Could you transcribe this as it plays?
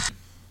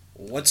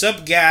What's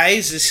up,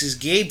 guys? This is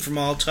Gabe from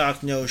All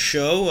Talk No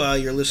Show.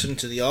 You're listening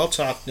to the All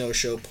Talk No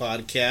Show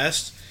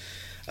podcast.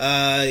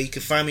 You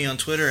can find me on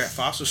Twitter at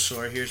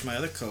Fossisaur. Here's my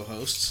other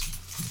co-hosts.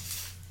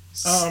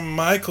 I'm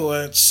Michael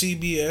at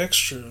CB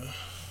Extra.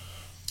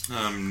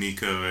 I'm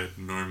Nico at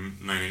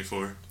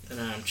Norm984. And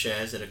I'm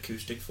Chaz at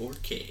Acoustic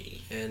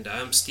 4K. And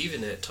I'm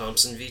Steven at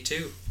Thompson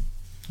V2.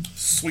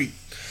 Sweet.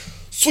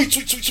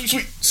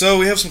 So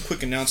we have some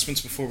quick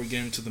announcements before we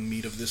get into the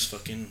meat of this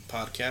fucking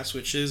podcast,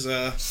 which is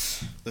the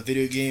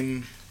Video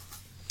Game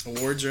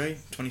Awards, right?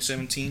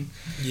 2017.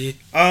 Yeah.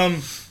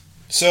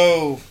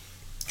 So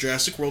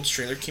Jurassic World's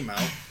trailer came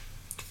out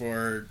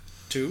for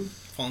 2,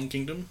 Fallen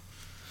Kingdom.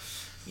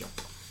 Yep.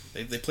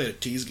 They played a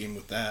tease game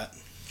with that,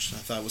 which I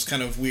thought was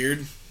kind of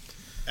weird.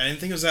 I didn't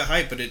think it was that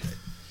hype, but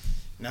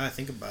now I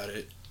think about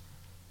it,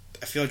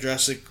 I feel like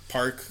Jurassic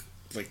Park,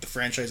 like the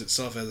franchise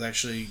itself, has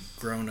actually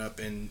grown up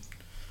in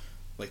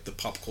like the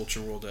pop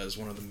culture world as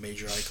one of the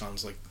major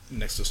icons, like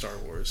next to Star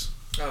Wars.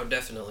 Oh,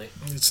 definitely.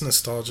 It's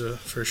nostalgia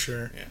for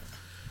sure. Yeah.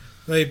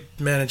 They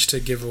managed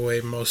to give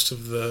away most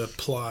of the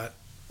plot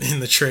in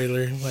the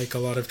trailer, like a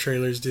lot of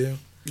trailers do.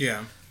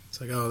 Yeah. It's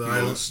like, oh, the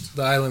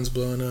island's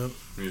blowing up.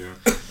 Yeah.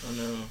 Oh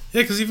no.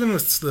 Yeah, because even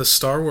with the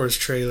Star Wars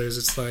trailers,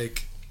 it's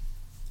like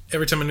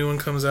every time a new one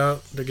comes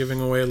out, they're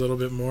giving away a little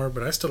bit more,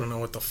 but I still don't know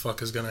what the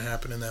fuck is going to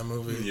happen in that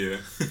movie. Yeah.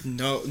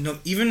 No.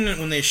 Even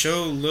when they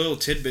show little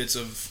tidbits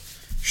of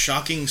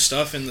shocking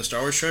stuff in the Star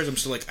Wars trailers, I'm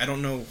still like, I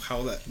don't know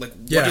how that, like,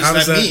 Yeah, what how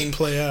does does that that mean?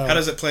 play out? How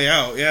does it play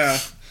out? Yeah.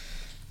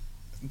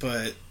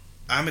 But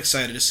I'm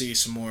excited to see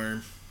some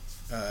more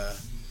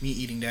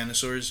meat-eating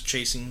dinosaurs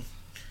chasing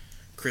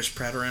Chris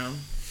Pratt around.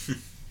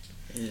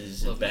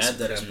 Is it Love bad some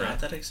that Chris I'm Pratt. not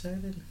that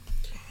excited?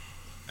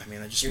 I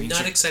mean, I just You're mean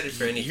not excited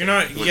for anything. You're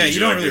not. Well, yeah, did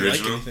you you don't like the really like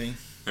original? anything.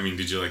 I mean,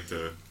 did you like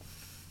the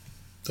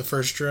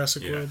first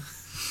Jurassic Yeah. World?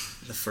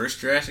 The first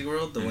Jurassic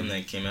World, the one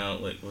that came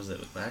out, like, was it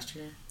last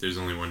year? There's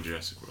only one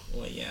Jurassic World.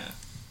 Well, yeah.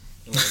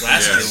 Last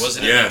Yes. year,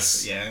 wasn't it?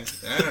 Yes. Yeah.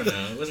 I don't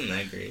know. It wasn't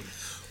that great.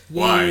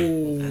 Why? I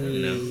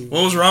don't know.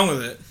 What was wrong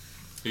with it?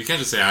 You can't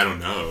just say I don't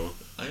know.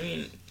 I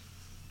mean,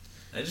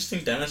 I just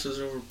think dinosaurs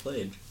are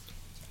overplayed.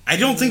 I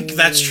don't think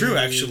that's true,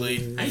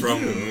 actually. I From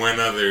do. when What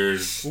other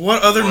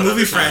What movie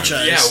other time?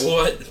 franchise? Yeah,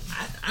 what?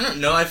 I don't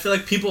know. I feel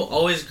like people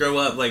always grow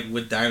up, like,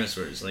 with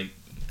dinosaurs. Like,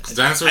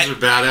 Dinosaurs are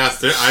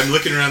badass. I'm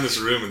looking around this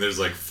room and there's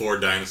like 4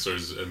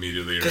 dinosaurs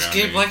immediately around because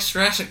Gabe me. likes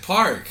Jurassic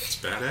Park. It's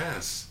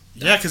badass.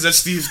 Yeah, because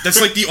that's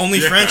like the only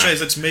Yeah. franchise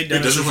that's made Who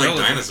dinosaurs doesn't like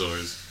relevant.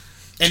 dinosaurs?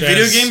 And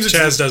video games, it's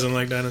Chaz doesn't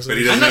like dinosaurs. But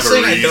he I'm doesn't not have a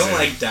saying I reason. don't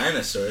like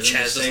dinosaurs. I'm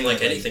Chaz just doesn't saying like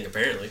that, anything,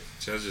 apparently.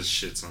 Chaz just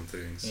shits on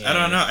things. Yeah, I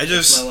don't know. I that's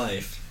just my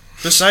life.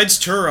 besides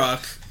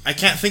Turok, I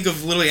can't think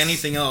of literally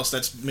anything else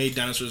that's made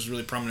dinosaurs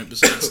really prominent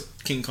besides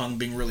King Kong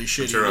being really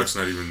shitty. Turok's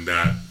not even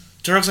that.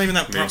 Turok's not even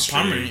that mainstream.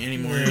 prominent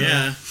anymore. Yeah.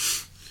 Yeah.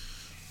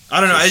 I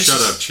don't know. I Shut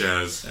just, up,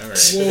 Chaz. All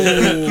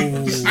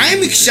right. Whoa.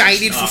 I'm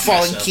excited for Off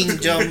Fallen myself.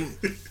 Kingdom.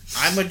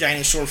 I'm a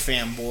dinosaur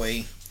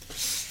fanboy.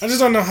 I just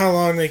don't know how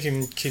long they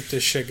can keep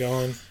this shit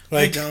going.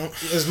 Like, I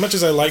don't. as much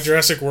as I like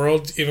Jurassic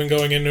World, even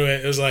going into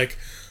it, it was like,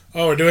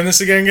 oh, we're doing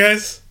this again,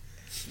 guys?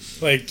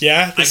 Like,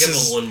 yeah? I This give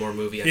is, him one more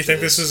movie. you think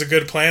this is a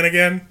good plan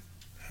again?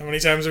 How many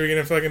times are we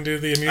going to fucking do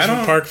the I amusement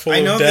don't. park full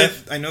I know of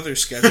death? I know they're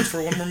scheduled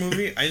for one more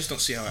movie. I just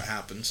don't see how it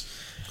happens.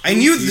 I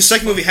knew the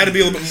second movie had to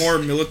be a little bit more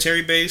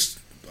military based.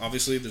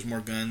 Obviously, there's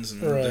more guns,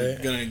 and they're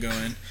Right. gonna go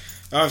in.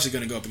 They're obviously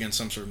gonna go up against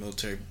some sort of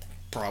military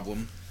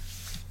problem.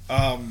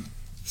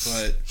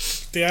 But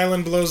The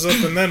island blows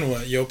up and then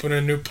what? You open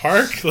a new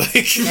park?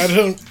 Like, I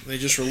don't... they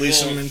just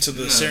release them into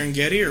the no.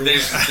 Serengeti, or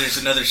There's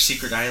another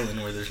secret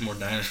island where there's more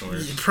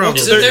dinosaurs. probably.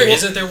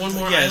 Isn't there one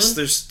more Yes,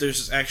 island?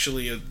 there's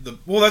actually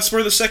that's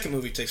where the second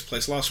movie takes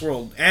place, Lost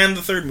World, and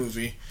the third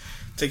movie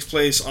takes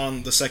place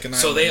on the second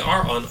island. So they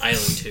are on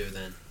Island 2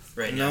 then,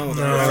 right now. No, No,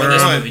 they're For on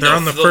this Island. movie. they're No,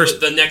 on the for first-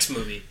 the next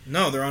movie.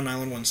 No, they're on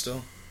Island 1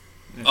 still.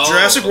 Oh,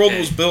 Jurassic World okay.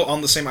 was built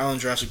on the same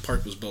island Jurassic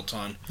Park was built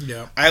on.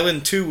 Yeah.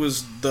 Island 2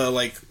 was the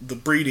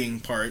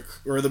breeding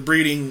park, or the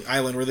breeding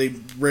island where they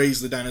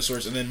raised the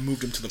dinosaurs and then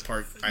moved them to the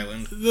park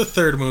island. The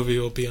third movie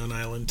will be on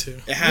Island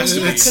 2. It has to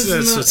be. It's-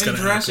 that's what's in gonna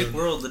Jurassic happen.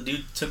 World, the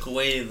dude took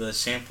away the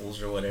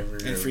samples or whatever.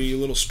 And for you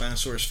little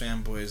Spinosaurus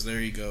fanboys, there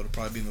you go. It'll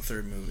probably be in the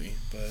third movie.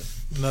 But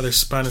Another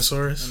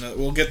Spinosaurus. and,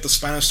 we'll get the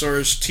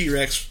Spinosaurus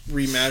T-Rex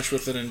rematch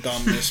with an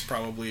Indominus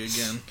probably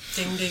again.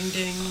 Ding, ding,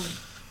 ding.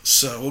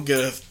 So we'll get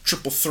a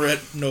triple threat,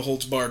 no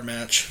holds barred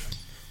match.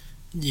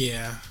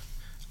 Yeah.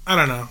 I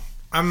don't know.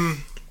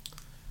 I'm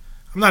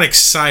not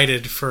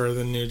excited for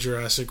the new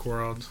Jurassic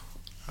World.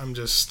 I'm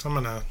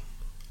gonna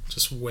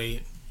just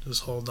wait.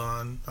 Just hold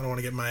on. I don't want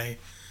to get my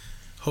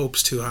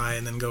hopes too high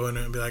and then go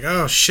into it and be like,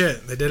 oh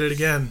shit, they did it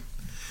again.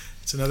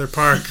 It's another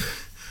park.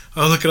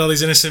 Oh, look at all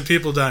these innocent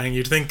people dying.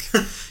 You'd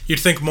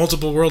think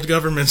multiple world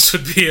governments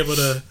would be able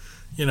to,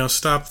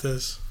 stop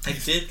this. I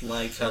did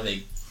like how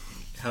they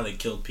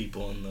killed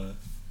people in the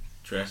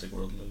Jurassic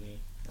World movie.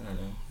 I don't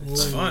know.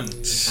 It's fun. I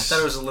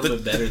thought it was a little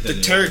bit better than The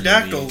the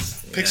pterodactyl other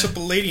movies. picks Yeah. up a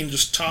lady and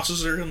just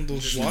tosses her in the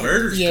Just water.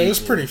 murders Yeah, it was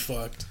people. pretty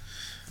fucked.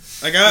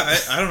 Like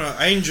I don't know.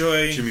 I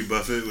enjoy Jimmy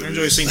Buffett with I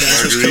enjoy his seeing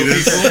dinosaurs kill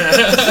margaritas.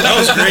 people. That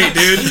was great,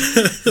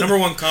 dude.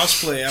 #1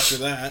 cosplay after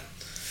that.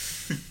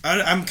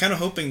 I'm kind of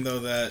hoping though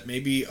that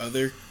maybe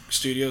other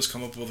studios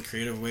come up with a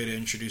creative way to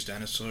introduce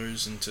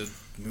dinosaurs into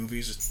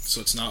movies,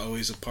 so it's not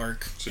always a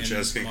park. So in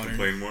Chaz can modern-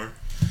 complain more.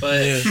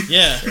 But Yeah.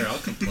 Yeah. Sure, I'll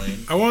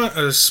complain. I want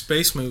a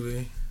space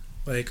movie.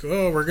 Like,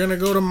 oh, we're gonna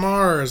go to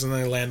Mars, and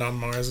they land on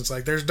Mars. It's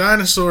like there's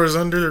dinosaurs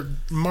under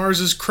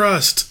Mars's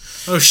crust.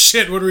 Oh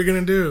shit, what are we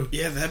gonna do?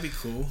 Yeah, that'd be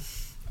cool.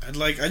 I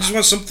just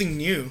want something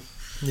new.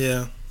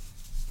 Yeah.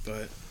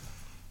 But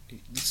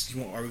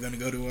are we going to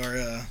go to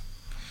our?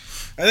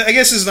 I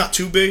guess it's not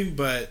too big,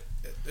 but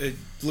it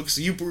looks.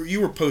 You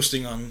were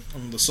posting on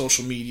the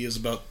social medias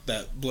about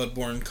that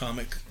Bloodborne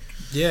comic.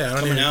 Yeah,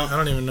 Coming out. I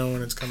don't even know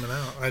when it's coming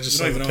out. I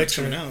just I don't saw even the know it's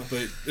picture. coming out,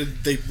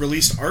 but they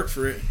released art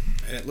for it,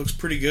 and it looks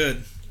pretty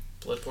good.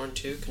 Bloodborne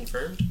 2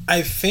 confirmed.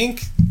 I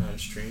think, On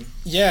stream.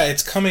 yeah,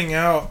 it's coming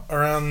out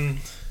around.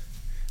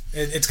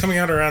 It's coming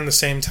out around the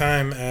same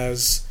time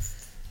as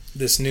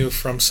this new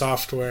From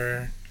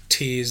Software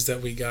tease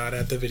that we got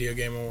at the Video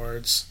Game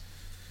Awards.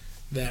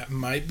 That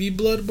might be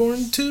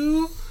Bloodborne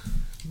 2,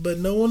 but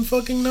no one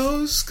fucking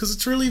knows because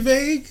it's really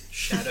vague.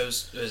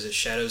 Shadows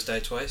Die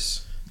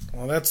Twice?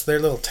 Well, that's their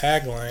little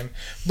tagline.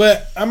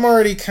 But I'm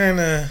already kind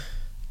of...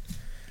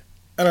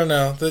 I don't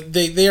know.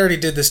 They already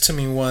did this to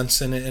me once,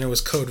 and it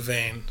was Code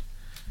Vein.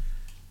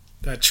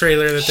 That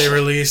trailer that they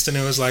released, and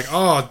it was like,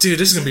 oh, dude,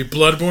 this is going to be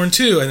Bloodborne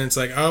 2. And it's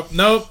like, oh,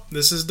 nope,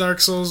 this is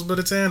Dark Souls, but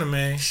it's anime.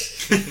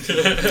 Did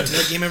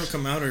that game ever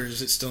come out, or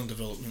is it still in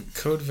development?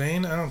 Code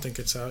Vein? I don't think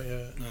it's out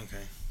yet.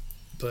 Okay.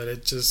 But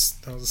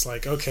I was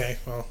like, okay,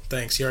 well,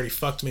 thanks. You already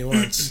fucked me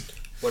once.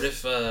 What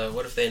if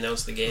they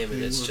announce the game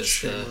and it's just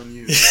Shame on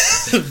you.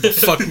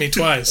 Fucked me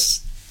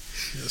twice.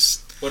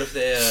 Just, what if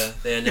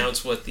they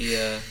announce what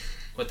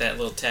that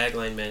little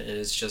tagline meant and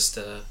it's just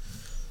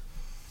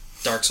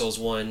Dark Souls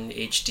 1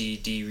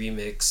 HDD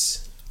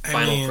remix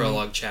final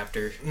prologue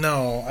chapter.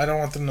 No, I don't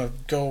want them to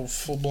go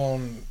full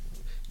blown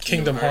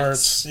Kingdom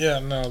Hearts. Yeah,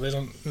 no, they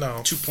don't. No.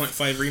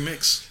 2.5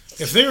 remix.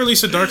 If they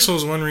release a Dark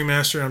Souls 1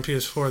 remaster on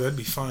PS4, that'd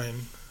be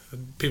fine.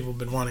 People have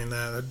been wanting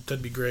that.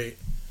 That'd be great.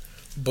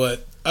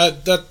 But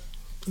that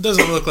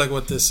doesn't look like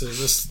what this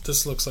is.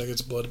 This looks like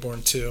it's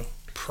Bloodborne 2,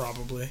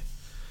 probably.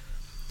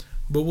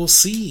 But we'll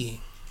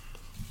see.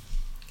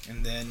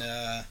 And then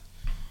the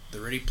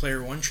Ready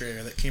Player One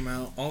trailer that came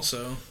out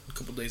also a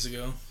couple days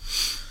ago.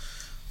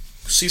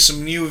 See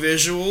some new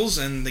visuals,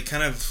 and they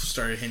kind of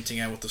started hinting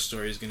at what the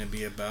story is going to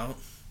be about.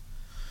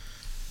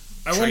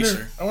 I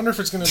Tracer. wonder if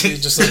it's going to be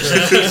just like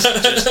Just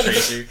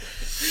Tracer.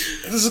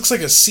 this looks like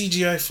a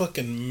CGI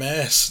fucking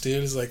mess,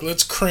 dude. It's like,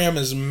 let's cram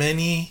as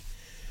many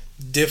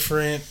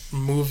different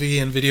movie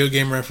and video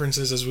game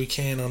references as we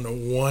can onto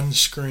one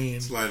screen.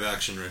 It's live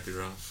action Wreck-It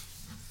Ralph.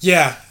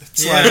 Yeah,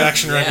 it's live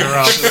action Wreck-It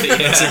Ralph.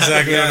 That's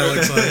exactly what it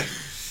looks like.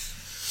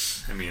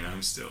 I mean,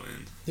 I'm still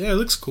in. Yeah, it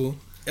looks cool.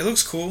 It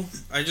looks cool.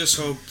 I just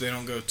hope they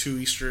don't go too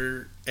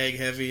Easter egg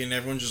heavy and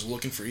everyone's just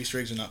looking for Easter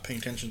eggs and not paying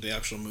attention to the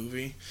actual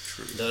movie.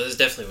 No, that's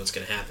definitely what's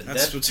going to happen.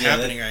 That's what's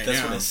happening right that's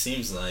now. what it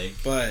seems like.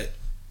 But,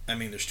 I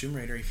mean, there's Tomb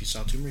Raider. If you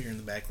saw Tomb Raider in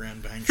the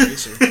background behind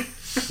Tracer.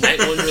 Night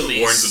 1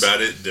 release. Warns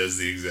about it, does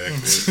the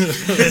exact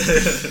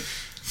same.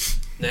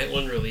 Night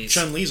 1 release.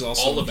 Chun-Li's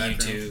also all in of the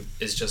background. YouTube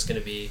is just going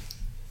to be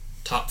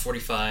top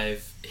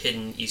 45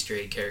 hidden Easter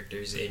egg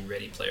characters in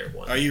Ready Player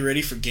One. Are you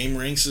ready for Game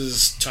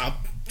Ranks'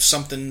 top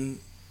something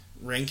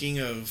ranking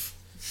of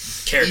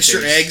Characters,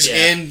 Easter eggs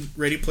yeah. in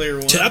Ready Player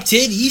One? 10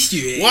 Easter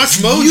eggs Watch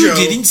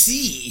Mojo.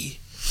 see.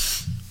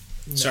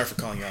 Sorry for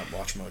calling you out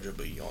Watch Mojo,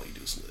 but all you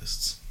do is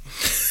lists.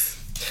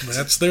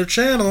 That's their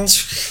channel.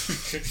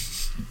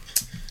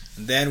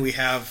 And then we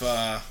have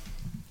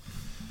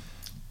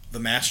the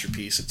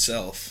masterpiece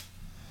itself.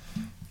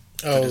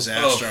 The Oh,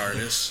 Disaster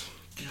Artist.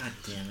 God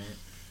damn it.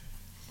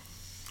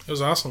 it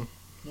was awesome.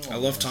 I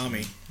love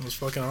Tommy. It was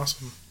fucking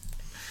awesome.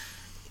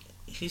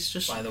 He's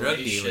just By a the drug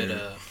way, you dealer.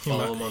 should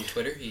follow him on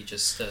Twitter. He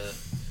just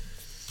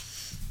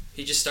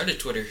started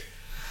Twitter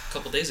a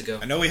couple days ago.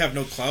 I know we have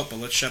no clout, but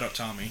let's shout out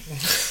Tommy.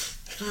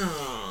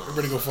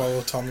 Everybody go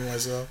follow Tommy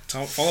Wiseau.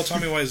 Follow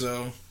Tommy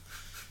Wiseau.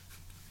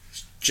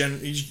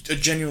 He's a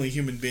genuinely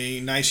human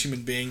being, nice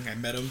human being. I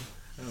met him.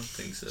 I don't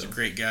think so. He's a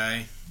great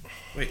guy.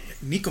 Wait,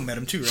 Nico met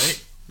him too,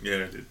 right? Yeah, I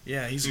did.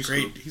 Yeah, he's He's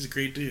great. cool. He's a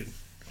great dude.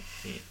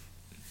 Yeah.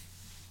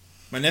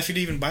 My nephew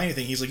didn't even buy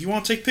anything. He's like, "You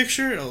want to take a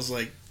picture?" I was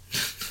like,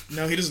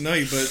 "No, he doesn't know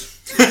you, but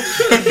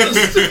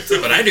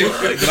But I do.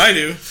 but I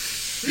do."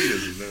 He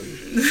doesn't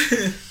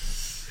know.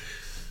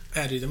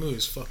 Ah, dude, the movie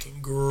was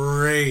fucking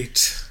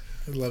great.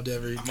 I loved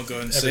every I'm gonna go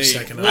ahead and every say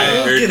second of I it.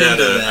 We'll heard get that.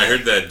 into that. I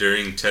heard that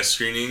during test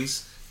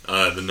screenings,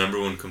 the number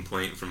one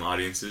complaint from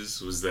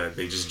audiences was that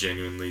they just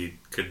genuinely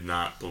could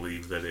not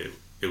believe that it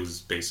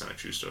was based on a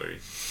true story.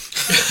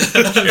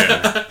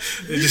 Yeah.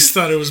 They just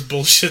thought it was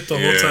bullshit the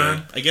whole Yeah.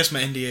 time. I guess my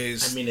NDA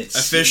is I mean, it's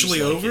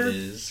officially over. It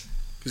is.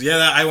 Cause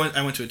I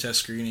went to a test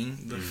screening,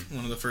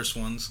 one of the first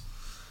ones.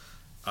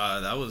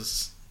 That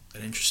was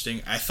an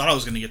interesting. I thought I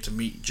was gonna get to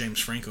meet James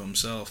Franco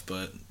himself,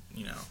 but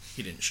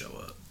he didn't show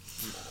up.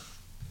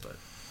 But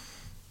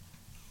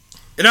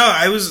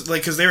I was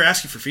like, because they were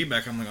asking for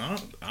feedback. I'm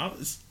like,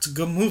 it's a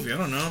good movie. I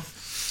don't know.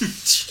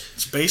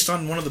 It's based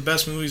on one of the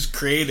best movies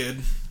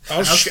created.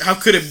 How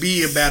could it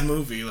be a bad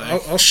movie?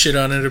 Like, I'll shit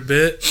on it a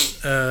bit.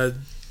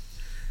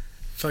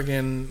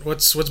 Fucking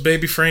what's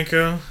Baby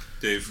Franco?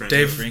 Dave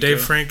Franco.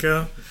 Dave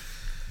Franco.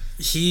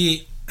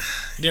 He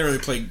didn't really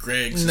play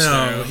Greg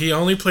Sestero. No, he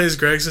only plays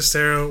Greg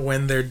Sestero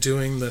when they're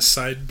doing the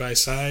side by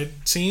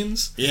side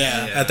scenes.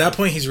 Yeah. At that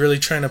point, he's really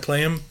trying to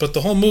play him. But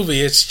the whole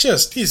movie, it's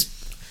just him.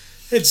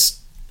 His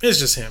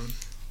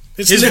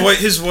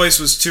voice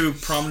was too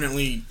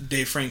prominently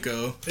Dave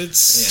Franco.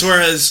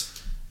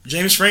 Whereas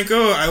James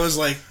Franco, I was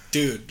like,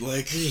 dude,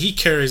 like he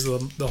carries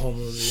the whole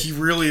movie. He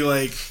really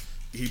like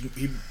he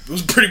it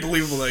was pretty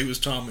believable that he was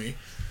Tommy.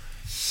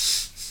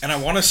 And I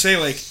want to say,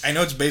 like, I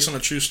know it's based on a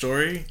true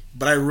story,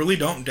 but I really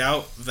don't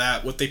doubt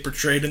that what they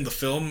portrayed in the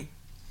film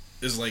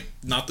is, like,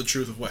 not the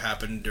truth of what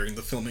happened during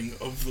the filming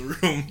of The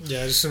Room.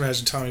 Yeah, just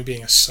imagine Tommy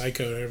being a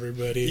psycho to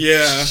everybody.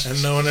 Yeah.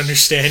 And no one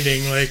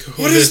understanding, like,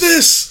 what is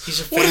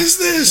this? What is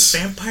this? He's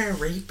a vampire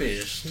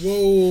rapist.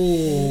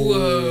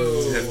 Whoa.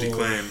 It's a hefty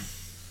claim.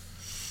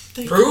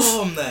 They Proof?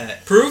 call him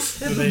that. Proof?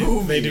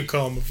 They do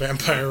call him a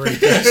vampire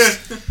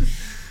rapist.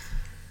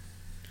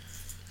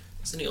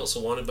 Isn't he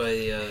also wanted by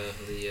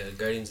the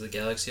Guardians of the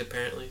Galaxy,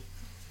 apparently?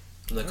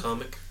 In the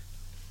comic?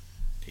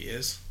 He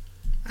is?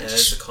 Yeah,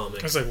 that's a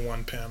comic. That's like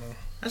one panel.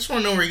 I just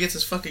want to know where he gets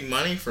his fucking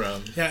money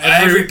from. Yeah,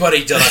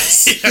 everybody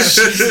does.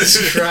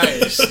 Jesus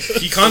Christ.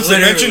 He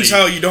constantly mentions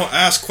how you don't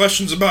ask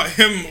questions about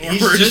him or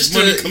where his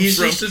money comes from. He's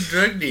just a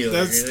drug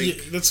dealer.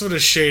 That's what a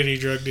shady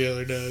drug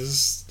dealer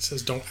does. It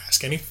says, don't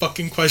ask any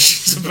fucking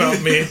questions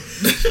about me.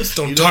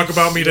 Don't talk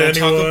about me to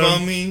anyone. Don't talk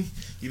about me.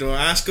 You don't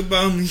ask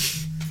about me.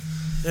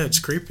 Yeah, it's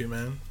creepy,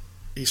 man.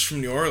 He's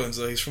from New Orleans,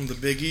 though. He's from the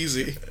Big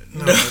Easy.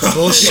 No, it's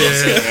bullshit.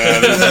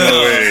 There's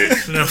no way.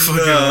 No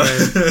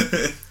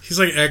fucking way. He's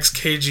like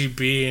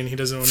ex-KGB, and he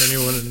doesn't want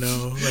anyone to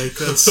know. Like,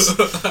 that's...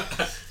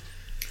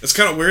 It's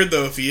kind of weird,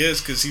 though, if he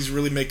is, because he's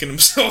really making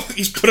himself...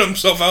 He's put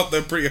himself out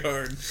there pretty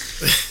hard.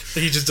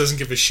 He just doesn't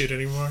give a shit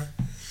anymore.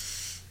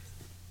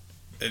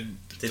 And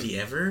did he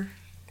ever?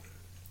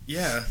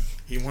 Yeah.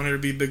 He wanted to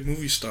be a big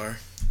movie star.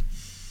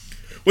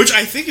 Which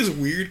I think is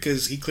weird,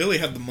 because he clearly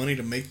had the money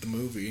to make the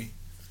movie.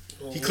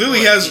 He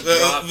clearly has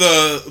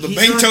the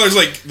bank teller's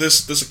like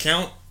this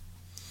account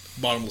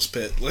bottomless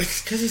pit, like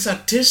because he's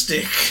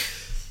autistic.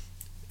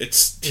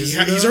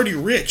 He's already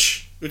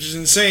rich, which is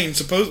insane.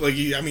 It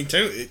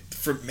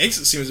makes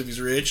it seem as if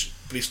he's rich,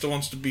 but he still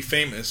wants to be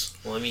famous.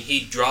 Well, I mean,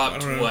 he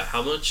dropped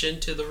how much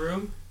into The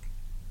Room?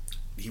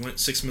 He went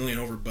 $6 million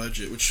over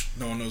budget, which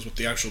no one knows what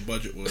the actual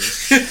budget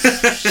was.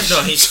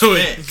 No, he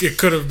spent. It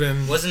could have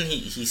been. Wasn't he?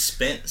 He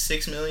spent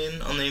 $6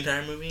 million on the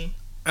entire movie.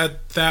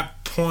 At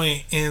that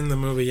point in the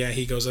movie, yeah,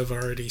 he goes, "I've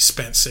already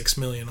spent $6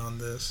 million on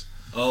this."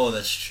 Oh,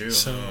 that's true.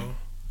 So,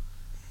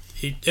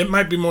 it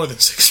might be more than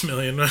 $6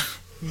 million.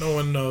 No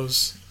one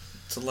knows.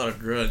 It's a lot of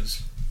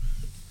drugs.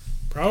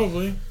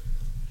 Probably.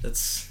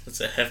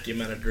 That's a hefty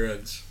amount of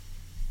drugs.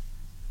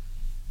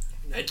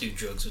 I'd do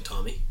drugs with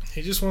Tommy.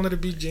 He just wanted to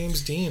be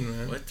James Dean,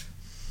 man. What?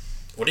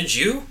 Wouldn't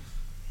you?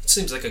 It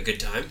seems like a good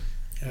time.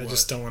 Yeah, I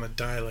just don't want to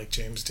die like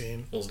James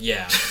Dean. Well,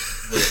 yeah.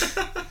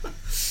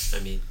 I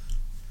mean...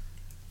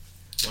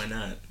 Why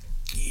not?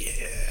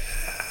 Yeah.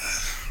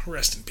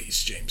 Rest in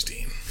peace, James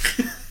Dean.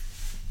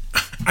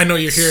 I know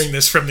you're hearing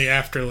this from the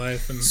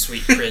afterlife. And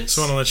Sweet Prince.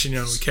 So I want to let you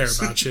know we care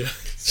about you.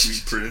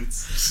 Sweet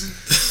Prince.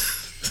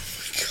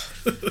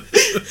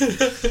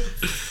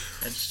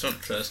 I just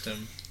don't trust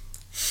him.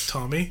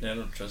 Tommy? I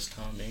don't trust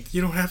Tommy.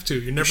 You don't have to.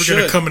 You're never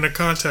going to come into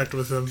contact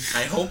with him.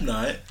 I hope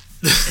not.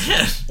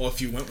 Well,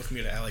 if you went with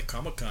me to LA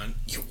Comic-Con,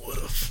 you would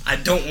have. I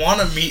don't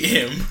want to meet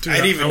him. Dude,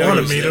 I want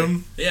to meet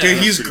him. Yeah, dude,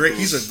 he's great. Cool.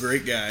 He's a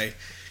great guy,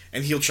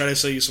 and he'll try to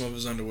sell you some of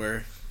his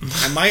underwear.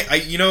 Are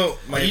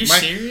you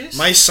serious?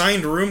 My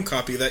signed room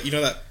copy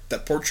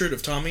that portrait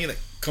of Tommy that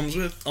comes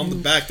with on the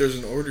back. There's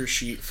an order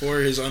sheet for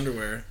his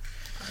underwear.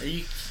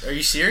 Are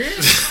you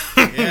serious?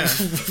 Yeah.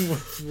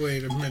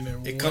 Wait a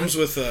minute. It comes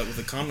with a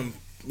condom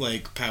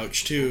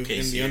pouch too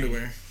in the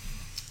underwear.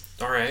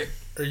 All right.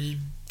 Are you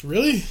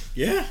really?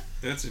 Yeah.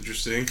 That's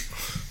interesting.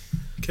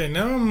 Okay,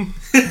 now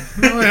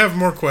I have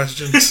more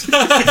questions. Do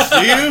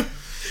you?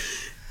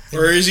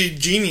 Or is he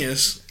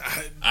genius?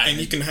 And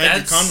you can hide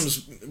your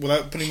condoms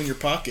without putting them in your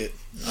pocket.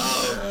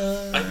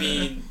 I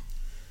mean,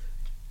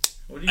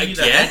 what do you need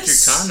to hide your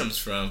condoms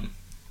from?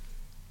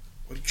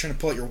 What are you trying to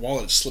pull out your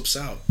wallet? It slips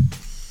out.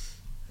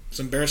 It's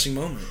an embarrassing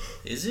moment.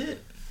 Is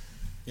it?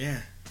 Yeah. You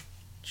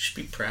should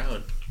be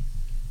proud.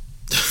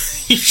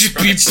 You should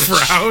be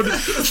proud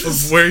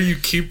of where you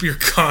keep your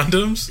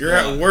condoms. You're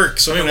at work,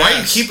 so why are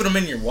you keeping them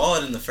in your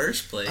wallet in the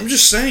first place? I'm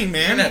just saying,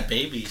 man. You're gonna have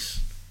babies.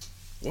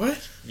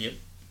 What? Yep.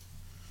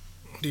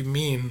 What do you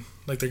mean?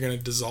 Like they're gonna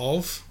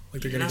dissolve?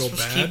 Like they're gonna go bad? You're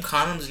not supposed to keep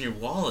condoms in your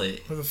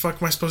wallet. Where the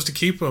fuck am I supposed to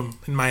keep them?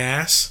 In my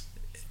ass?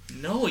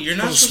 No, you're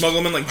not supposed to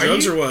smuggle them in like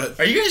drugs or what?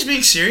 Are you guys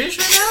being serious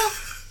right now?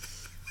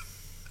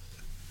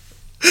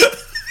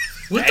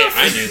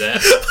 I knew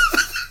that.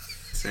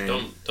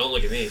 Don't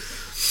look at me.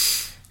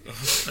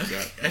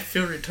 I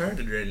feel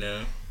retarded right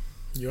now.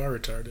 You are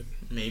retarded.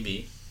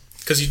 Maybe.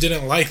 Because you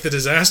didn't like the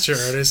Disaster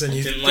Artist, and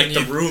you Didn't like and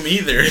The Room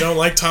either. You don't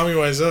like Tommy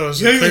Wiseau. So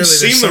You haven't even clearly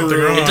seen there's The something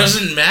Room. wrong. It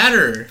doesn't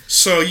matter.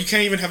 So you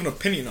can't even have an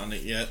opinion on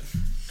it yet.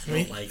 I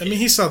mean,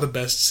 he saw the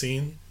best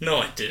scene. No,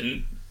 I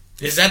didn't.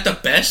 Is that the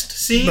best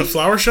scene? The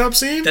flower shop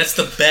scene? That's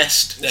the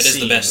best. That is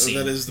the best scene.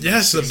 That is the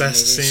Yes, best the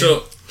best scene.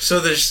 scene. So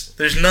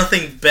there's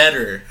nothing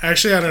better.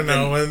 Actually, I don't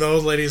know. When the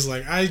old lady's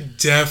like, I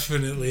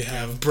definitely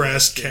have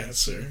breast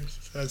cancer.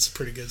 That's a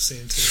pretty good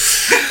scene,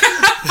 too.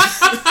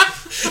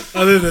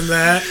 Other than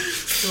that,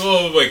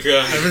 Oh my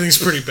god. everything's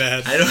pretty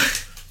bad. I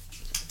don't.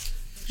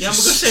 Yeah, I'm gonna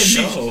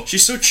say no.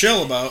 She's so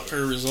chill about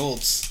her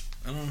results.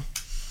 I don't know.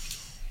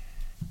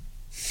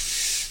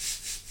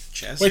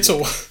 Wait,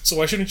 so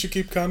why shouldn't you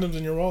keep condoms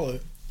in your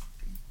wallet?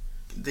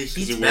 The 'Cause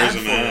heat's it bad wears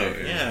for them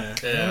her. out, Yeah.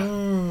 Yeah.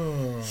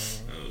 Oh.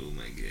 Oh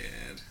my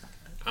god.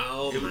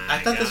 Oh my I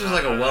thought this was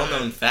like a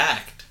well-known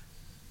fact.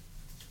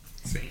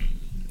 Same.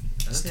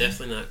 It's Okay.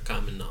 definitely not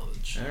common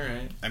knowledge. All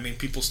right. I mean,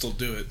 people still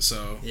do it,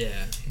 so.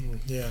 Yeah.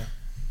 Yeah.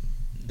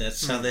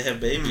 That's how they have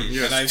babies.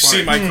 Yeah. And I've Yes,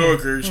 seen my quite.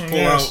 coworkers pull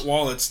Yes. out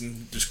wallets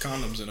and there's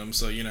condoms in them,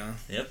 so you know.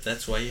 Yep,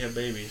 that's why you have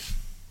babies.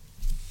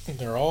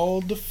 They're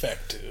all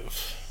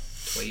defective.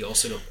 But you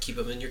also don't keep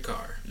them in your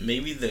car.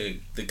 Maybe the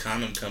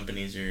condom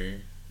companies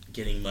are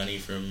getting money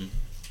from,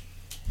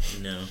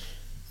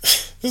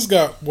 This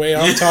got way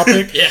off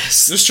topic.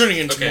 Yes. This is turning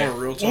into Okay. more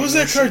real talk. What was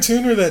that motion.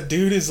 cartoon where that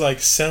dude is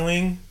like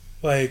selling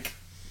like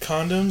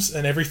condoms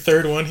and every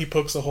third one he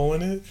pokes a hole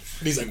in it?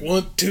 And he's like,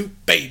 1, 2,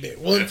 baby.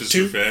 1, F is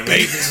 2, for family.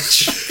 baby.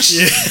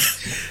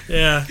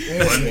 yeah.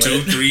 Yeah. 1,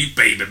 2, 3,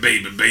 baby,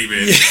 baby, baby.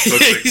 Yeah,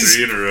 Looks like he's-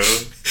 3 in a row.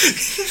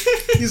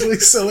 He's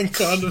like selling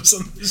condoms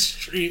on the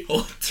street.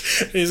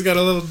 He's got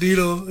a little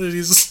needle and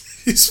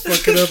he's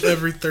fucking up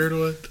every third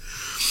one.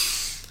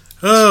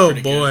 Oh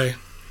pretty boy.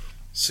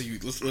 So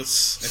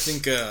let's I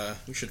think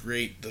we should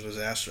rate the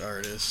Disaster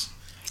Artist.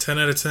 10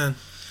 out of 10.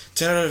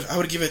 10 out of, I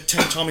would give it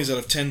 10 Tommies out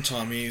of 10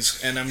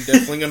 Tommies, and I'm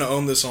definitely going to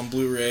own this on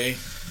Blu-ray.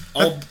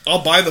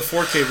 I'll buy the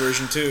 4K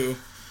version too.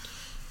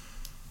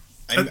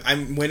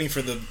 I'm waiting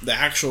for the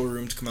actual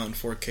Room to come out in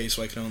 4K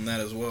so I can own that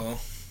as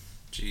well.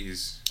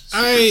 Jeez.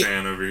 I- Super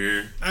fan over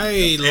here.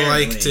 I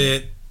liked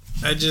it.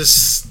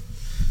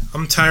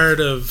 I'm tired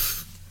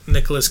of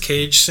Nicolas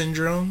Cage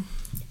syndrome.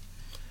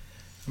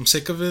 I'm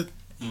sick of it.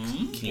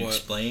 Can you What?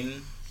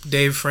 explain?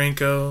 Dave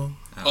Franco,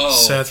 Oh.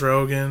 Seth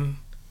Rogen,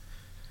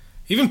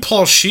 even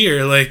Paul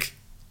Scheer, like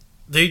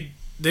they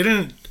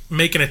didn't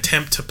make an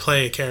attempt to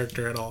play a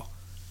character at all.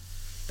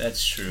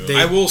 That's true. They-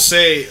 I will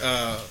say,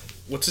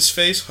 what's his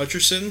face?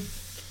 Hutcherson?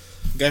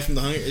 The guy from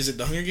is it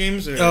the Hunger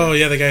Games? Or? Oh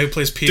yeah, the guy who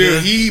plays Peter.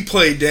 Dude, he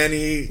played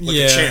Danny like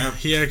a champ.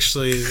 he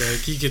actually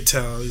like you could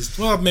tell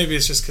maybe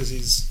it's just because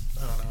he's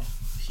I don't know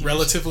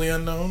relatively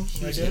unknown.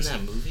 He I was in guess.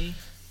 that movie.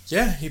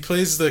 Yeah, he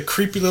plays the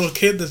creepy little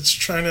kid that's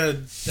trying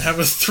to have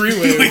a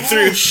three-way.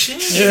 Oh,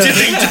 shit! He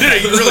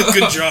did a really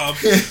good job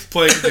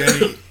playing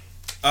Danny.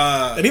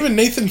 And even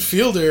Nathan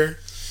Fielder,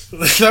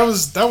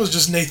 that was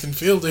just Nathan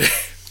Fielder.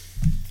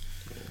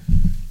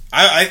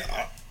 I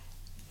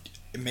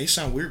it may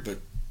sound weird, but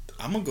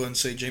I'm gonna go ahead and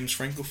say James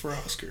Franco for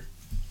Oscar.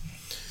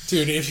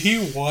 Dude, if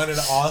he won an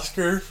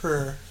Oscar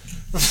for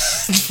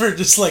for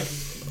just like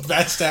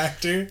best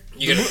actor,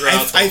 You're gonna throw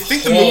out the I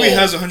think the whole movie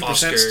has 100%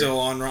 Oscar. still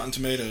on Rotten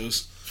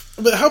Tomatoes.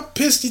 but how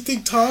pissed do you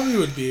think Tommy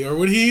would be, or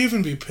would he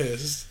even be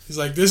pissed? He's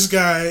like, this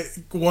guy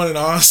won an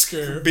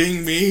Oscar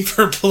Being me,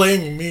 for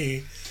playing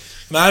me,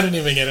 and I didn't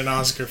even get an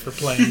Oscar for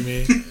playing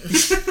me.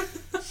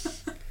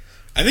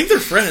 I think they're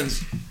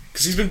friends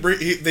because he's been for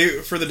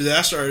the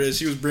Disaster Artist.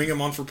 He was bringing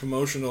him on for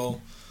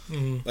promotional,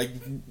 like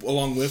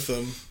along with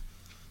them.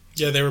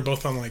 Yeah, they were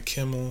both on like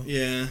Kimmel.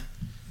 Yeah,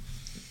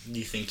 Do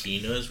you think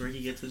he knows where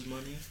he gets his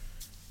money?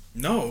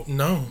 no,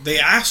 No, they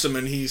asked him,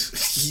 and he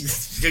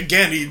insisted.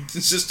 he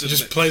just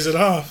that, plays it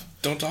off.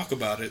 don't talk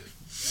about it.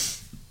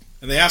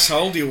 And they asked how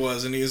old he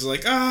was, and he was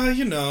like,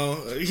 he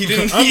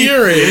didn't. I'm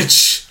your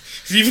age.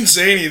 He didn't even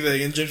say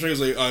anything, and James Franco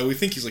was like, we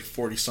think he's like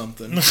 40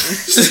 something.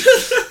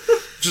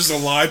 Just a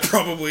lie,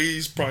 probably.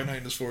 He's probably not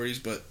in his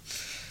 40s, but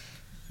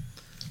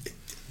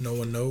No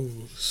one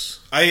knows.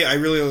 I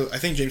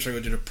think James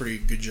Franco did a pretty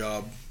good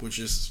job, which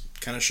is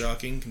kind of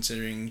shocking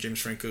considering James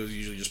Franco is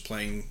usually just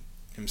playing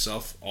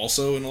himself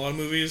also in a lot of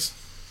movies.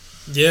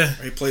 Yeah,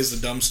 He plays the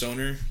dumb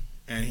stoner,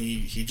 and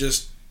he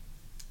just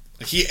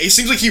like it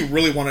seems like he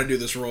really wanted to do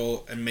this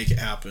role and make it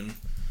happen.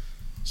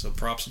 So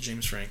props to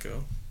James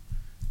Franco.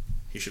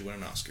 He should win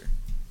an Oscar.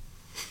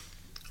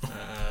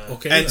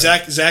 okay. And then.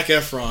 Zac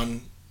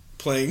Efron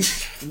playing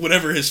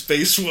whatever his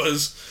face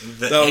was.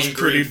 The That was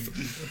angry- pretty.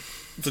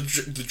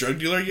 The drug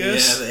dealer, I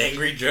guess. Yeah, the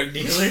angry drug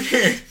dealer.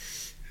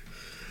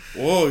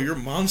 Whoa, you're a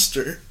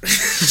monster.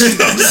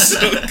 That was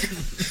so good.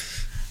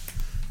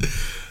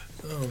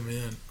 Oh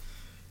man.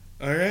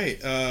 All right.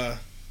 I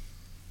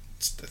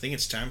think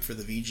it's time for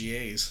the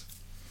VGAs.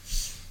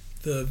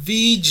 The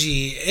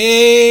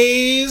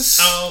VGAs.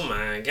 Oh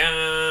my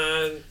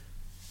god.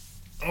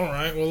 All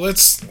right. Well,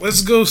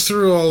 let's go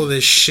through all of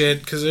this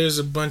shit because there's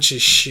a bunch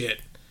of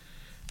shit.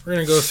 We're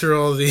gonna go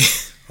through all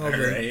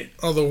Alright.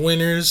 all the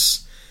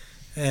winners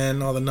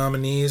and all the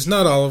nominees.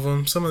 Not all of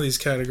them. Some of these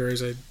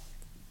categories I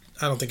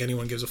don't think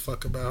anyone gives a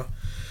fuck about.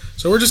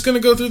 So we're just going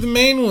to go through the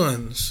main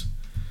ones.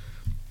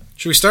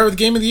 Should we start with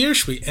Game of the Year? Or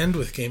should we end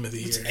with Game of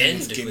the Year? End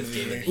with Game of the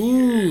Year.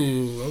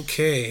 Ooh,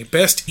 okay.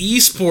 Best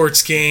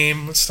esports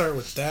game. Let's start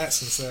with that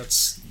since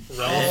that's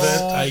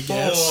relevant, I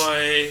guess.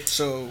 Boy.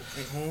 So,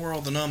 who were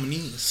all the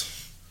nominees?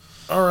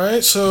 All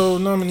right, so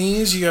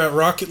nominees, you got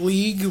Rocket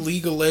League,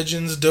 League of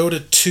Legends,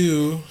 Dota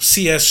 2,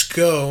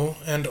 CS:GO,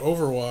 and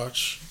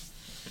Overwatch.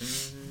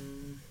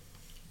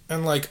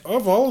 And like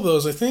of all of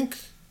those, I think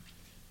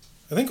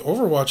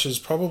Overwatch is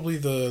probably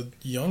the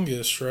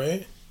youngest,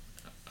 right?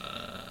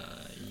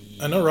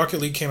 I know Rocket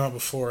League came out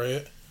before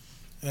it,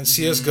 and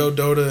CS:GO,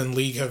 Dota, and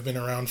League have been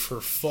around for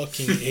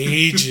fucking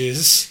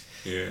ages.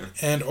 Yeah.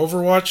 And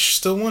Overwatch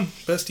still won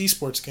best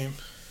esports game.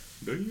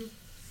 Do you?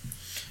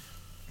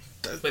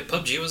 Wait,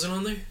 PUBG wasn't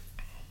on there?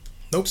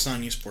 Nope. It's not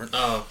an esport.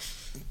 Oh,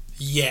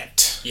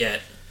 Yet.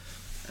 yet.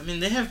 I mean,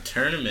 they have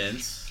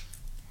tournaments.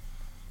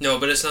 No,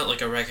 but it's not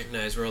like a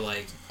recognized where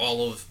like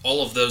all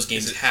of those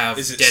games have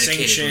is it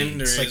dedicated sanctioned,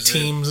 leagues. or It's like is it-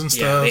 teams and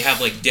stuff. Yeah, they have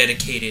like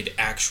dedicated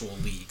actual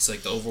leagues,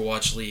 like the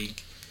Overwatch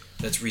League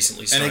that's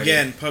recently started. And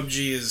again,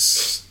 PUBG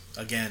is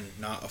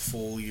not a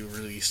fully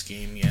released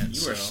game yet. You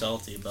so. are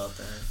salty about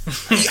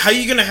that. How are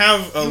you gonna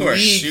have a You are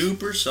league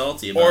super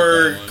salty about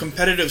or that one.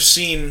 competitive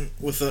scene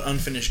with an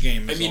unfinished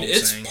game? I is mean, all I'm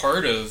it's saying.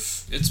 part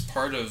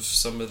of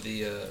some of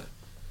the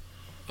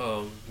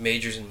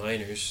majors and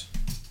minors,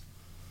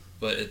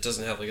 but it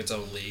doesn't have like its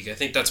own league. I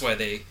think that's why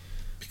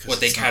Because what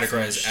they it's not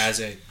categorize finished. as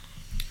a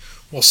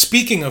Well,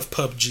 speaking of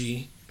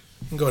PUBG,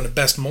 I'm going to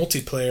best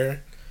multiplayer,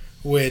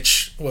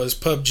 which was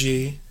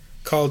PUBG,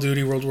 Call of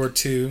Duty World War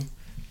II,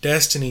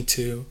 Destiny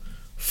 2,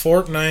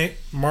 Fortnite,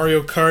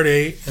 Mario Kart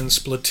 8, and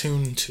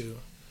Splatoon 2.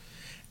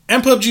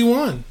 And PUBG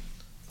won.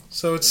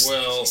 So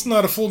it's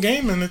not a full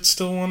game, and it's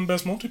still one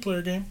best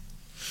multiplayer game.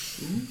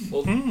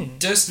 well,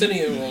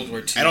 Destiny and World War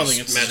II. I don't think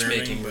it's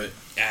matchmaking, deserving,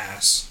 but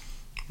ass.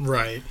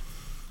 Right.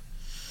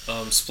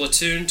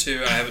 Splatoon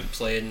 2, I haven't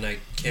played and I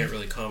can't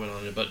really comment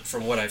on it, but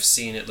from what I've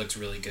seen, it looks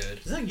really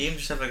good. Does that game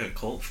just have like a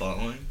cult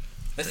following?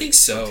 I think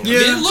so. Yeah,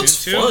 I mean, it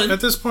looks too. fun.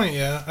 At this point,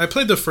 yeah. I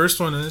played the first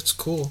one, and it's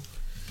cool.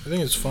 I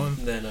think it's fun.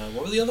 And then,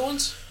 what were the other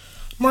ones?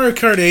 Mario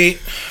Kart 8,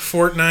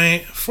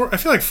 Fortnite. I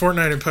feel like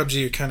Fortnite and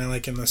PUBG are kind of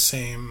like in the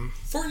same...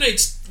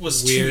 Fortnite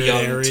was Weird too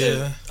young area.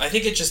 to. I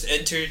think it just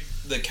entered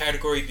the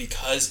category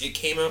because it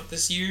came out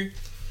this year.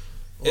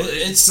 Well,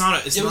 it's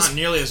not. It's it was- not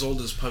nearly as old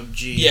as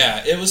PUBG.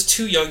 Yeah, it was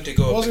too young to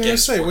go What up was I going to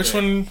against say?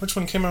 Fortnite. Which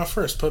one came out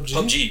first?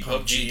 PUBG?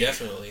 PUBG,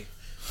 definitely.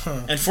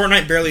 And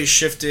Fortnite barely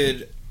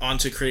shifted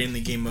onto creating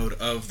the game mode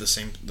of the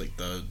same, like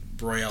the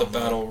Royale. The mode.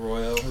 Battle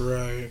Royale.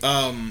 Right.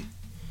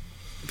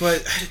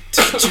 But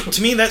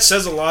to me, that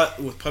says a lot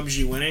with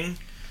PUBG winning.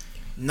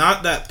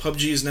 Not that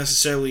PUBG is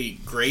necessarily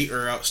great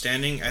or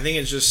outstanding. I think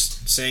it's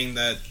just saying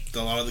that a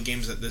lot of the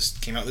games that this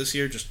came out this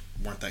year just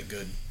weren't that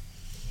good.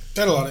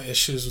 Had a lot of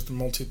issues with the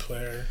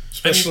multiplayer,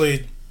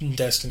 especially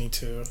Destiny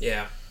 2.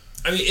 Yeah.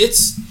 I mean,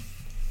 it's...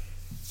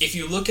 If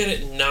you look at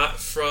it not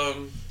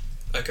from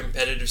a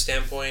competitive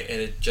standpoint and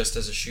it just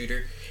as a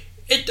shooter,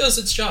 it does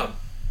its job.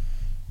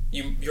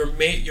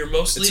 You're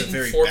mostly It's a in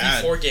very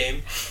 4v4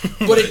 game,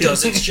 but it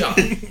does its job.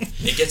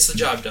 It gets the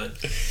job done.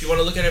 If you want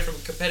to look at it from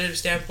a competitive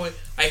standpoint,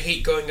 I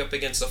hate going up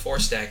against a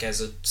 4-stack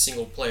as a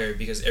single player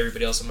because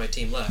everybody else on my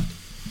team left.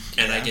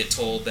 And I get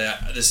told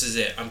that this is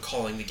it, I'm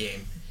calling the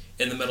game.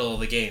 In the middle of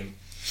the game.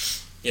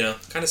 You know,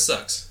 kind of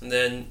sucks. And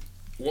then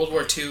World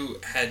War II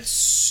had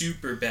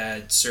super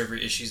bad server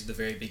issues at the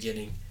very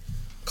beginning.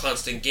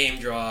 Constant game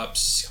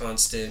drops,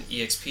 constant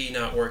EXP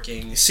not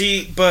working.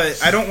 See,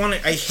 but I don't want to.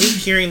 I hate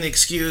hearing the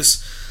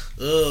excuse,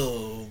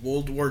 "Oh,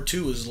 World War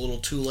II was a little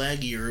too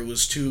laggy, or it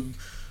was too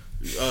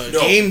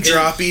game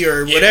droppy,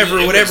 or whatever,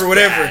 it whatever, was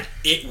whatever." bad.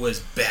 It was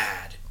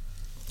bad.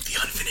 The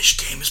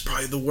unfinished game is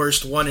probably the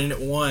worst one, and it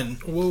won.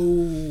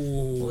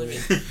 Whoa. Well, I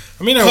mean,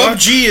 I mean, I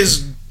watched... PUBG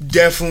is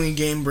definitely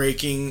game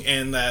breaking,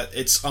 and that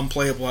it's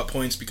unplayable at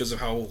points because of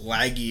how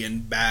laggy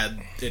and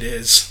bad it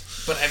is.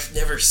 but I've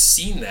never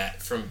seen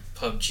that from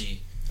PUBG.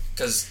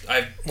 Because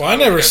I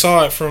never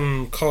saw it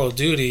from Call of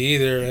Duty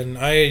either, and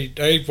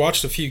I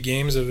watched a few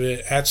games of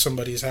it at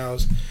somebody's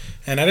house,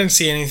 and I didn't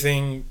see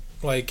anything,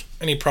 like,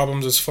 any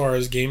problems as far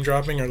as game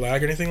dropping or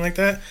lag or anything like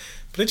that,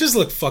 but it just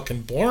looked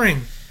fucking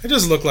boring. It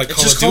just looked like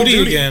Call of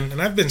Duty again,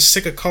 and I've been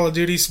sick of Call of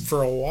Duty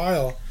for a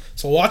while.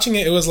 So watching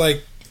it, it was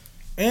like,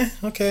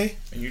 okay.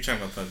 And you're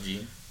talking about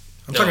PUBG?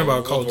 I'm talking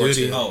about Call of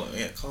Duty. Oh,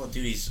 yeah, Call of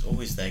Duty's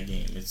always that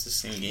game. It's the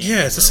same game.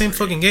 Yeah, it's the same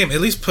fucking game.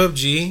 At least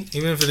PUBG,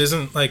 even if it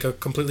isn't like a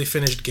completely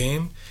finished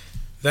game,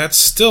 that's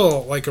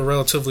still like a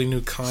relatively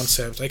new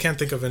concept. I can't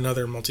think of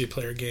another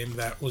multiplayer game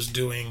that was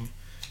doing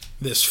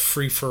this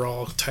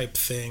free-for-all type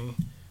thing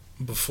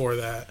before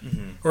that.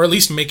 Or at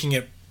least making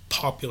it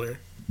popular.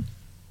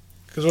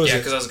 Because what is it?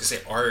 because I was going to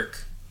say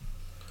Ark.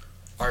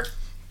 But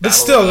Battle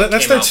still, Royale that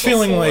came starts out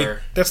feeling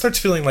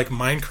before. like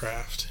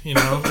Minecraft, you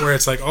know, where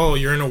it's like, oh,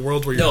 you're in a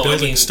world where you're No, I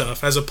building mean-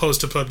 stuff, as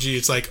opposed to PUBG.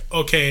 It's like,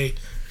 okay,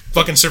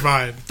 fucking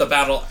survived. The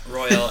battle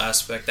royale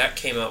aspect that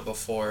came out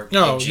before.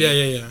 No,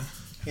 PUBG. yeah.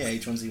 Yeah,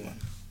 H1Z1.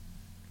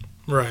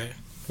 Right.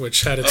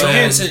 Which had its Oh, own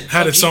yeah, so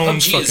had its own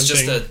PUBG fucking is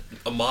just thing.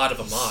 a mod of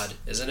a mod,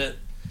 isn't it?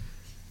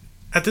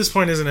 At this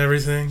point, isn't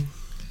everything?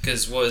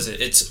 Because what is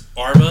it? It's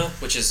Arma,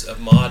 which is a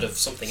mod of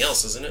something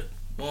else, isn't it?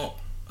 Well,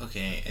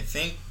 okay,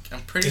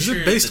 I'm pretty Is sure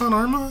it based on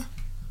Arma?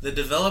 the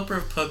developer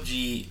of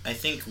PUBG, I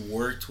think,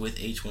 worked with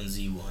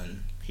H1Z1.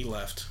 He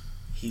left.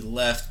 He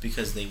left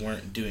because they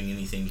weren't doing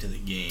anything to the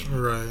game,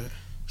 Right.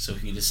 so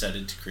he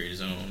decided to create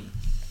his own.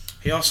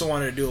 He also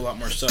wanted to do a lot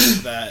more stuff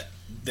that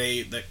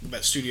that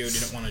studio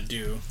didn't want to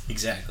do.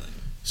 Exactly.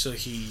 So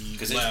he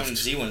Because left.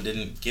 H1Z1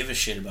 didn't give a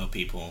shit about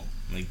people.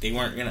 Like, they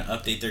weren't going to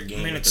update their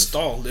game. I mean, with it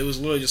stalled. It was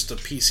literally just a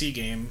PC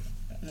game,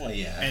 Well,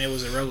 yeah. and it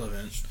was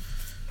irrelevant.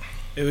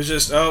 It was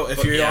just, if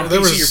But you're yeah, on there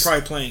PC, was- you're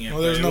probably playing it.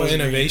 Well, there's but it no wasn't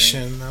doing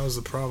innovation. That was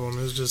the problem.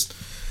 It was just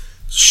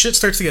shit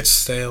starts to get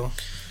stale.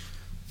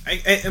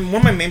 anything. And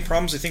one of my main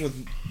problems, I think,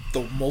 with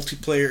the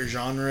multiplayer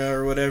genre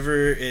or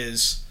whatever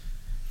is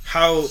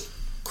how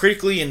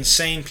critically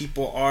insane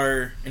people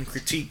are in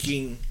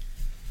critiquing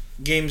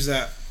games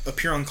that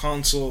appear on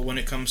console when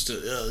it comes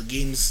to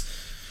games.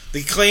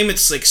 They claim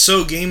it's like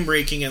so game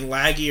breaking and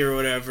laggy or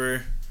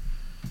whatever.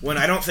 When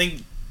I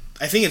think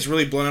it's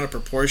really blown out of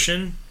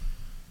proportion.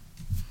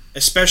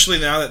 Especially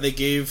now that they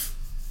gave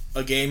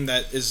a game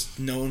that is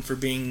known for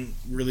being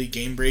really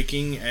game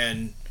breaking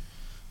and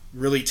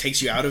really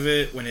takes you out of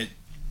it when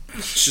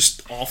it's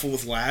just awful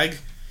with lag.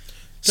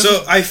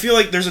 So I feel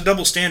like there's a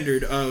double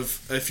standard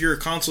of if you're a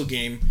console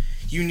game,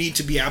 you need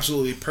to be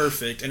absolutely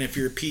perfect, and if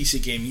you're a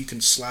PC game, you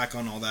can slack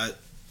on all that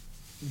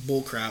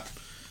bullcrap,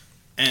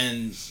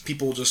 and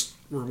people just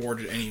reward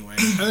it anyway.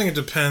 I think it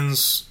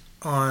depends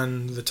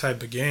on the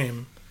type of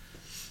game.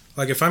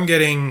 Like if I'm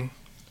getting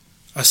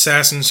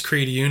Assassin's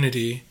Creed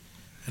Unity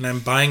and I'm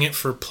buying it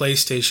for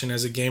PlayStation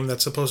as a game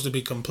that's supposed to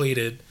be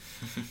completed,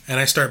 and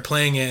I start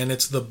playing it and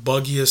it's the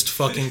buggiest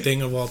fucking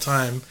thing of all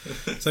time.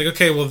 It's like,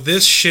 okay, well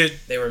this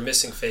shit, They were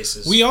missing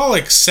faces. we all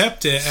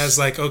accept it as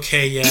like,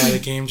 okay, yeah, the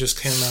game just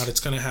came out, it's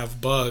gonna have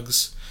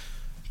bugs.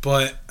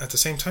 But at the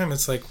same time,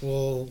 it's like,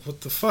 well,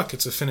 what the fuck?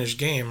 It's a finished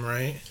game,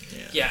 right?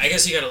 Yeah, I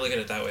guess you gotta look at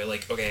it that way.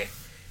 Like, okay,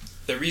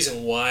 the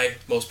reason why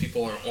most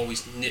people are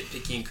always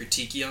nitpicky and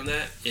critiquey on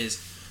that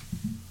is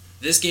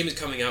this game is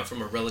coming out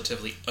from a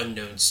relatively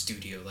unknown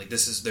studio. Like,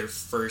 this is their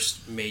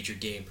first major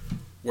game,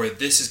 where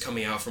this is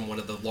coming out from one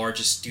of the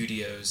largest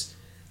studios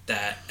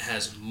that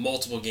has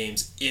multiple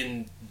games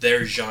in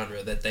their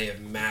genre that they have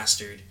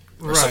mastered.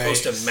 Or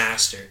supposed to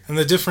master. And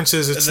the difference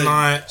is it's And then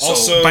not...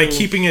 also- by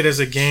keeping it as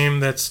a game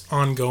that's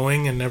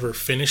ongoing and never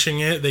finishing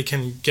it, they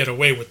can get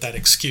away with that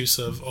excuse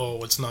of,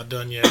 oh, it's not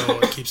done yet, oh,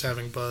 it keeps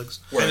having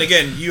bugs. And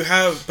again,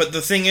 but the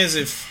thing is,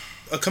 if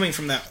coming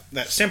from that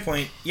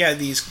standpoint, yeah,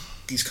 these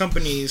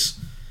companies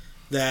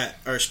that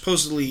are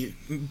supposedly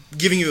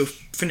giving you a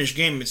finished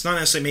game, it's not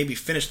necessarily maybe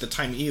finished at the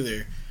time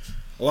either.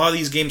 A lot of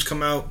these games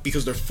come out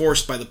because they're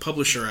forced by the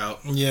publisher out.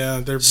 Yeah,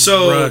 they're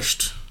So-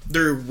 rushed.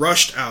 They're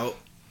rushed out,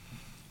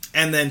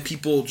 and then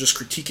people just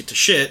critique it to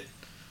shit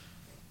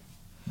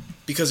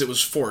because it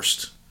was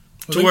forced.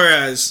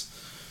 Whereas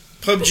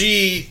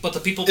PUBG But the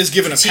people is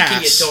given a critiquing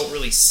pass. it don't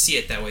really see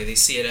it that way. They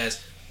see it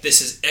as,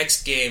 this is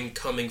X game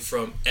coming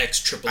from X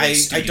AAA I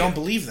studio. don't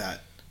believe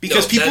that.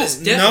 Because No, people that is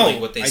definitely no,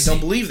 what they I see. don't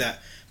believe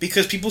that.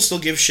 Because people still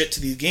give shit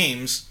to these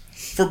games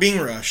for being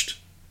rushed.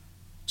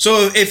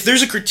 So if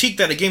there's a critique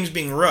that a game's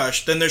being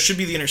rushed, then there should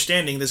be the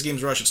understanding this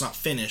game's rushed, it's not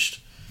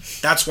finished.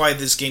 That's why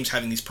this game's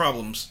having these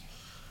problems.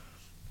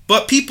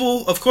 But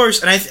people, of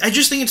course, and I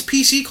just think it's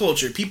PC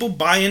culture. People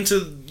buy into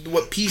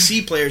what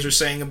PC players are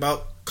saying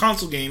about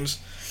console games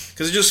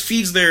because it just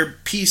feeds their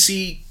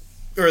PC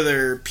or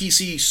their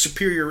PC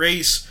superior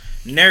race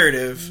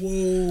narrative.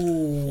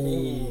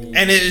 Whoa.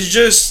 And it is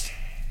just,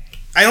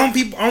 I don't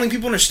think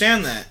people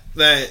understand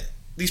that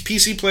these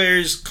PC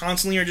players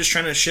constantly are just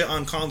trying to shit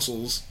on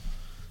consoles,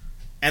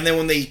 and then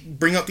when they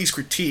bring up these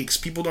critiques,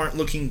 people aren't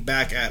looking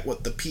back at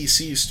what the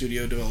PC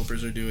studio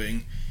developers are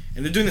doing,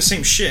 and they're doing the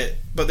same shit,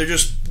 but they're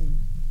just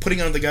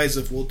putting on the guise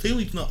of, well,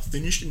 Taylor's not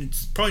finished, and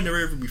it's probably never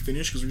ever be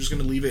finished because we're just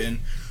going to leave it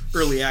in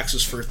early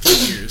access for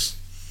 3 years.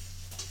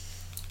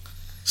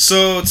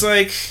 So it's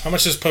like, How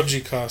much does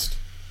PUBG cost?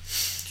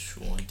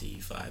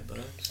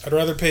 $25. I'd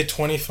rather pay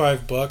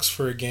 $25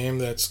 for a game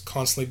that's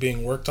constantly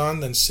being worked on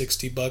than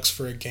 $60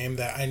 for a game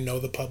that I know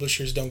the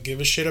publishers don't give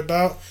a shit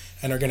about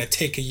and are going to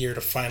take a year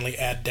to finally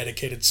add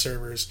dedicated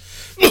servers.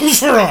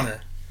 For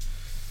Honor.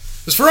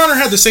 Because For Honor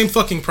had the same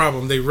fucking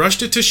problem. They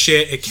rushed it to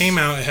shit. It came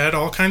out. It had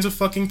all kinds of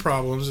fucking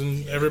problems,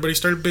 and everybody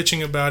started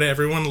bitching about it.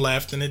 Everyone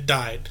left, and it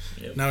died.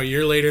 Yep. Now, a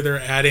year later, they're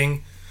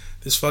adding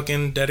this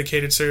fucking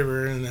dedicated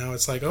server, and now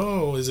it's like,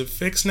 oh, is it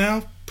fixed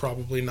now?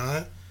 Probably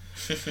not.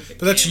 But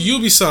that's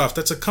Ubisoft.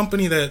 That's a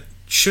company that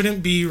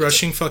shouldn't be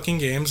rushing fucking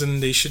games,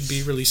 and they should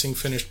be releasing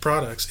finished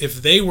products.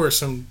 If they were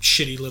some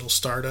shitty little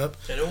startup,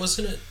 And it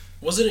wasn't it.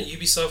 wasn't it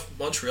Ubisoft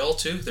Montreal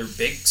too? Their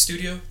big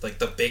studio, like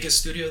the biggest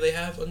studio they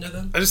have under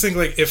them. I just think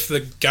like if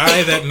the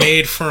guy that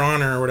made For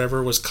Honor or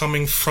whatever was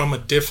coming from a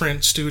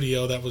different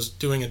studio that was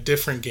doing a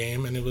different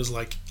game and it was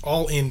like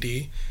all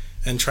indie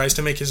and tries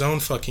to make his own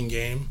fucking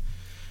game,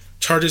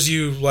 charges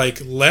you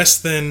like less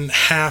than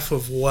half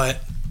of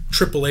what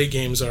AAA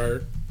games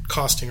are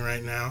costing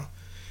right now,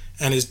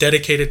 and is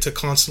dedicated to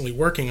constantly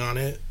working on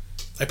it,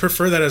 I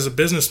prefer that as a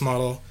business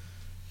model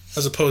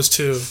as opposed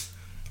to,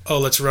 oh,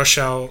 let's rush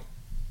out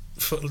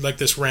like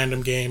this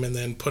random game and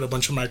then put a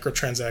bunch of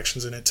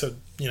microtransactions in it to,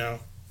 you know,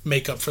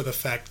 make up for the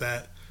fact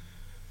that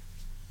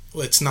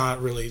it's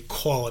not really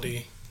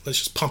quality. Let's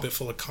just pump it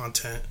full of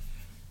content.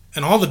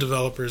 And all the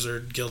developers are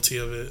guilty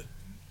of it.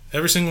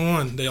 Every single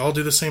one. They all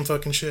do the same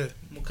fucking shit.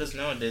 Well, because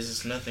nowadays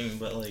it's nothing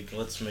but, like,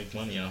 let's make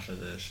money off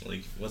of this.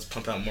 Like, let's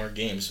pump out more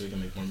games so we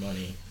can make more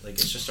money. Like,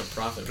 it's just a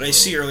profit. But I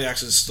see early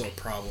access is still a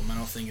problem. I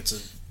don't think it's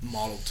a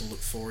model to look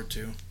forward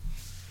to.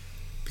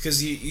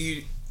 Because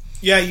you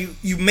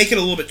make it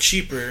a little bit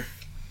cheaper,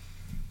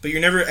 but you're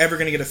never ever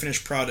going to get a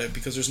finished product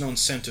because there's no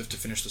incentive to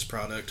finish this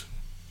product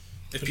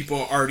if people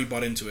are already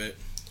bought into it.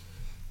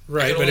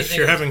 Right, but if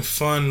you're having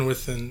fun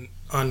with an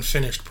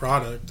unfinished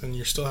product, then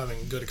you're still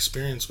having a good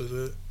experience with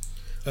it.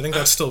 I think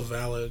that's still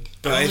valid.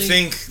 But I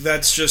think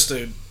that's just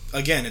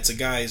it's a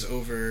guise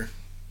over,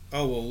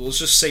 oh, well, let's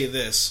just say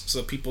this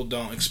so people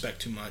don't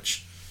expect too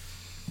much.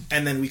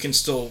 And then we can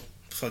still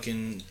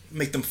fucking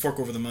make them fork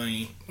over the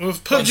money. Well,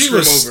 if PUBG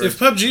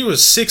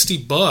was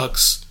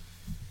 $60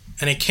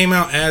 and it came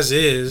out as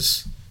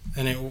is,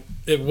 and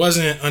it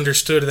wasn't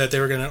understood that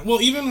they were gonna,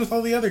 well, even with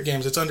all the other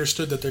games, it's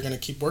understood that they're gonna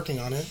keep working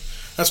on it.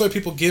 That's why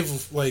people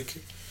give like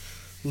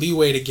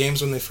leeway to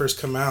games when they first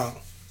come out.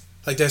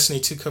 Like Destiny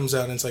 2 comes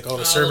out and it's like, oh,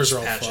 the servers are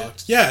all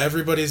fucked. Yeah,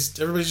 everybody's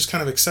just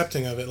kind of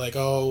accepting of it. Like,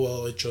 oh,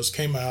 well, it just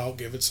came out.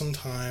 Give it some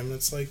time.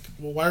 It's like,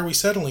 well, why are we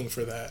settling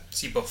for that?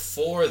 See,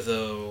 before,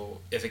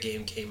 though, if a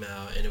game came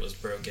out and it was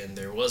broken,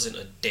 there wasn't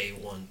a day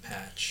one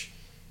patch.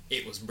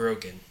 It was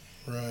broken.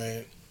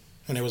 Right.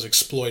 And it was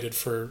exploited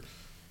for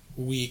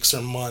weeks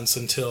or months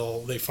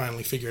until they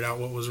finally figured out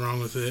what was wrong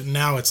with it.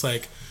 Now it's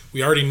like,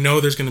 we already know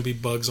there's going to be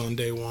bugs on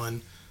day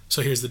one,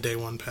 so here's the day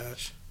one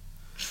patch.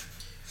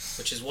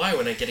 Which is why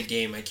when I get a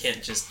game, I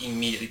can't just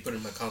immediately put it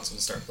in my console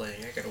and start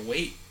playing. I gotta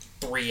wait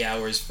 3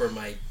 hours for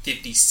my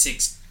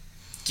 56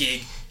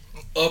 gig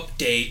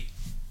update.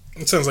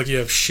 It sounds like you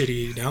have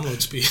shitty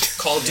download speed.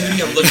 Call of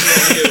Duty, I'm looking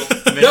at you.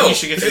 Maybe No, you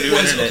should get the it new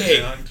was internet, okay.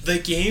 dog. The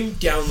game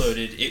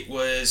downloaded. It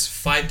was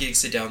 5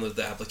 gigs to download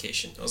the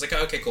application. I was like,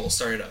 okay, cool.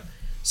 Start it up.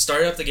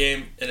 Started up the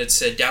game, and it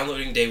said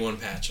downloading day one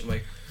patch. I'm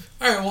like,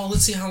 all right, well,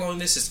 let's see how long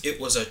this is. It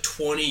was a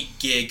 20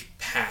 gig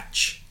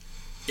patch.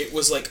 It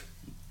was like,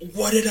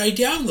 what did I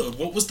download?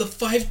 What was the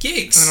 5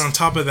 gigs? And on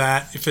top of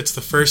that, if it's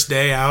the first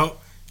day out,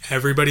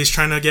 everybody's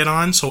trying to get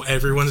on, so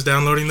everyone's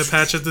downloading the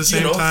patch at the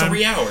same time.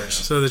 3 hours.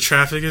 So the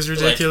traffic is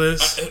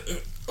ridiculous.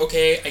 Like,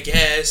 okay, I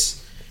guess.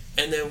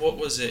 And then what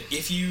was it?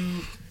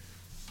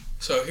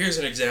 So here's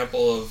an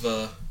example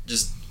of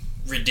just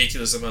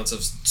ridiculous amounts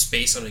of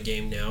space on a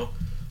game now.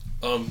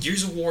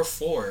 Gears of War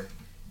 4,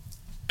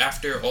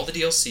 after all the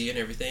DLC and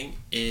everything,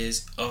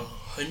 is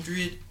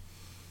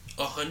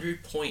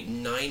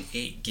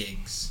 100.98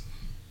 gigs.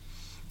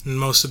 And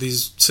most of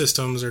these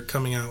systems are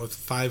coming out with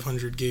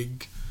 500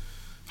 gig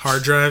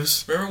hard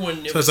drives. Remember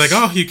when it's like,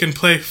 oh, you can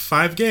play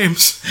 5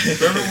 games.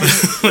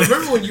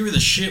 remember when you were the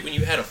shit when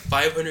you had a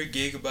 500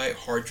 gigabyte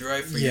hard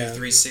drive for your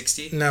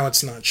 360? Now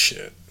it's not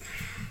shit.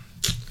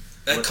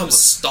 That comes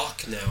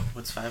stock now.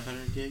 What's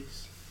 500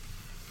 gigs?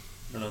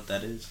 I don't know what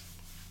that is.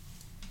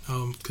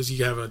 Because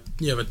you have a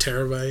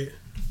terabyte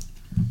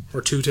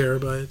or 2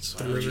 terabytes.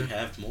 Why would you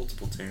have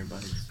multiple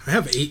terabytes? I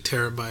have 8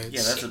 terabytes.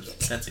 Yeah,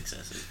 that's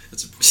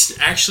excessive.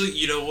 Actually,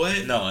 you know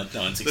what? No,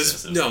 it's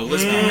excessive.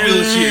 Let's be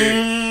real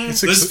here.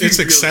 It's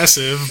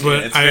excessive,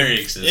 but it's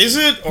very excessive. Is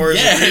it, or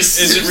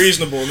is it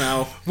reasonable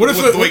now? What if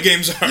the way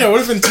games are? Yeah,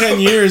 what if in 10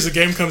 years a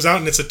game comes out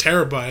and it's a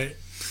terabyte?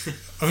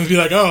 I'm gonna be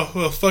like, oh,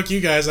 well, fuck you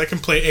guys. I can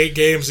play 8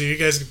 games, so you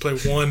guys can play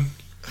 1.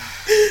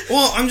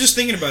 Well, I'm just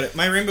thinking about it.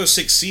 My Rainbow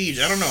Six Siege,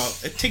 I don't know.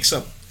 It takes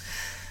up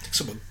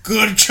a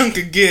good chunk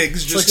of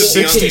gigs. It's like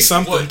 60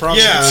 something,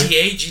 probably. Yeah.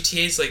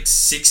 GTA is like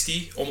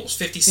 60, almost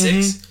 56.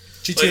 Mm-hmm.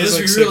 GTA is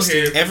like 60.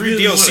 Here. Every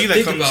really DLC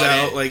that comes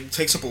out it.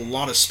 takes up a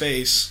lot of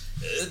space.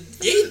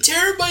 8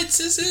 terabytes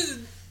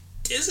isn't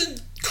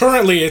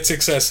Currently, it's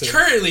excessive.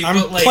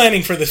 I'm but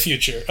planning for the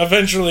future.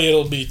 Eventually,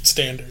 it'll be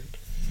standard.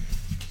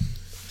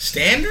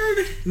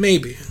 Standard?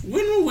 Maybe.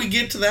 When will we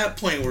get to that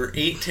point where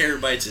 8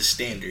 terabytes is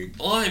standard?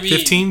 Well, I mean,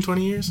 15,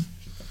 20 years?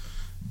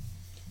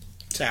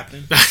 It's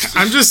happening.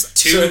 I'm just...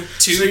 Two so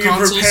you're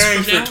consoles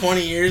preparing from now? for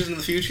 20 years in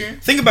the future?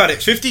 Think about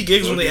it. 50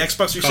 gigs when the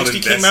Xbox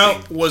 360 came investing.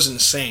 out was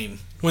insane.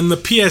 When the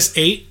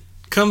PS8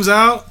 comes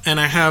out and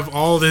I have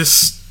all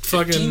this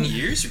 15 fucking...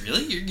 years?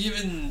 Really? You're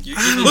giving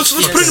Let's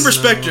put it in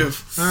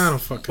perspective. I don't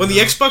fucking When know.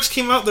 the Xbox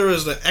came out, there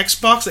was the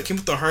Xbox that came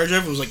with the hard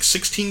drive. It was like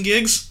 16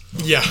 gigs.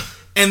 Yeah.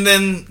 And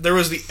then there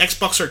was the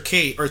Xbox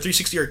Arcade, or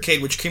 360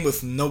 Arcade, which came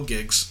with no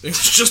gigs. It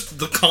was just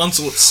the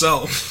console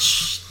itself.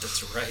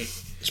 That's right.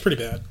 It's pretty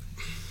bad.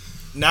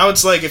 Now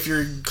it's like if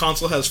your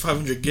console has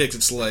 500 gigs,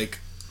 it's like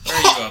Are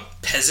you a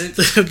peasant?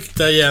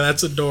 Yeah,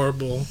 that's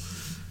adorable.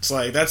 it's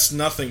like that's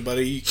nothing,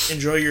 buddy.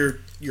 Enjoy your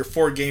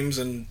 4 games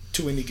and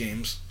 2 indie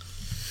games.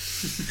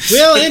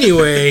 Well,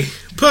 anyway,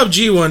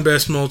 PUBG won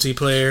Best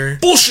Multiplayer.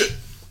 Bullshit.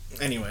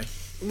 Anyway,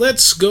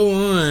 Let's go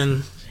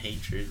on.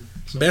 Hatred.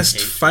 Best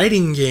Hatred.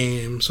 fighting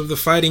games. Of the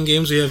fighting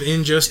games, we have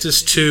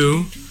Injustice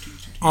 2,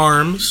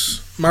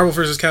 ARMS, Marvel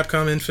vs.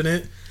 Capcom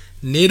Infinite,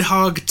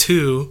 Nidhogg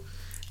 2,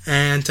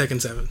 and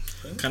Tekken 7.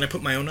 can I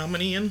put my own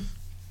nominee in?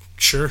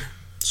 Sure.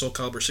 Soul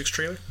Calibur 6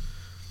 trailer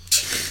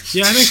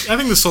Yeah, I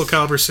think the Soul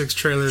Calibur 6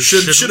 trailer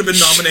should have been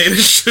nominated.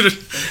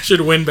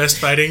 should win Best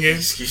Fighting Game.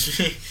 Excuse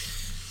me.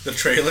 The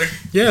trailer.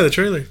 Yeah, the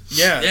trailer.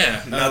 Yeah,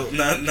 Yeah.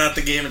 Not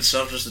the game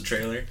itself, just the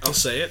trailer. I'll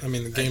say it. I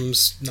mean, the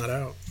game's not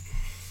out.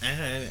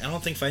 I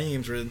don't think fighting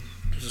games were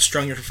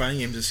stronger for fighting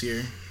games this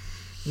year.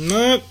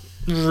 Not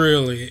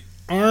really.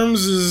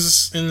 ARMS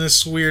is in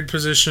this weird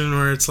position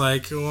where it's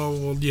like,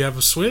 well, do you have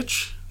a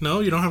Switch? No,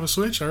 you don't have a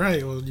Switch?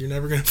 Alright, well, you're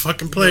never going to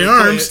fucking play Never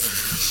play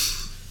ARMS.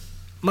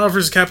 Marvel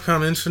vs.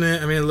 Capcom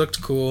Infinite, I mean, it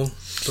looked cool,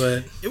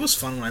 but It was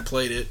fun when I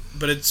played it,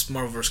 but it's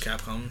Marvel vs.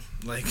 Capcom.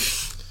 Like,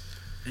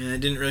 and I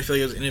didn't really feel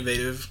like it was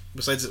innovative.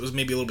 Besides, it was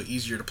maybe a little bit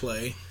easier to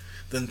play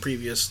than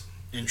previous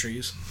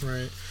entries.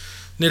 right.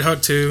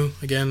 Nidhogg 2,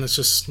 again, that's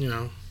just,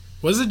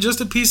 was it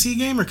just a PC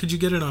game or could you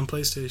get it on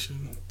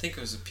PlayStation? I think it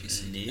was a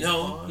PC.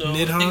 Nidhogg? No, I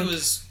Nidhogg? think it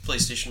was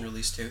PlayStation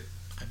release too.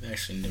 I've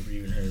actually never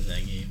even heard of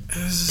that game. It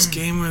was this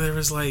game where there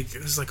was like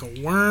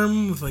a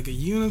worm with like a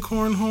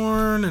unicorn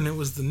horn, and it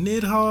was the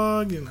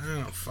Nidhogg, and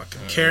I don't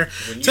fucking care.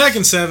 when you-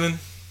 Tekken 7.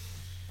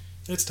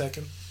 It's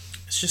Tekken.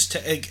 It's just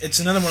it's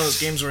another one of those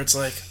games where it's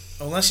like,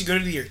 unless you go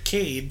to the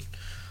arcade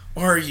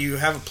or you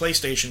have a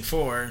PlayStation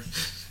 4,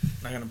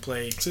 not gonna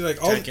play See, like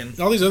Tekken.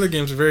 all these other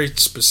games are very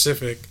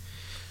specific,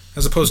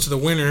 as opposed to the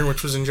winner,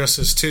 which was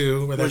Injustice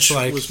 2, where that's which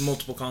like, was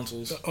multiple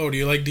consoles. oh, do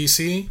you like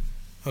DC?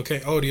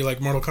 Okay. Oh, do you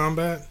like Mortal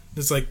Kombat?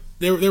 It's like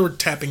they were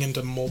tapping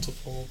into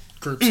multiple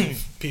groups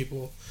of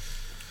people.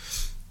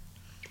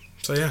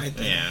 So yeah,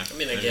 Yeah. I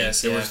mean, I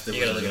guess, yeah. There You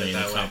gotta wasn't look at it really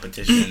that a way.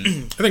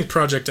 competition. I think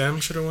Project M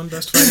should have won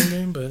Best Fighting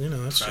Game, but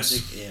that's Project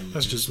just M.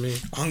 that's just me.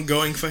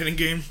 Ongoing fighting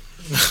game.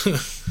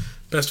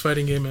 Best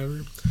fighting game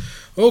ever.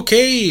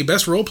 Okay,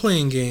 best role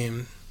playing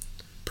game.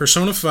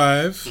 Persona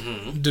 5,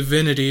 Mhm.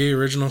 Divinity,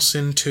 Original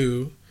Sin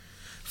 2,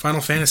 Final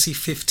Fantasy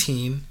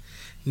 15,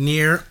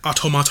 Nier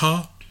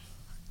Automata,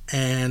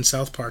 and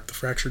South Park: The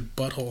Fractured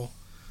Butthole.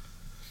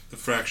 The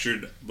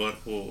fractured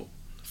butthole.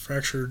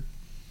 Fractured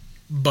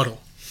Butthole.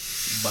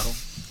 Bottle.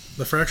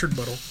 The Fractured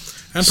Butthole.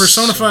 And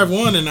Persona 5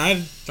 won, and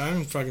I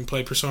didn't fucking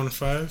play Persona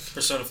 5.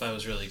 Persona 5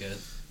 was really good.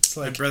 It's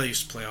My like, brother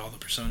used to play all the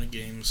Persona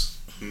games.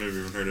 I've never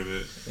even heard of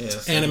it.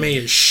 Yeah, anime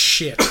is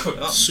shit.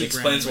 Well, Super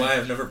explains anime. why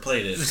I've never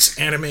played it. It's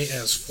anime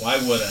as Why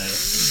would I?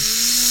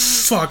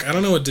 fuck. I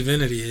don't know what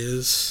Divinity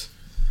is.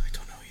 I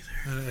don't know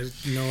either. I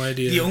have no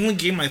idea. The only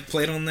game I've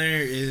played on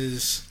there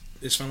is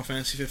Final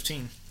Fantasy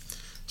 15.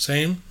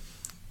 Same?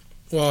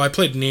 Well, I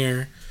played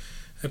Nier.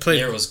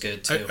 Nier was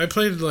good too. I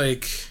played a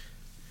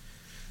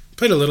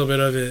little bit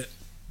of it.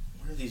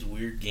 What are these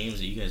weird games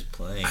that you guys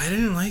play? I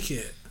didn't like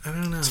it. I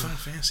don't know. It's Final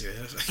Fantasy.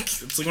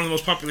 It's like one of the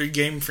most popular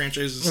game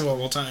franchises of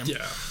all time.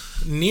 Yeah.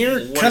 Nier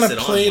What kind is of it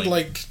on, played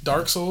like- like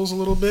Dark Souls a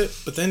little bit,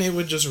 but then it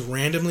would just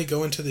randomly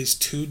go into these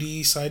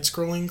 2D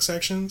side-scrolling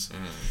sections.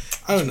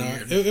 I don't know.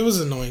 weird. It was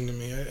annoying to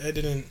me. I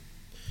didn't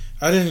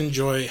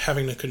enjoy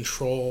having to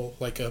control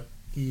like a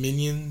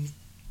minion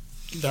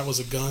that was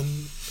a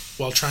gun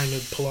while trying to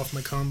pull off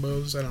my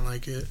combos. I don't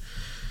like it.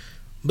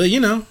 But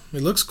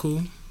it looks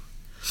cool.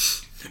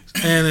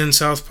 And then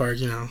South Park,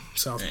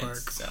 South It's Park.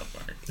 South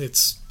Park.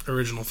 It's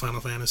original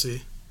Final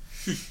Fantasy.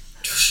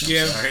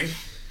 Yeah. Sorry.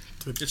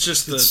 It's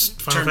just the It's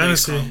Final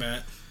turn-based Fantasy.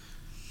 combat.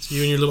 It's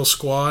you and your little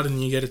squad,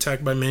 and you get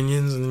attacked by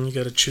minions, and then you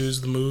got to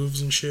choose the moves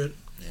and shit.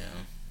 Yeah.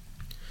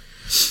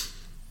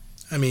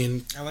 I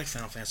mean, I like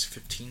Final Fantasy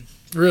 15.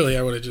 really,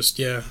 I would have just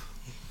that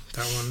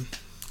one.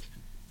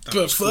 That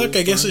But was fuck, cool,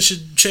 I guess fun. I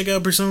should check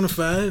out Persona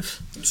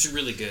 5. It's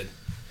really good.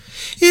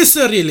 It's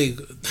really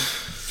good.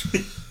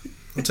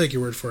 I'll take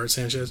your word for it,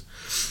 Sanchez.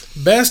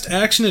 Best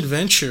action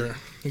adventure.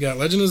 We got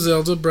Legend of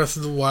Zelda: Breath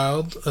of the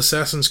Wild,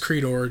 Assassin's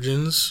Creed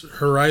Origins,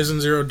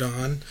 Horizon Zero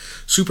Dawn,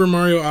 Super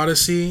Mario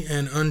Odyssey,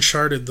 and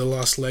Uncharted: The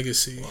Lost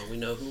Legacy. Well, we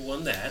know who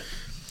won that.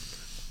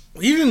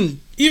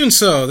 Even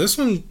so, this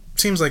one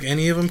seems like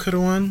any of them could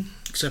have won.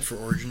 Except for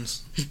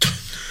Origins.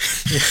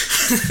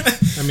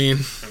 I mean,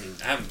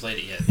 I haven't played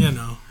it yet.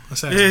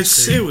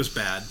 Assassin's Creed. It was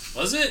bad.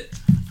 Was it?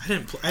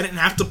 I didn't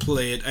have to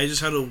play it. I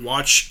just had to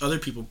watch other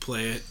people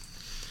play it.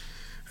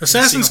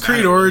 Assassin's See how bad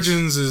Creed it was.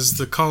 Origins is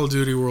the Call of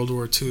Duty World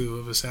War II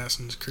of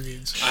Assassin's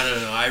Creeds. I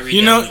don't know. I read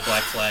You down know- the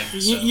Black Flag. So,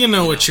 You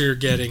know what you're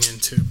getting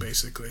into,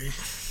 basically.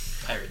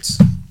 Pirates.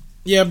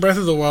 Yeah, Breath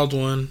of the Wild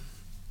won.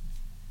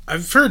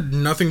 I've heard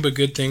nothing but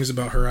good things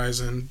about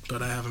Horizon,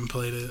 but I haven't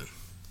played it.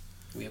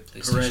 We have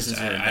PlayStation. Horizon's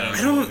I really don't bad. know. I what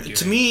don't. we're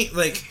To doing. me,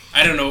 like,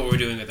 I don't know what we're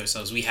doing with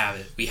ourselves. We have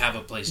it. We have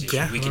a PlayStation.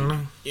 Yeah, we I can. don't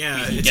know. yeah,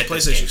 You can it's a get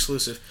this PlayStation game.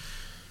 exclusive.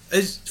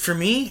 For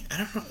me, I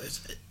don't know.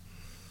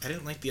 I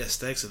didn't like the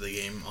aesthetics of the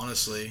game,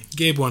 honestly.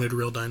 Gabe wanted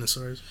real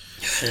dinosaurs.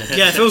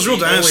 Yeah, if it was real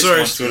He always dinosaurs,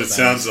 wants That's what it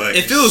sounds like.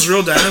 if it was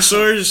real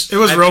dinosaurs, It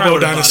was I probably Robo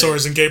would've bought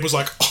Dinosaurs, and Gabe was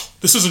like, "Oh,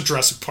 this isn't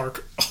Jurassic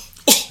Park. Oh,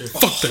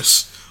 fuck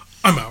this.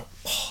 I'm out."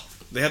 it.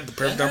 They had the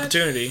perfect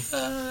opportunity.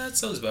 That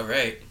sounds about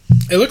right.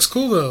 It looks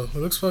cool though. It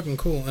looks fucking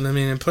cool, and I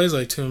mean, it plays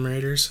like Tomb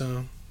Raider,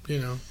 so you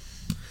know.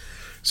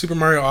 Super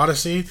Mario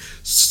Odyssey.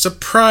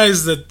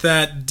 Surprised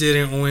that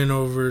didn't win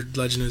over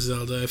Legend of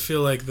Zelda. I feel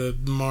like the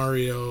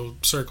Mario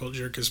circle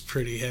jerk is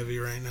pretty heavy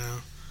right now.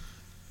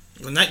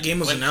 When that game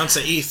was announced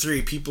at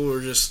E3, people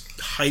were just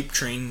hype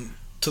train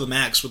to the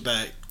max with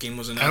that game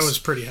was announced. I was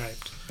pretty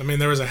hyped. I mean,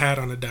 there was a hat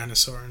on a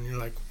dinosaur, and you're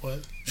like, what?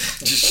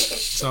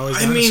 It's always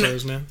I mean-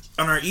 dinosaurs, man.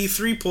 On our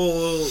E3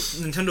 poll,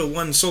 Nintendo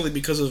won solely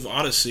because of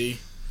Odyssey.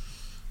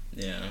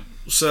 Yeah.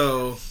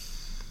 So,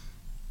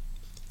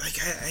 like,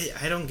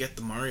 I don't get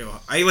the Mario.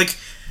 I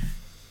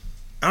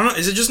don't know.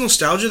 Is it just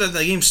nostalgia that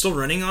game's still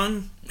running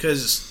on?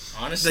 Because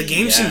Honestly, the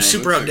game yeah, seems it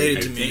super looks like outdated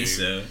a to hype me. I think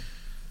so.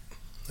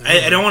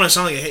 I don't want to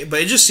sound like a hate,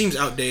 but it just seems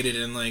outdated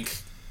and like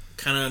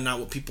kind of not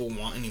what people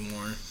want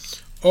anymore.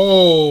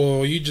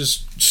 Oh, you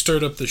just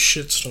stirred up the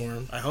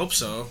shitstorm. I hope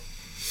so.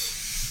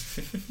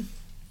 I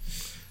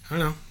don't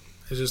know.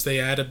 It's just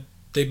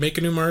they make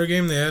a new Mario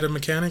game, they add a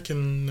mechanic,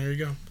 and there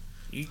you go.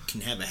 You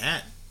can have a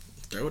hat,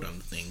 throw it on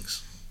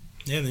things.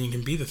 Yeah, then you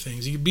can be the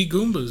things. You can be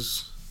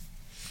Goombas.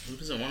 Who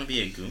doesn't want to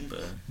be a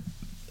Goomba?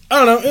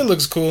 I don't know. It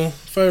looks cool.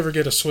 If I ever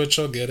get a Switch,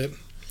 I'll get it.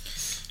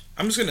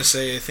 I'm just gonna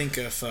say, I think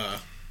if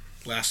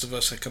Last of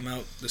Us had come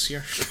out this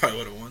year, probably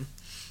would have won.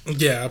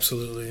 Yeah,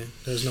 absolutely.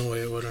 There's no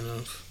way it wouldn't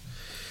have.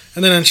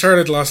 And then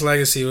Uncharted Lost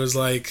Legacy was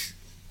like,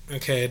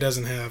 okay, it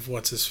doesn't have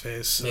what's his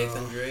face. So.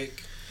 Nathan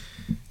Drake.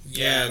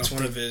 Yeah, I it's don't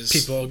one of think his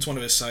people- It's one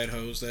of his side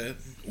hoes that.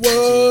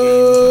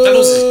 Whoa! That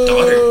was his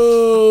daughter.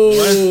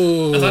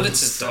 What? I thought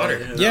it's his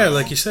daughter. Yeah,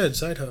 like you said,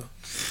 side hoe.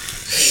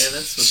 Yeah,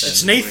 that's what that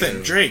It's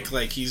Nathan Drake.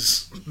 Like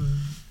he's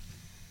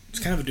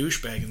kind of a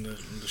douchebag in the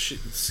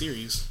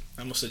series.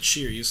 I almost said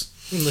series.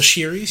 In the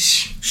series.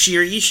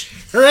 Series.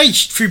 Alright,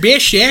 for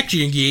best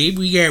action game,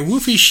 we got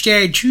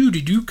Wolfenstein 2 to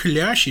do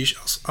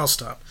Colossus. I'll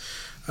stop.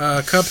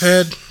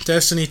 Cuphead,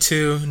 Destiny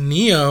 2,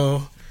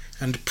 Neo,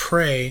 and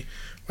Prey.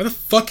 Why the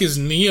fuck is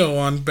Neo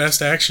on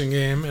best action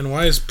game, and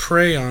why is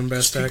Prey on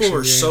best action game? People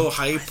were so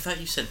I hyped. thought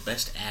you said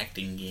best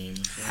acting game.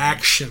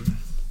 Action.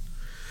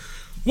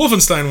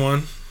 Wolfenstein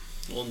won.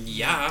 Well,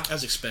 yeah.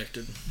 As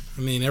expected.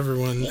 I mean,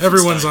 everyone's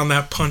Wolfenstein. on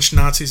that punch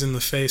Nazis in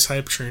the face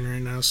hype train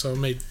right now, so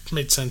it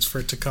made sense for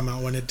it to come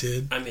out when it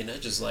did. I mean, I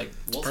just like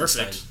Wolfenstein.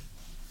 Perfect.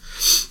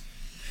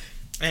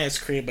 And it's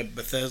created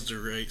by Bethesda,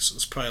 right? So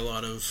there's probably a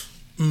lot of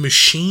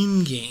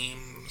Machine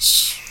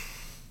Games.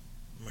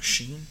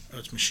 machine. Oh,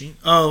 it's machine.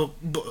 Oh,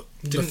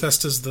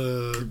 Bethesda's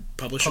the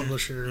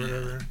publisher. or Yeah.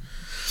 whatever.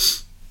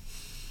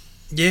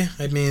 Yeah,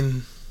 I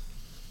mean,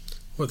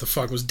 what the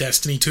fuck was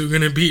Destiny 2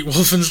 gonna beat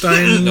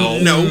Wolfenstein? No.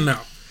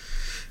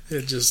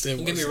 It Don't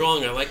get me was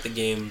wrong, I like the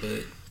game,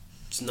 but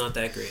it's not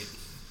that great.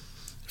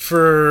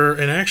 for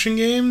an action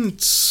game.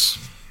 It's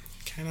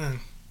kind of.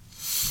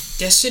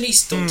 Destiny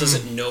still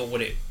doesn't know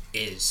what it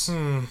is.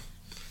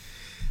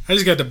 I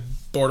just got the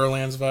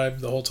Borderlands vibe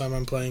the whole time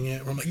I'm playing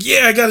it. Where I'm like,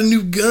 yeah, I got a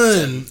new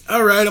gun.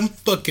 All right, I'm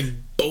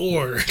fucking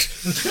bored.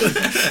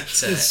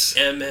 It's a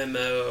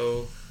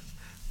MMO.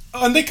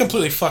 Oh, and they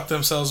completely fucked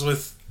themselves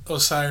with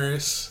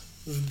Osiris,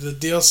 the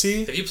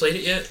DLC. Have you played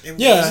it yet? It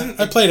Yeah, wasn't-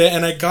 I played it,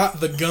 and I got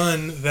the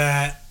gun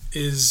that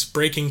is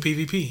breaking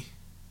PvP.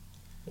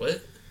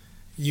 What?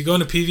 You go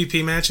into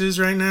PvP matches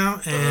right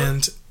now,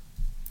 and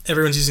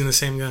everyone's using the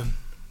same gun.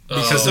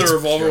 Because Is the it's-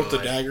 revolver with the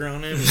God. dagger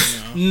on it?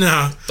 Or no?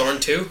 No,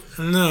 Thorn 2?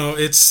 no,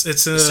 it's The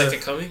a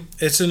second coming?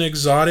 it's an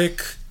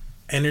exotic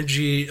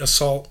energy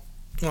assault.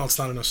 Well, it's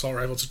not an assault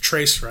rifle; it's a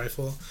trace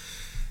rifle,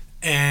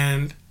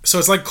 and so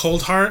it's like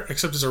Cold Heart,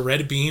 except it's a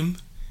red beam,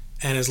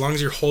 and as long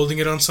as you're holding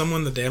it on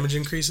someone, the damage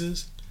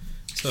increases.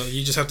 So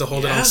you just have to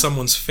hold it Yeah? on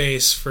someone's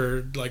face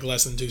for like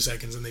less than 2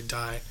 seconds, and they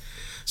die.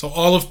 So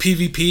all of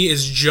PvP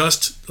is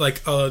just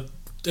like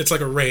it's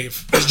like a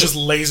rave. It's just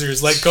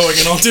lasers like going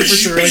in all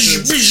different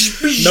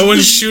directions. No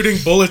one's shooting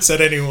bullets at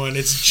anyone.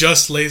 It's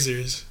just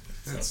lasers.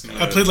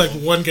 I played like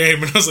one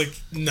game and I was like,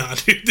 nah,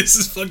 dude, this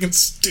is fucking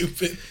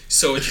stupid.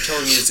 So what you're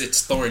telling me is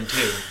it's Thorn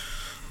 2.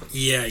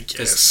 Yeah, I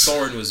Because guess.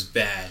 Thorn was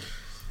bad.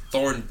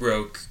 Thorn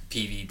broke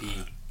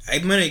PvP.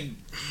 I'm gonna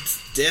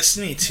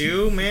Destiny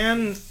 2,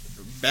 man.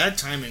 Bad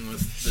timing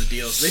with the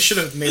DLC. They should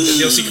have made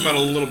the DLC come out a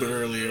little bit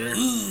earlier,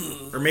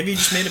 or maybe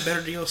just made a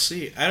better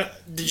DLC.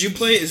 Did you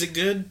play it? Is it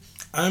good?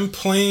 I'm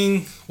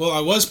playing. Well, I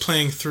was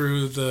playing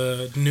through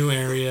the new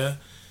area,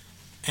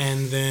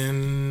 and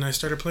then I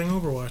started playing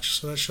Overwatch.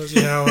 So that shows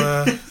you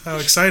how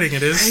exciting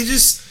it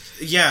is.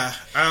 Yeah.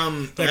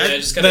 I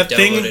just gotta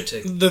download it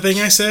to... The thing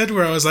I said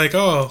where I was like,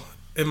 oh,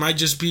 it might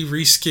just be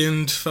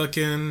reskinned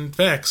fucking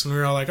Vex, and we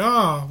were all like,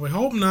 oh, we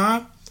hope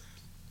not.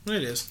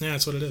 It is. Yeah,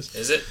 that's what it is.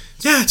 Is it?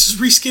 Yeah, it's just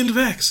reskinned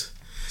Vex.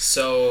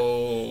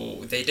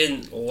 So they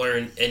didn't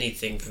learn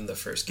anything from the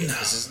first game.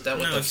 'Cause isn't that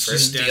what No, the it's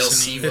first just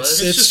DLC Destiny.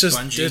 was? It's just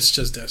Bungie. It's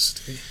just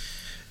Destiny.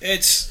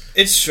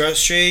 It's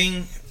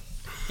frustrating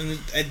And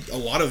a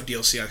lot of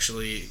DLC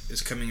actually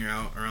is coming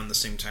out around the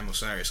same time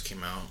Osiris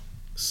came out,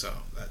 so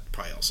that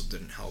probably also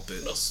didn't help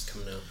it. What else is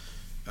coming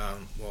out?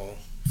 Well,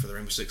 for the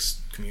Rainbow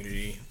Six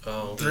community,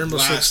 Oh, The Rainbow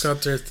Six last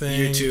got their thing.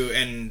 year two,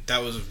 and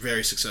that was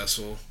very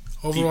successful.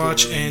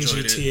 Overwatch really and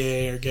enjoyed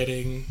GTA are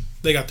getting.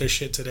 They got their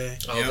shit today.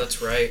 oh, Yep.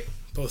 that's right.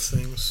 Both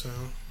things. So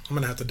I'm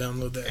gonna have to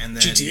download that And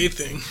then- GTA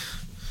thing.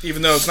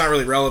 Even though it's not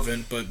really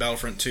relevant, but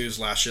Battlefront 2's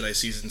Last Jedi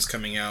season's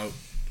coming out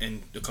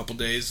in a couple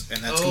days,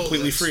 and that's Oh,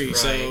 completely that's free.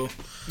 So right.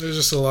 There's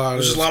just a lot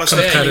There's of just a lot of So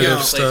yeah, you competitive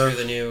got to play stuff.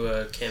 through the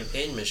new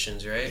campaign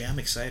missions, right? yeah, I'm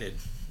excited.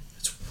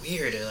 It's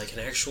weird, like an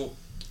actual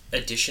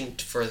addition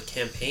for the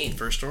campaign.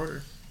 First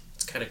Order.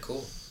 It's kind of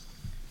cool.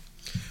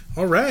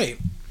 All right.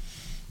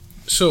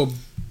 So,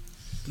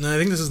 now I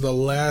think this is the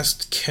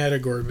last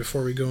category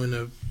before we go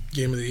into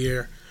Game of the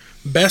Year.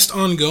 Best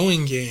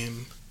ongoing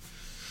game.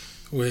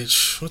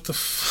 Which, what the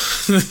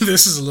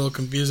this is a little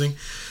confusing.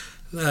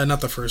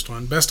 Not the first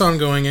one. Best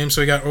ongoing game.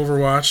 So we got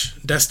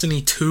Overwatch,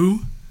 Destiny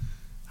 2.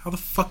 How the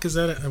fuck is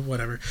that?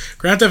 Whatever.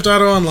 Grand Theft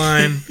Auto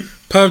Online,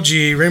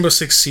 PUBG, Rainbow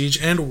Six Siege,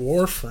 and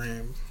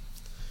Warframe.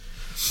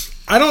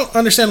 I don't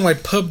understand why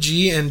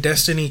PUBG and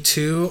Destiny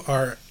 2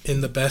 are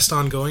in the best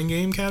ongoing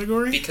game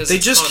category. Because They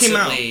it's just came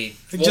out. constantly-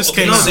 They just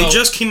okay, came No, out. they so-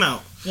 just came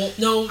out. Well,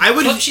 no, I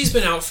would- PUBG's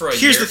been out for a year.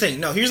 Here's the thing.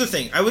 No, here's the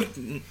thing. I would.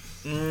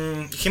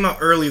 It came out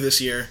early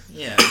this year.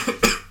 Yeah,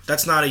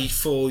 That's not a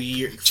full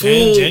year.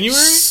 January?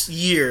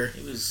 Year.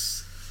 it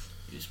was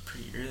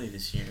pretty early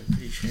this year. I'm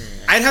pretty sure.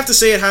 I'd have to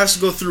say it has to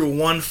go through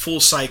one full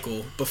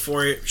cycle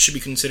before it should be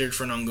considered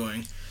for an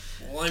ongoing.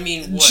 Well, I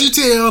mean, what?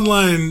 GTA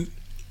Online,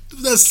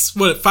 that's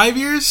what, 5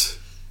 years?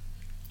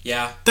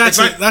 Yeah. That's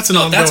If I- that's an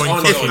no, ongoing. that's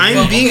ongoing. fucking I'm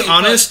Well, game. being okay, but-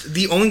 honest.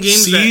 The only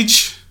games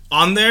Siege, that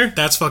on there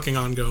that's fucking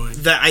ongoing.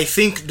 that I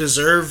think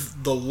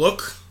deserve the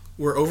look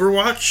were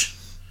Overwatch,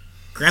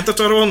 Grand Theft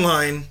Auto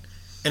Online,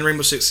 and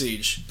Rainbow Six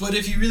Siege. But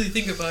if you really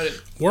think about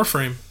it,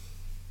 Warframe.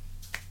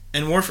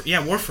 And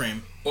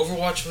Warframe.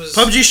 Overwatch was...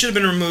 PUBG should have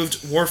been removed.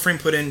 Warframe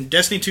put in.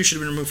 Destiny 2 should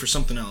have been removed for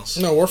something else.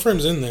 No,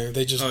 Warframe's in there.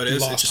 They just Oh, it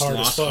is. lost It just hard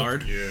lost as fuck.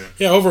 hard. Yeah.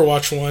 Yeah,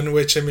 Overwatch won,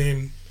 which I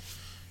mean,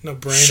 no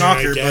brainer.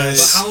 Shocker, I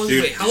guess. But how long,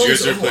 Dude, wait, how did long you has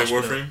guys ever play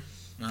Overwatch been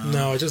out? Warframe?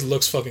 No, it just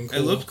looks fucking cool.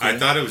 It looked cool. I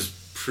thought it was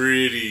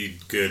pretty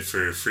good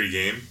for a free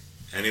game,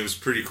 and it was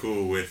pretty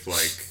cool with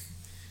like,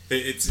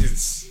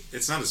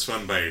 it's not as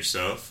fun by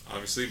yourself,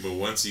 obviously, but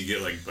once you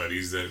get like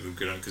buddies that would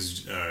get on,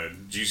 because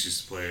Juice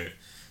used to play it,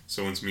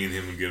 so once me and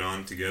him would get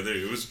on together,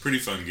 it was a pretty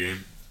fun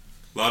game.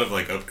 A lot of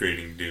like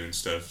upgrading, doing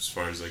stuff as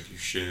far as like your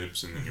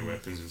ships and then your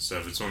weapons and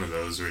stuff. It's one of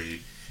those where you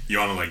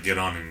want to like get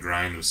on and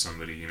grind with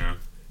somebody, you know?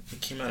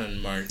 It came out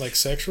in March. Like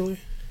sexually?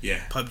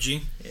 Yeah.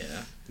 PUBG.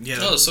 Yeah, Yeah.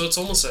 No, so it's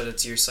almost at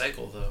its year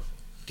cycle, though.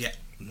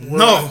 We're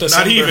No, in not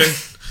December. even.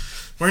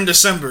 We're in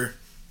December.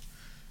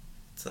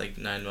 it's like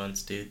 9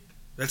 months, dude.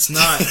 That's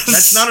not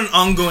an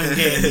ongoing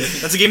game.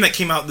 That's a game that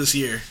came out this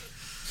year.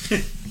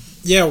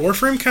 Yeah,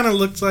 Warframe kind of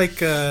looked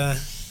like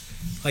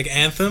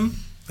Anthem,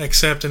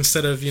 except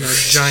instead of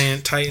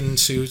giant Titan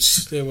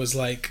suits, it was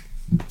like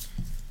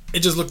it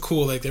just looked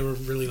cool. Like they were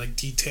really like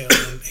detailed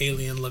and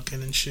alien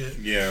looking and shit,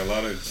 Yeah, a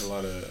lot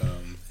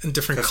of and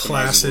different customizable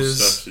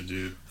classes. stuff to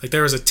do. Like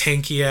there was a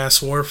tanky ass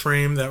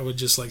Warframe that would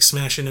just like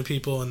smash into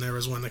people, and there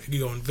was one that could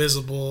go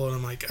invisible. And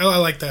I'm like, oh, I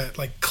like that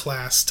like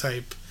class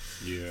type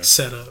Yeah.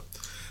 setup,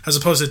 as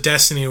opposed to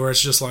Destiny, where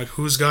it's just like,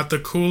 who's got the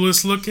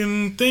coolest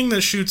looking thing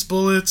that shoots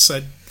bullets?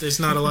 There's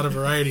not a lot of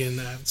variety in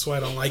that. That's why I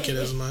don't like it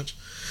as much.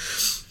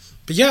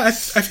 But yeah, I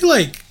feel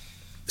like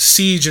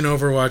Siege and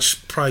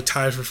Overwatch probably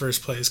tied for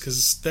first place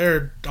because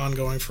they're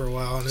ongoing for a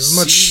while, and as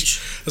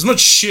much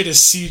shit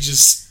as Siege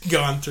has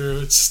gone through,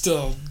 it's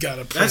still got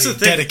a That's pretty the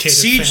thing.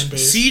 dedicated fan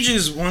base. Siege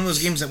is one of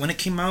those games that when it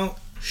came out,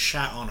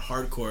 shat on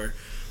hardcore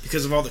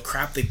because of all the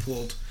crap they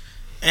pulled,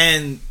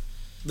 and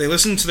they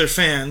listened to their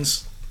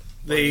fans.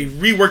 They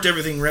reworked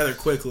everything rather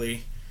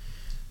quickly.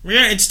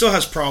 Yeah, it still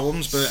has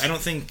problems, but I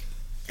don't think.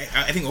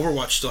 I think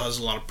Overwatch still has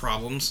a lot of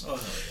problems. Oh, I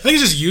think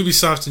it's just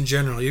Ubisoft in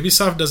general.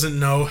 Ubisoft doesn't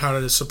know how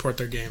to support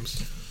their games.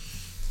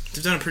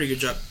 They've done a pretty good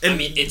job. I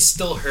mean, it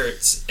still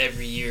hurts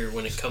every year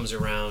when it comes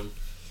around.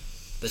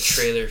 The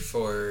trailer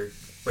for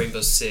Rainbow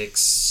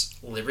Six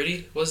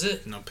Liberty, was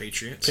it? No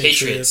Patriots.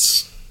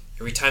 Patriots.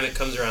 Every time it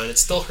comes around, it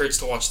still hurts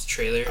to watch the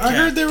trailer. I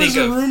heard there was Think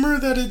a of- rumor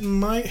that it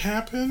might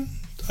happen.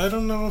 I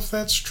don't know if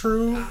that's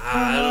true.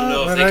 I don't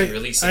know if but they can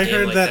release a I game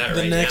heard like that that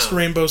the right next now.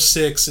 Rainbow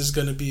Six is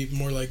going to be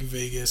more like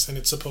Vegas, and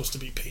it's supposed to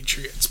be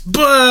Patriots.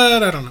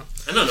 But I don't know.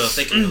 I don't know if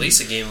they can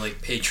release a game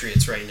like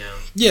Patriots right now.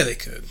 Yeah, they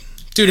could.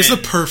 Dude, it's the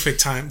And- perfect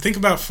time. Think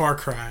about Far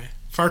Cry.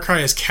 Far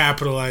Cry is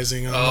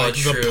capitalizing on Oh, like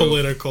the true.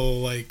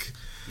 political like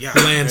Yeah.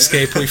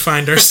 landscape we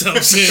find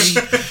ourselves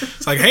in.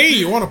 It's like, hey,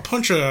 you want to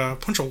punch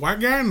a white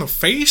guy in the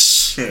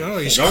face? Oh,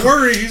 he's Don't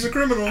worry, he's a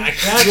criminal. I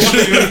got you.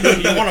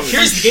 You want to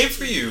Here's the game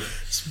for you.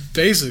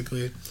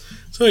 basically.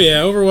 So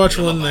yeah,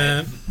 Overwatch won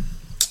that.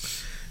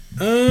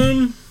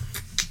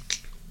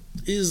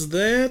 Is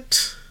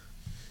that?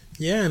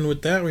 Yeah, and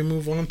with that we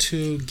move on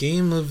to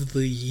Game of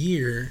the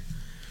Year.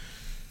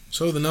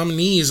 So the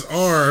nominees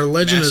are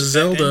Legend Mass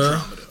of Effect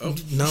Zelda. Andromeda. Oh.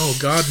 No,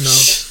 God no.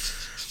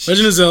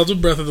 Legend of Zelda: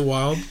 Breath of the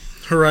Wild,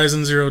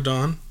 Horizon Zero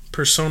Dawn,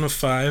 Persona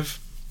 5,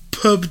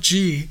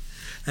 PUBG,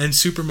 and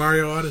Super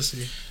Mario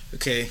Odyssey.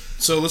 Okay,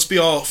 so let's be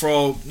for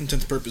all intent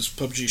and purpose,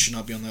 PUBG should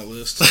not be on that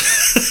list.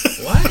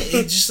 What?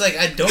 It's just like,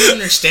 I don't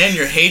understand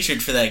your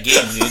hatred for that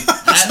game, dude.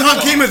 It's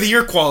not Game of the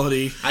Year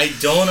quality. I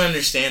don't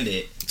understand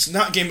it. It's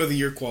not Game of the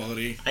Year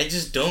quality. I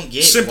just don't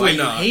get Simply why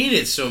not. you hate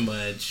it so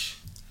much.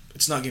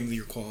 It's not Game of the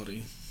Year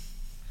quality.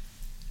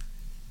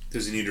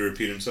 Does he need to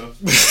repeat himself?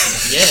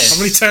 Yes.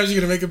 How many times are you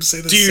gonna make him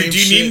say the same Do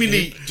you shit? need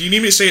me to? Do you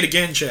need me to say it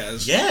again,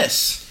 Chaz?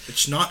 Yes.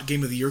 It's not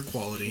Game of the Year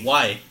quality.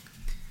 Why?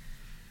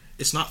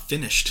 It's not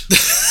finished.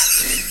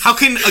 How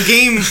can a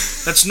game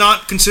that's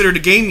not considered a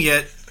game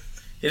yet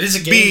It is a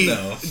game, be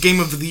though. Game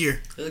of the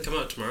Year? It'll come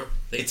out tomorrow.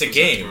 I think It's a it comes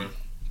game. out tomorrow.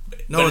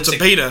 No, But it's a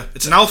it's a- beta.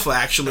 It's an alpha,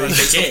 actually.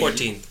 It's the game.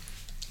 14th.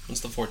 It's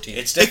the 14th.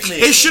 It's It, definitely.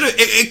 it should have.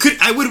 It could.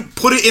 I would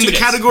put it in 2 the days.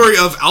 category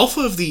of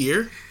alpha of the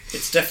year,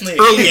 It's definitely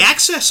a early game.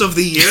 access of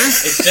the year,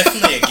 It's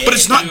definitely a game. but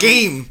it's not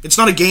game. It's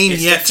not a game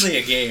It's yet. definitely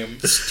a game.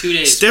 It's 2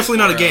 days. It's definitely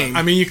not a before, game.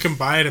 I mean, you can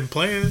buy it and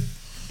play it.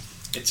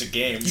 It's a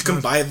game. You can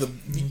buy the.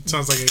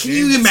 Sounds like a Can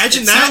game. you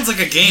imagine It that? sounds like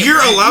a game. You're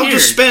right allowed here. to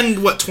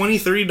spend what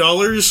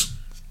 $20-$30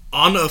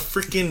 on a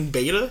freaking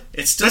beta.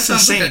 It still That's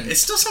sounds insane. like it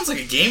still sounds like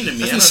a game to me.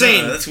 That's I don't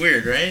insane. know. That's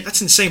weird, right?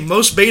 That's insane.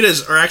 Most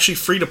betas are actually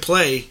free to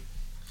play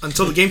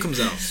until the game comes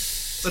out.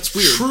 That's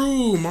weird.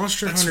 True,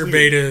 Monster That's Hunter weird.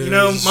 beta. You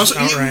know, Monster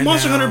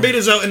Monster Hunter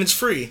beta's out and it's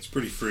free. It's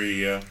pretty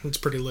free, yeah. It's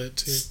pretty lit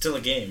too. It's still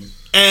a game.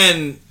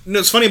 And you know,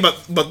 what's funny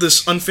about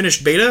this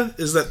unfinished beta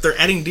is that they're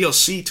adding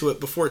DLC to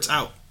it before it's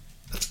out.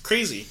 That's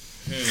crazy.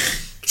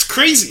 It's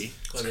crazy.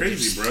 It's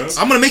crazy, bro.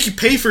 I'm gonna make you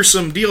pay for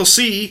some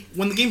DLC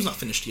when the game's not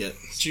finished yet.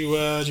 Did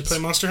you play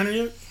Monster Hunter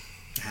yet?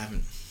 I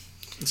haven't.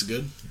 It's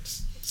good.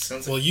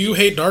 Sounds Well, like you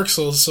hate Dark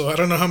Souls, so I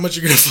don't know how much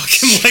you're gonna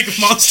fucking like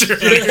Monster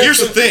Hunter. Here's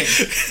the thing.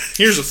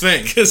 Here's the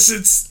thing. Because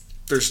it's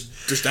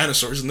There's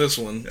dinosaurs in this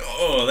one.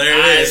 oh, there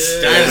it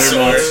is. They're Dinosaurs.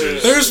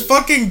 monsters. there's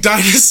fucking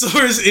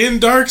dinosaurs in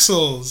Dark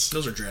Souls.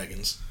 Those are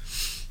dragons.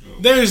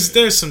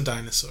 There's some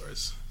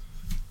dinosaurs.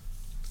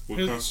 What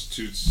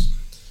constitutes...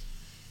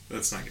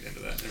 Let's not get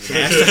into that. Never It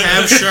mind. has to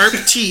have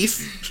sharp teeth.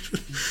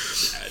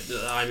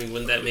 I mean,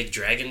 wouldn't that make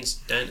dragons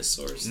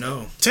dinosaurs?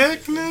 No.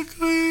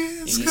 Technically,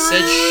 it's You got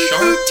said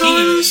sharp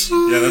teeth.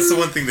 Yeah, that's the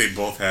one thing they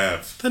both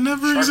have. that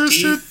never Sharp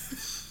existed.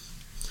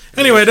 teeth.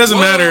 Anyway, it doesn't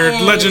matter.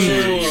 Whoa, Legend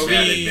Are we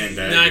Added Venn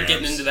not diagrams.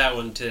 getting into that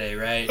one today,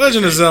 right?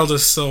 Legend of Zelda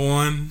still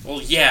won.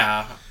 Well,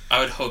 yeah,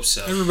 I would hope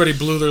so. Everybody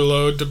blew their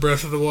load to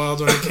Breath of the Wild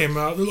when it came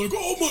out. They're like,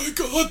 "Oh my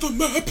god, the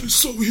map is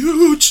so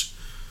huge."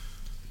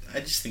 I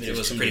just think It there's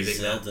was too a pretty many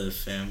big Zelda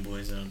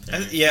fanboys out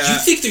there. Yeah. You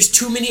think there's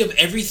too many of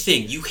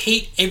everything. You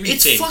hate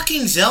everything. It's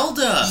fucking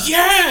Zelda.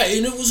 Yeah,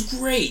 and it was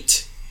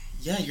great.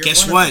 Yeah, you're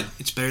Guess one what? of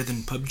It's better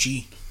than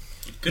PUBG. them.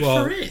 Good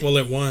well, for it. well,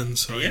 it won.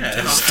 So yeah,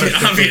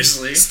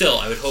 obviously. Still,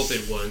 I would hope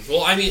it won.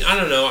 Well, I mean, I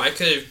don't know. I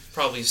could have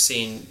probably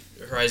seen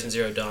Horizon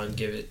Zero Dawn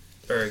get.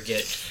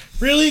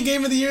 Really,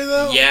 Game of the Year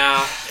though.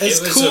 Yeah, As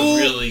it was cool-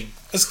 a really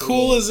As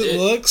cool as it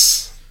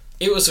looks,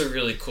 It was a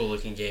really cool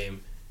looking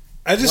game.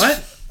 I just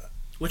What?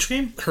 Which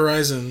game?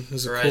 Horizon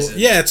is a cool. Horizon.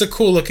 Yeah, it's a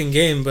cool looking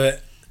game,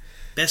 but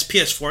Best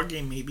PS4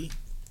 game, maybe.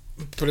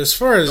 as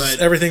far as But-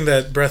 everything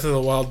that Breath of the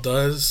Wild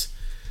does,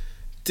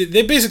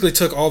 they basically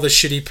took all the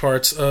shitty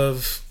parts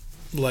of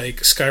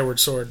like Skyward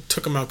Sword,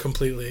 took them out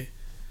completely.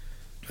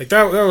 Like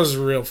that was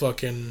a real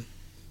fucking.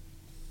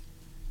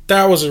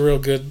 That was a real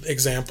good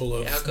example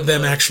of Yeah, how come,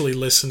 them actually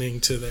listening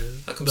to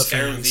How come the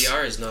Skyrim fans.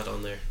 VR is not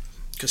on there?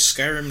 Because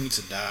Skyrim needs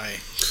to die.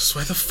 'Cause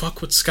why the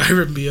fuck would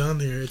Skyrim be on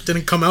there? It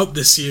didn't come out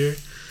this year.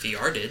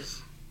 VR did.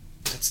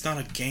 That's not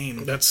a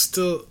game. That's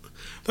still.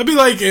 That'd be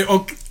like.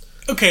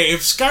 Okay,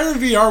 if Skyrim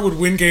VR would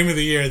win Game of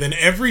the Year, then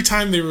every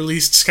time they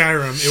released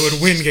Skyrim, it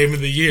would win Game of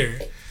the Year.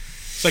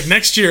 It's like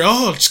next year,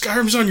 oh,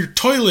 Skyrim's on your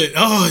toilet.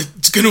 Oh,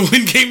 it's gonna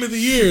win Game of the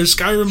Year.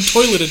 Skyrim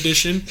Toilet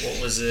Edition.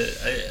 What was it?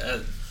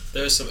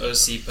 There was some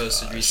OC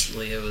posted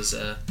recently. It was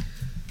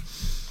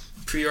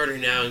pre-order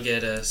now and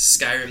get a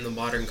Skyrim: The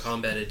Modern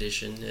Combat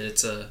Edition, and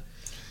it's a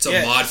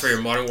Yeah. mod for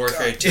your Modern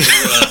Warfare 2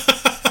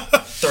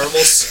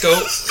 thermal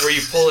scope where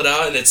you pull it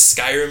out and it's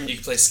Skyrim. And you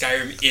can play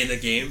Skyrim in a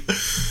game.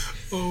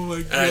 Oh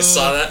my god. And I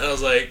saw that and I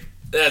was like,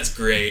 "That's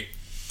great."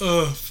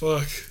 Oh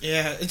fuck.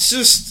 Yeah, it's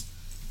just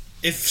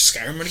if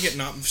Skyrim were to get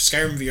if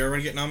Skyrim VR were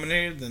to get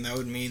nominated, then that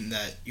would mean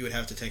that you would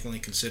have to technically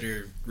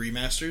consider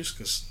remasters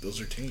because those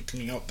are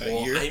coming out that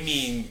Well, year. I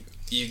mean,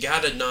 you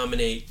gotta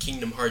nominate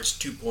Kingdom Hearts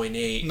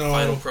 2.8 No.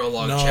 Final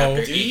Prologue No.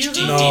 Chapter Do you?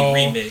 HD No.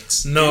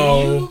 Remix.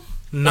 No.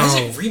 Why is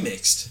it No.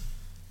 remixed?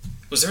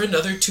 Was there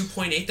another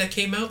 2.8 that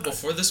came out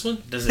before this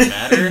one? Does it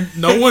matter?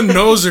 No one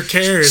knows or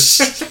cares.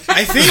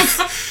 I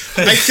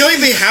feel like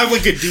they have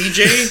like a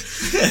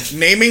DJ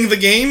naming the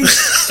games,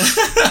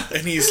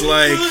 and he's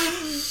like,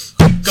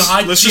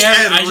 God Let's just damn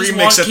it, add I just remix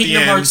want at the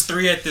Kingdom end. Hearts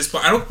 3 at this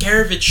point. I don't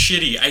care if it's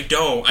shitty. I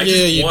don't. I Yeah,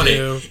 just you want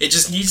do. it. It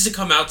just needs to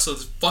come out so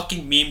the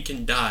fucking meme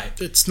can die.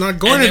 It's not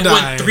going And to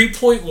then die. when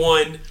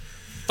 3.1,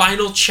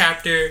 final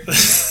chapter,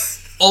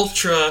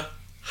 ultra,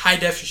 high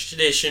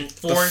definition,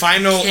 4K the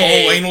final all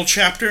anal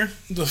chapter.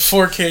 The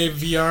 4K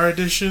VR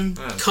edition.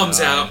 comes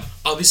out,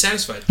 I'll be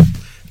satisfied.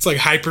 It's like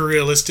hyper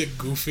realistic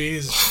Goofy.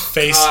 His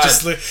face God.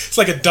 it's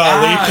like a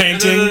Dali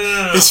painting.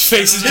 No. His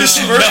face is just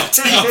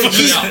melting off of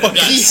his No,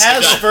 face. He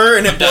has fur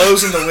and it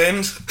blows in the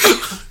wind.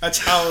 That's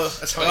how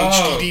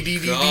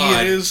HDDDD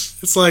God. it is.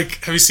 It's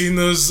like, have you seen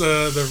those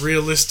the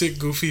realistic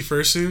Goofy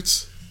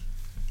fursuits?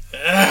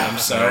 I'm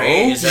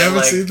sorry. You Is that haven't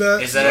like, seen that?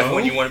 Is that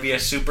when you want to be a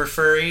super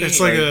furry? It's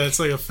like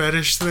a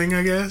fetish thing,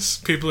 I guess.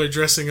 People are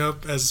dressing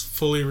up as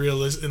fully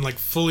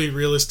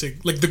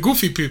realistic, like the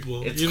Goofy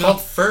people. It's you called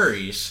know?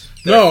 furries.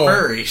 They're No,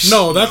 furries.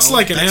 no, that's No,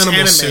 like an that's animal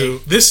anime.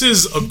 suit. This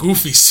is a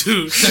Goofy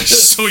suit,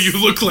 so you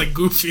look like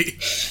Goofy.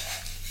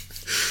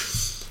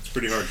 It's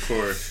pretty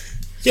hardcore.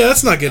 Yeah,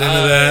 let's not get into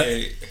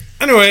that.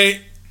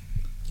 Anyway,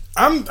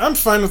 I'm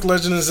fine with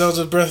Legend of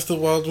Zelda: Breath of the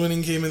Wild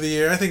winning Game of the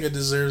Year. I think it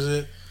deserves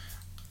it.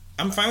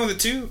 I'm fine with it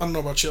too. I don't know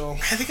about y'all.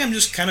 I think I'm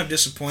just kind of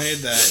disappointed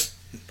that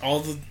all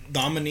the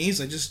nominees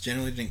I just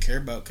generally didn't care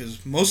about because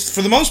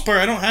for the most part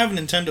I don't have a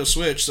Nintendo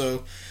Switch,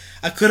 so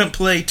I couldn't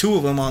play 2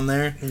 of them on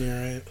there.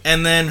 Yeah, right.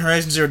 And then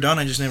Horizon Zero Dawn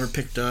I just never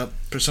picked up.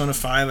 Persona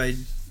 5 it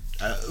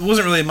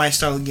wasn't really my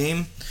style of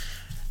game,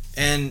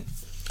 and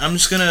I'm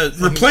just gonna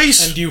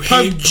replace and you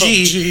hate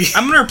PUBG. PUBG.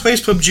 I'm gonna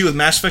replace PUBG with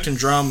Mass Effect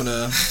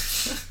Andromeda,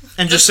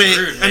 and just say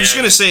rude, I'm just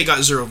man. gonna say it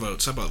got 0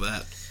 votes. How about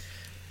that?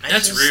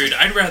 That's rude.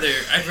 I'd rather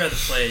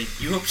play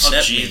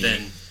upset PUBG me.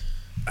 than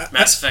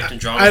Mass Effect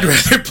Andromeda. I'd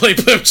rather play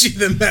PUBG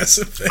than Mass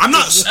Effect. I'm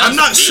not. I'm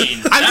not.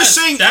 mean. I'm just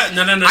saying.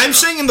 No. I'm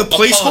saying in the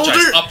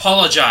placeholder.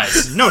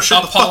 Apologize. No,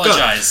 shut the fuck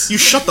Apologize. up. You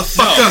shut the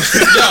fuck up.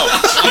 No,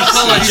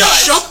 apologize.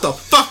 Shut the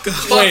fuck up.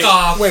 Fuck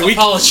off. we-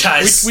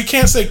 Apologize. We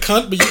can't say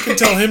cunt, but you can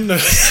tell him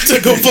to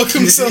go fuck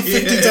himself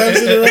 50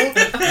 times in a row.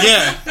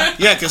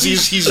 Yeah, because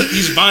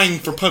he's vying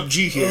for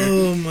PUBG here,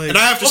 Oh my and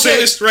I have to say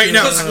this right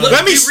now. let's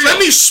Let me be real. let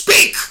me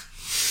speak.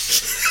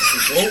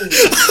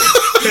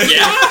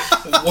 Yeah.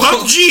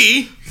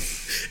 PUBG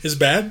Is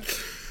bad?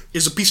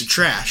 is a piece of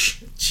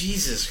trash.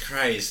 Jesus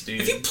Christ, dude.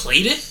 Have you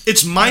played it?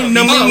 It's mind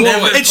numbing.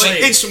 never It's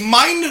played. it's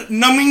mind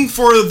numbing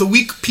for the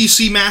weak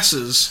PC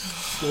masses.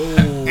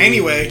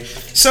 Anyway,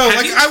 so Have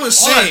like you- I was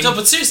hold on, saying, no,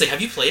 but seriously,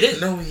 have you played it?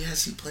 No, he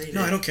hasn't played it.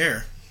 no, I don't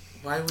care.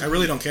 Why would I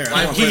really don't care.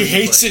 Why I don't He play.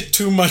 hates it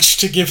too much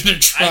to give it a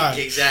try.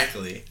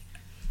 Exactly.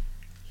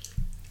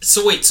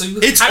 So wait, so you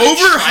It's haven't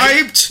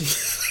tried-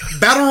 overhyped.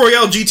 Battle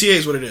Royale GTA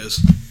is what it is.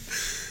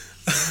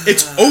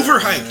 It's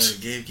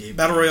overhyped. Gabe.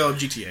 Battle Royale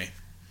GTA.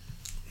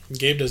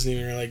 Gabe doesn't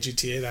even really like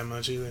GTA that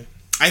much either.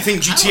 I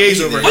think GTA is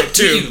overhyped What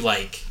do you too.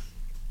 like?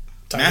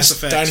 Mass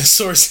Effect.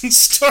 Dinosaurs and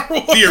Star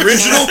Wars. The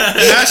original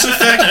Mass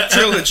Effect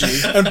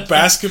trilogy. And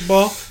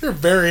basketball. You're a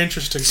very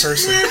interesting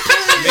person.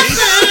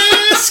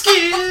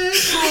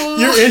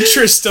 Your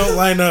interests don't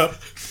line up.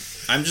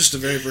 I'm just a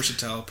very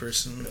versatile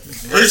person.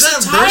 Is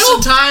that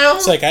versatile?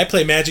 It's like I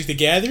play Magic the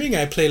Gathering,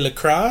 I play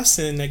lacrosse,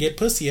 and I get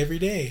pussy every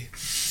day.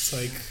 It's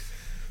like,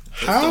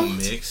 how? Don't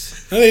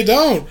mix. No, they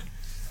don't.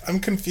 I'm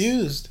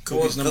confused.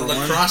 Kobe's The number one.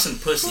 lacrosse and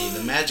pussy,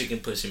 the magic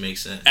and pussy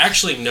makes sense.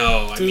 Actually,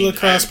 no. I Do mean,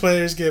 lacrosse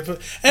players get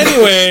pussy?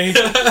 Anyway,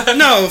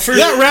 No, for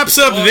that wraps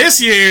up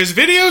this year's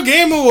Video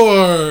Game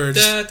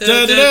Awards.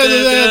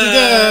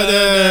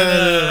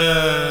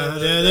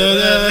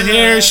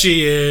 Here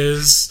she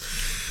is.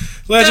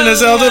 Legend of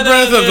Zelda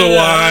Breath of the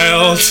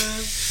Wild.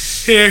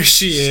 Here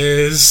she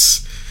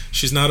is.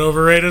 She's not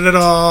overrated at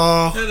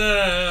all.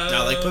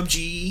 not like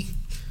PUBG.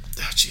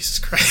 Oh, Jesus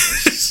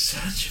Christ.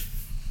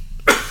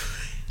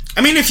 I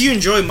mean, if you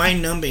enjoy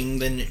mind numbing,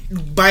 then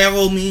by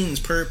all means,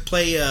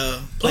 play.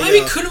 Well, I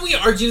mean, couldn't we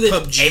argue that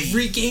PUBG.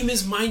 every game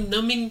is mind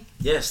numbing?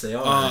 Yes, they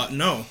are.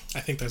 No.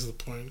 I think that's the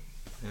point.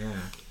 Yeah.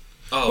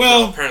 Oh, Well-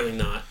 no, apparently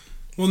not.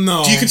 Well,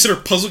 no. Do you consider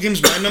puzzle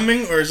games mind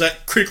numbing, or is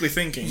that critically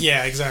thinking?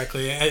 Yeah,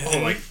 exactly.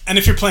 And, like- and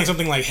if you're playing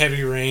something like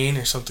Heavy Rain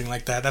or something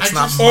like that, that's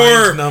not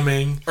Or- mind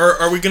numbing. Or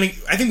are we gonna?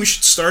 I think we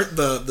should start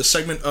the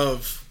segment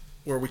of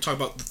where we talk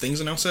about the things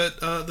announced at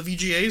the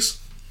VGAs.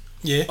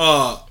 Yeah.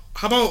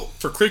 How about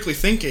for critically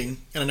thinking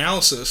and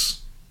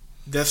analysis,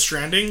 Death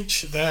Stranding?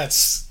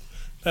 That's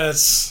I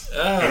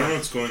don't know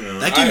what's going on.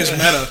 That game is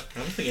meta. I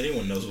don't think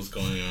anyone knows what's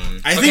going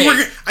on. I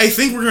Okay.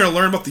 think we're gonna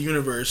learn about the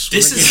universe when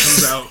This the game is-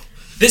 comes out.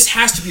 This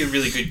has to be a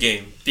really good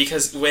game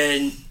because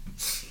when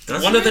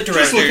Doesn't one of the it?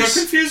 Just look how directors,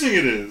 confusing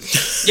it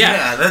is.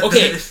 yeah, that-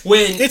 okay,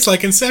 when it's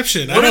like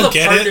Inception. I one of don't the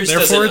get it, partners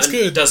therefore it's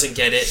good. doesn't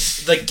get it,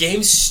 the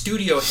game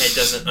studio head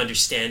doesn't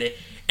understand it,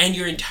 and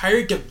your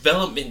entire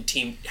development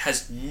team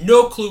has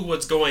no clue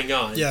what's going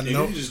on Yeah, Maybe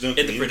no, you just don't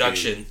in the communicate.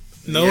 production.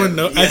 no one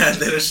knows. Yeah,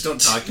 they just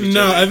don't talk to each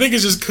No, other. I think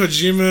it's just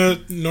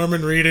Kojima,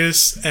 Norman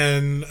Reedus,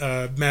 and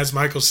Mads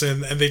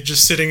Mikkelsen, and they're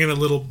just sitting in a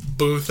little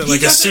booth at like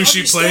a doesn't sushi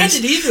understand place,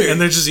 it either.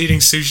 and they're just eating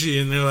sushi,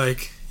 and they're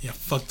like, "Yeah,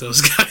 fuck those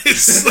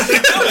guys."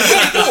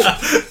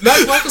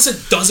 Matt Michelson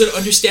doesn't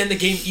understand the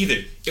game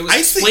either. It was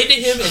I think- explained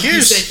to him, and he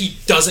here's- said he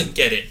doesn't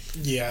get it.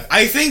 Yeah,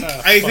 I think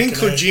fucking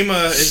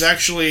Kojima is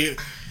actually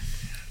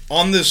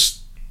on this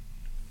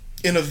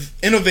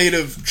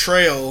innovative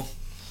trail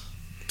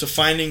to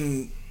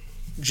finding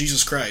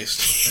Jesus Christ.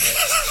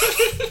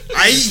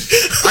 I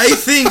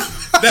think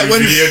that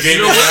when Video game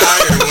guy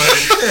or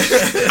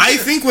what? I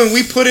think when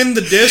we put in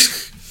the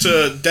disc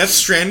to Death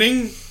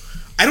Stranding,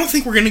 I don't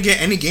think we're gonna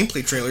get any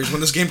gameplay trailers when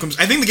this game comes.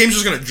 I think the game's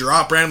just gonna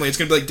drop randomly. It's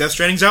gonna be like Death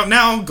Stranding's out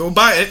now. Go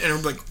buy it, and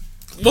we're like,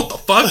 what the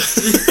fuck?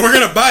 We're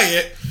gonna buy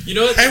it. You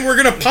know what? And we're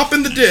gonna pop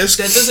in the disc.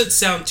 That doesn't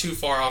sound too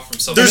far off from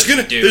something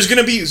There's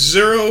gonna be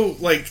zero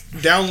like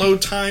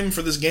download time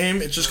for this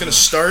game. It's just gonna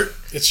start,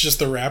 It's just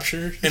the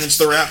rapture. and it's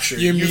the rapture.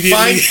 You You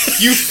immediately-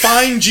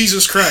 find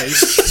Jesus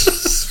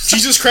Christ.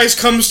 Jesus Christ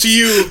comes to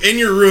you in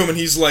your room, and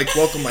he's like,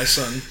 "Welcome, my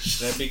son."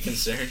 Should I be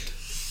concerned?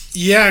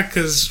 Yeah,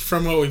 because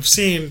from what we've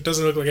seen, it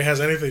doesn't look like it has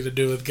anything to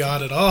do with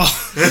God at all.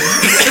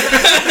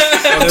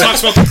 It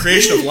talks about the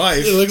creation of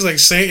life. It looks like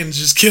Satan's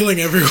just killing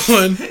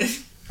everyone.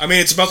 I mean,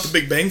 it's about the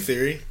Big Bang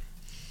Theory.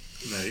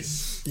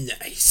 Nice.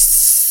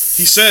 Nice.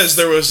 He says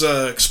there was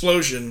an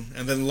explosion,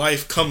 and then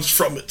life comes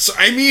from it. So,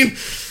 I mean,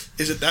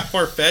 is it that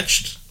far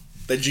fetched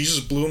that Jesus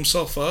blew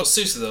himself up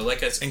Seriously though,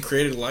 like I said, and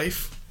created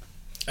life?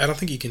 I don't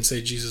think you can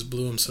say Jesus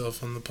blew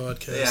himself on the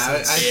podcast. Yeah,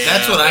 That's-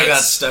 that's what I got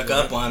that's- stuck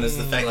up on is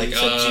the fact like,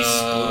 that you said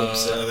Jesus blew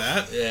himself.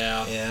 That?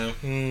 yeah, Yeah.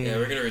 yeah,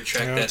 we're gonna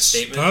retract that that's-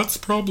 statement. That's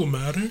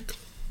problematic.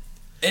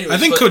 Anyways, I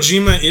think but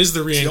Kojima is the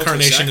the ultimate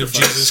reincarnation of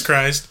sacrifice. Jesus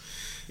Christ,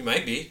 he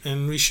might be.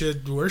 and we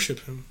should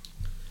worship him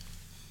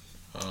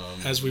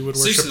as we would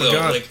worship Seriously a though,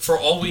 god. like for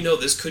all we know,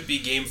 this could be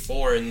game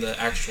 4 in the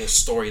actual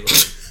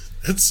storyline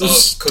It's so of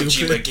stupid.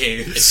 Kojima game.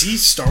 Is he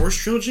Star Wars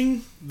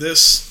trilogy?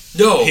 This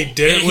No, He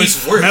did and it with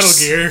he's worse. Metal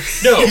Gear.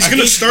 No, he's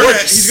gonna start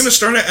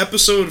worse. at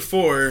episode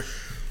 4,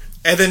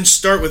 and then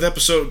start with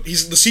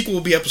the sequel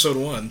will be episode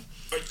 1.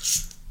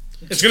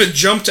 It's gonna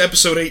jump to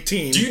episode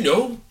 18. Do you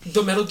know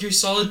the Metal Gear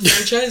Solid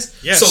franchise?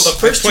 Yes, So the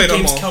first I've played two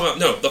them games all. come out.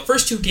 No, the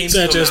first two games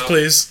Sanchez, come out.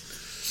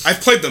 please.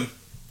 I've played them.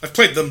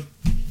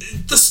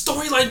 The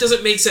storyline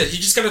doesn't make sense. You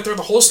just gotta throw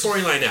the whole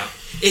storyline out.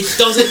 It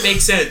doesn't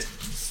make sense.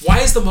 Why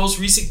is the most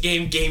recent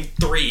game Game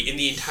 3 in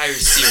the entire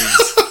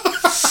series?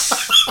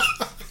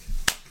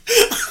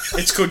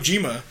 It's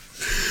Kojima.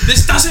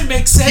 This doesn't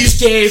make sense,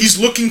 Gabe. He's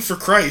looking for Why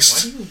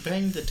Christ. do you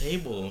bang the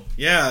table?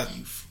 Yeah.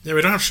 Yeah,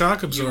 we don't have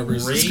shock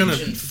absorbers. It's rage gonna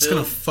and it's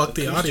gonna filth. fuck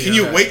the audio. Can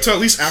you wait till at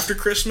least after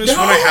Christmas No!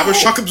 when I have a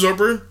shock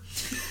absorber?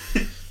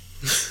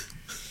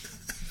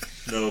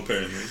 No,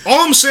 apparently. All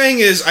I'm saying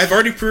is I've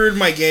already pre-ordered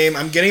my game.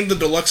 I'm getting the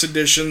deluxe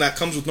edition that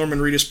comes with Norman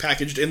Reedus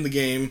packaged in the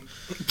game.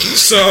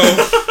 So,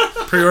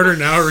 Pre-order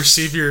now,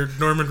 receive your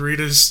Norman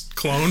Reedus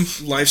clone.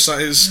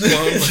 life-size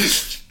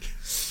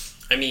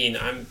clone. I mean,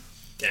 I'm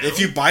down. If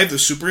you buy the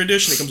Super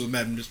Edition, it comes with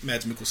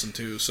Mads Mikkelsen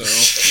too. So,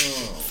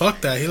 Fuck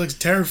that, he looks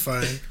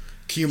terrifying.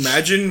 can you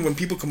imagine when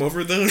people come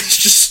over though, he's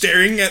just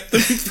staring at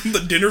them from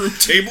the dinner room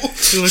table?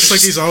 He looks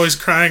like he's always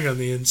crying on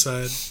the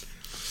inside.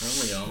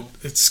 Aren't we all?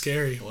 It's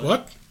scary. What?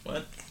 What?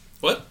 What?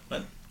 What?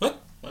 What?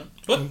 What?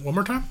 What? One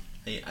more time?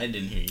 Hey, I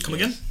didn't hear you. Come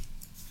guys.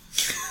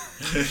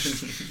 again?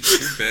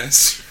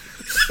 Best.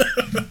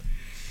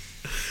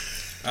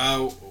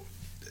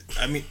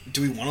 I mean,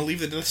 do we want to leave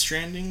the Death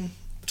Stranding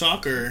talk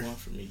What do or you want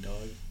from me,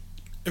 dog?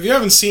 If you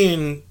haven't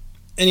seen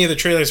any of the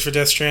trailers for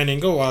Death Stranding,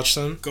 go watch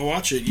them. go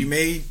watch it? You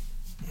may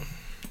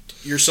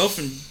yourself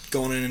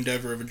go on an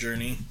endeavor of a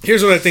journey.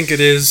 Here's what I think it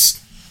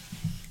is.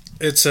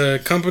 It's a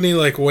company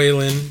like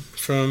Wayland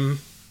from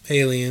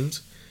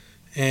Aliens,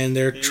 and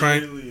they're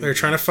trying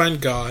to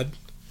find God.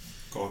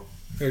 Cool.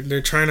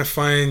 They're trying to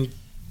find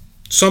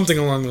something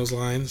along those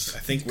lines. I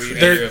think we.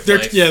 Creator of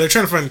life. They're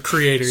trying to find So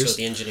creators.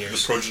 the The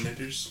engineers.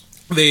 progenitors.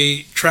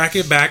 They track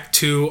it back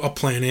to a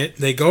planet.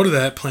 They go to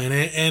that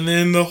planet, and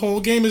then the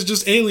whole game is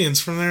just aliens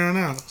from there on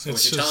out. So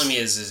what you're telling me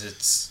is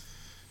it's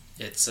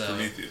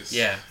Prometheus.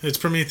 yeah. It's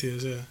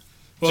Prometheus. Yeah.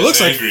 Well,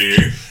 Just it looks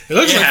angrier.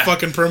 like Yeah.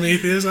 fucking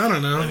Prometheus. I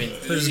don't know. I mean,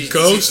 There's he's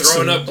ghosts.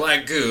 throwing and- up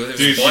black goo. There's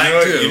Dude,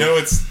 black goo. you know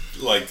what's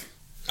like?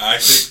 I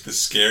think the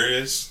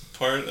scariest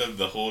part of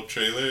the whole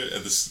trailer,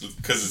 because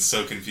it's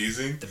so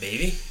confusing. the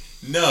baby.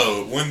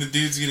 No, when the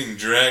dude's getting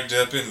dragged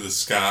up into the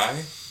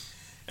sky,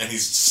 and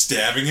he's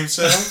stabbing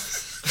himself.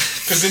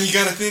 Because then you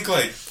got to think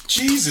like,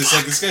 Jesus,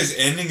 like this guy's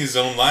ending his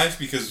own life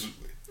because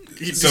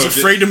He's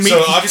afraid to meet.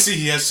 So obviously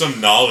he has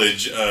some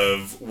knowledge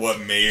of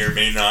what may or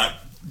may not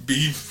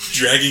be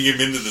dragging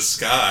him into the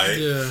sky.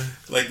 Yeah.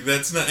 Like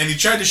that's not, and he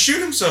tried to shoot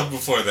himself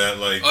before that.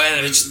 Like, Oh,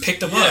 and it just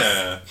picked him up.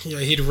 yeah. Yeah,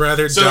 he'd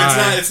rather So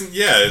die.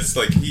 it's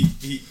like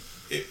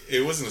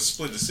it wasn't a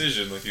split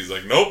decision. Like he's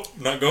like, nope,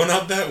 not going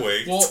out that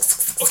way. Well,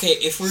 okay,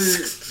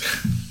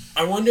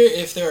 I wonder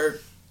if they're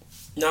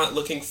not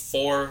looking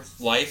for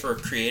life or a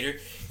creator,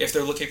 if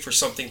they're looking for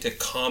something to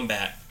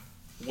combat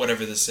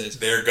whatever this is.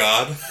 Their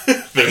god,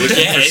 they're looking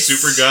for Yes.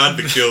 super god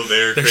to kill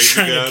their They're crazy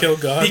trying god. to kill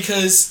God.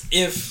 Because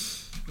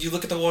if you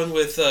look at the one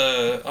with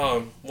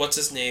what's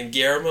his name,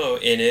 Guillermo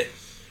in it,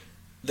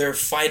 they're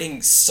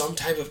fighting some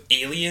type of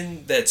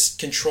alien that's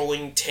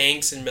controlling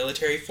tanks and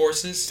military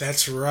forces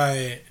That's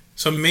right.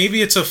 So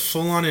maybe it's a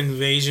full-on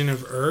invasion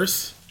of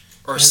Earth,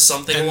 or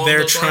something and along they're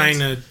those trying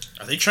lines.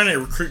 to. Are they trying to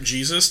recruit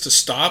Jesus to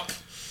stop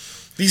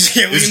these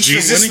aliens Is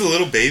Jesus from the winning?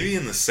 little baby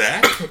in the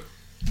sack? I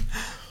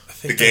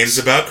The think game's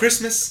about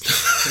Christmas.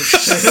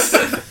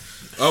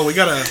 Oh, we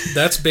gotta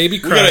that's baby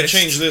we gotta Christ.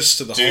 change this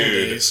to the Dude.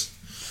 holidays.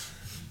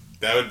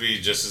 that would be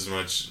just as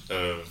much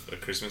of a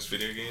Christmas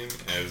video game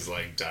as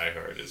like Die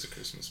Hard is a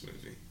Christmas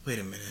movie. Wait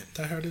a minute.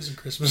 Die Hard is a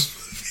Christmas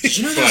movie. Did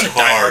you know there was But a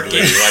Die Hard hardly,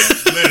 game?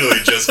 like literally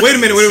just. Wait a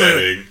minute. the Wait a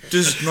setting. minute.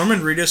 Does Norman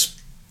Reedus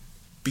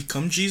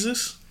become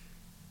Jesus?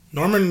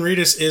 Norman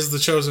Reedus is the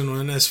chosen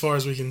one, as far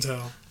as we can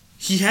tell.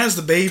 He has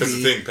the baby, Because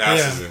the thing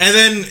passes Yeah. him. and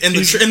then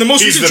in the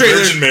most He's recent the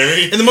trailer, Virgin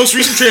Mary. in the most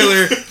recent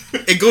trailer,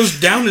 it goes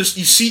down. You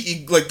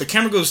see, like the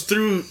camera goes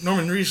through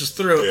Norman Reedus'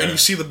 throat, Yeah. and you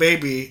see the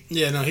baby.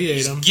 Yeah, no, he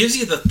ate him. Gives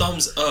you the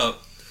thumbs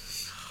up,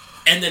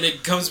 and then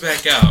it comes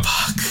back out.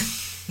 Fuck.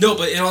 No,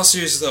 but in all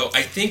seriousness though,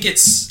 I think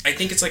it's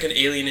like an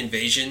alien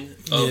invasion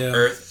of Yeah.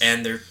 Earth,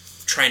 and they're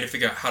trying to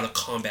figure out how to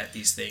combat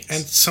these things.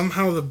 And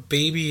somehow the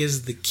baby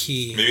is the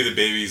key. Maybe the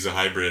baby's a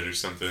hybrid or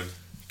something.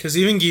 Because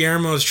even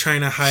Guillermo is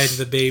trying to hide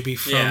the baby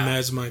from Yeah.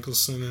 Mads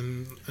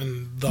Mikkelsen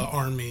and the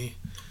army.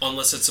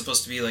 Unless it's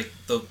supposed to be like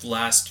the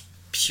last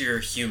pure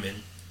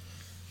human.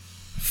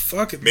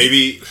 Fuck it.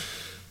 Maybe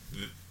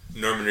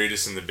Norman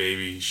Reedus and the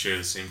baby share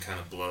the same kind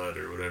of blood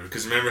or whatever.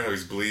 Because remember how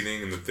he's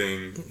bleeding and the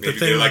thing. Maybe thing-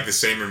 they're like the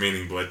same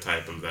remaining blood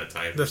type of that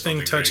type. The or thing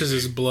something touches crazy.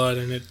 his blood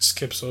and it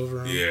skips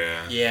over him.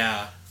 Yeah.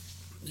 Yeah,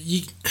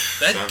 You-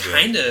 that Sounds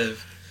kind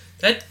of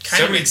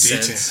So many makes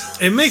details. sense.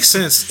 It makes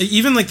sense.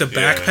 Even like the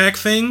Yeah. backpack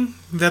thing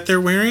that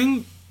they're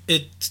wearing,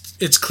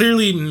 it's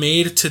clearly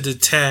made to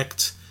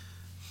detect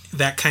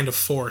that kind of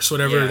force,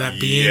 whatever Yeah. that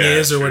being Yeah,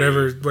 is, or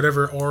true.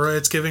 whatever aura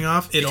it's giving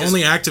off. It Because-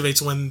 only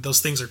activates when those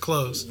things are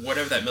closed.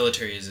 Whatever that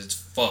military is, it's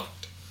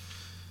fucked.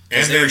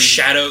 And They were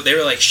then, they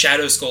were like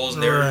shadow skulls,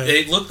 and Right.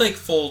 they looked like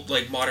full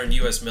like modern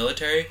U.S.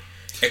 military,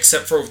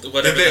 except for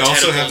whatever. did they the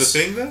also have the tentacles-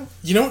 thing though?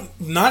 You know,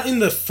 not in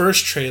the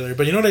first trailer,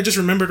 but you know what I just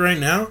remembered right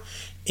now?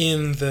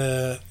 In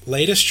the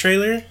latest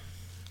trailer,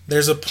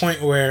 there's a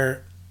point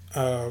where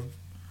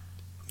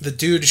the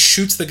dude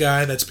shoots the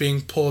guy that's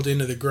being pulled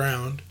into the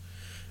ground,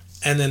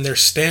 and then they're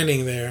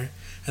standing there,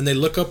 and they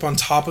look up on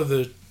top of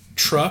the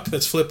truck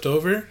that's flipped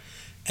over,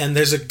 and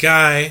there's a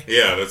guy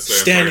Yeah, that's what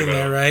I'm standing talking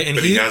there, about. right? And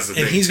But he has the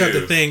thing he's got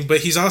the too. thing,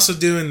 but he's also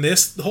doing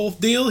this whole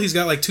deal. He's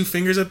got like two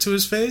fingers up to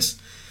his face.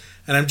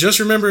 And I'm just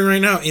remembering right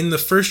now, in the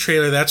first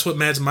trailer, that's what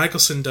Mads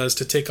Mikkelsen does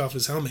to take off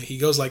his helmet. He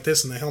goes like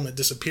this, and the helmet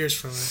disappears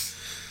from him.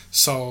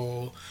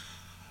 So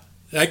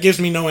that gives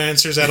me no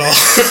answers at all.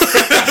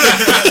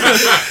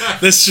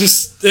 It's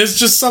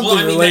just something Well,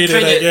 I mean, that related,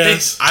 kinda- I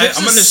guess. they- I'm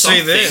going to say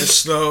something.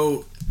 this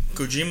though: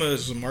 Kojima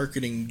is a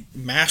marketing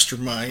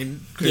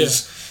mastermind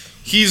because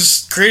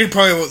he's created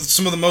probably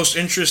some of the most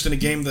interest in a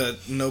game that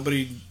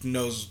nobody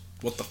knows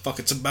what the fuck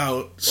it's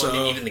about. So Well, I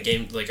mean, even the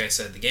game, like I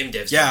said, the game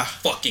devs Yeah.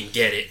 don't fucking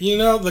get it. You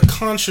know, the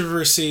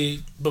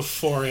controversy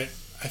before it,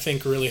 I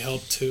think, really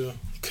helped too.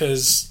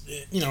 Because,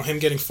 you know, him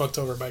getting fucked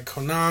over by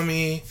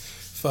Konami,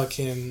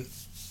 fucking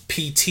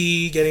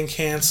PT getting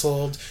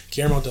canceled,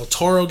 Guillermo del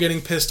Toro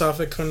getting pissed off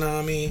at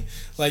Konami.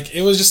 Like,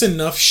 it was just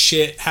enough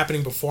shit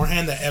happening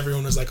beforehand that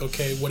everyone was like,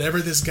 okay, whatever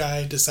this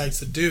guy decides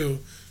to do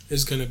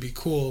is going to be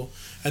cool.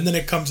 And then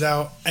it comes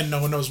out and no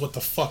one knows what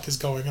the fuck is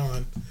going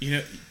on. you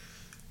know.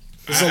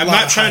 There's a I'm lot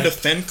not of trying to hype.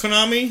 defend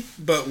Konami,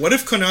 but what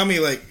if Konami,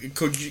 like,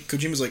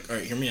 Kojima's like, all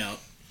right, hear me out.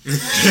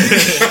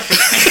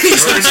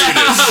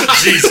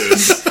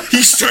 Jesus.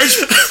 He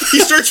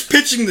starts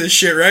pitching this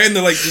shit, right? And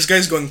they're like, this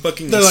guy's going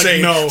fucking They're like,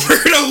 insane. no.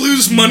 We're gonna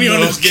lose money on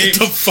No, this game. Get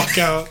the fuck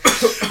out.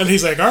 And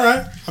he's like, all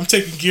right, I'm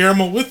taking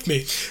Guillermo with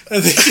me.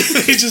 And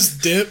they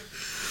just dip.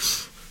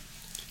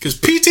 Because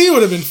PT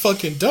would have been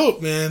fucking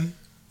dope, man.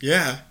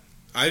 Yeah.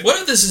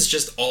 What if this is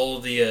just all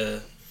of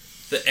the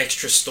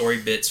extra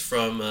story bits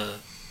from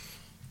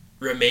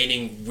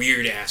remaining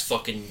weird ass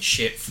fucking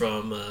shit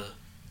from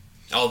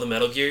all the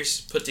Metal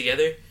Gears put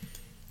together?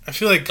 I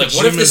feel like Like,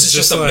 what if this Kojima's is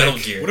just a Metal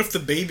like, Gear? What if the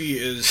baby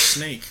is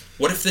Snake?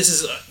 What if this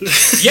is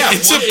yeah?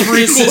 It's a what if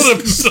this prequel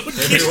is- to Metal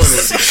Gear. Everyone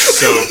would be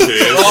so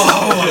pissed.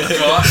 Oh my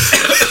god!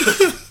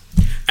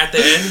 At the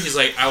end, he's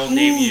like, "I will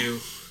name you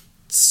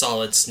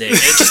Solid Snake," and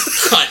it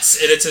just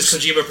cuts, and it says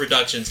Kojima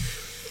Productions.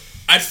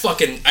 I'd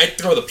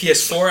throw the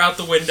PS4 out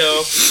the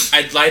window.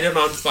 I'd light it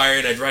on fire,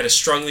 and I'd write a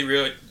strongly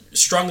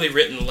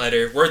written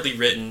letter, wordly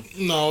written.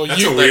 No,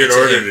 That's you a weird to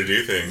order him. to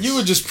do things. you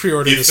would just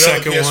pre-order You the throw the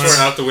second PS4 one.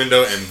 out the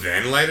window and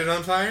then light it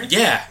on fire?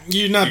 Yeah,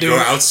 You're not You doing.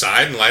 go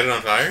outside and light it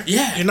on fire?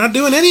 yeah. You're not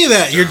doing any of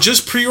that. You're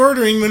just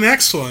pre-ordering the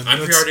next one. I'm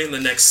That's- pre-ordering the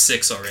next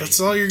 6 already. That's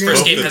all you're gonna. First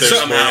Hope game that has there's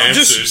come more out.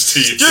 answers to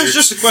your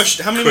Just a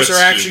question. How many of us are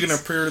actually questions.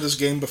 gonna pre-order this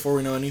game before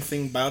we know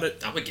anything about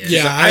it? I would guess.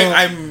 Yeah,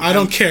 I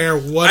don't care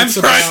what it's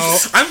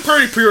about. I'm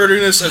probably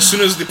pre-ordering this as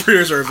soon as the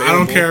pre-orders are available. I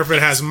don't care if it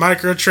has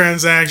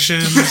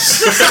microtransactions.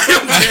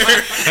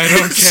 I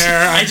don't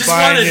care. I I'm just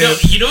want buying to know.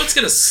 it. You know what's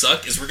gonna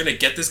suck is we're gonna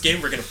get this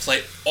game. We're gonna play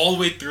it all the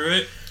way through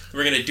it.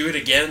 We're gonna do it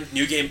again.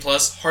 New game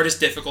plus, hardest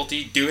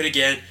difficulty. Do it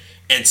again,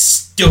 and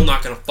still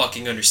not gonna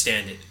fucking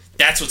understand it.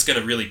 That's what's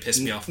gonna really piss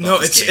me off. About No,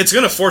 this game. it's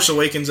gonna Force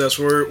Awakens us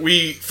where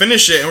we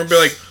finish it and we'll be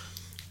like,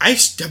 I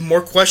have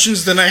more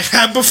questions than I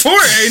had before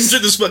I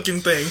entered this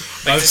fucking thing.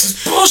 like, this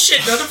is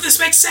bullshit. None of this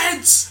makes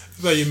sense.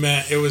 I thought you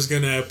meant it was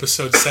gonna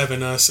episode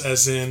 7 us,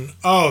 as in,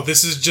 oh,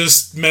 this is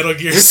just Metal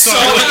Gear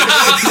Solid.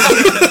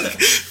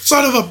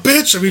 Son of a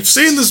bitch, we've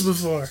seen this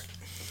before.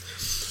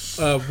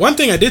 One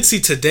thing I did see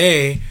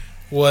today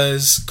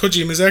was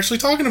Kojima's actually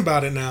talking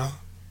about it now.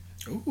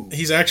 Ooh.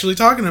 He's actually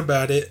talking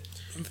about it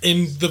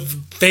in the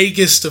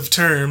vaguest of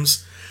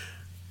terms.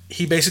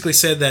 He basically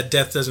said that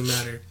death doesn't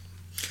matter.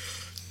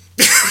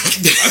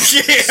 What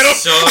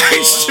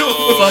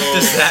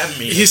does that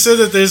mean? He said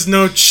that there's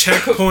no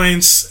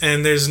checkpoints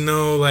and there's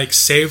no like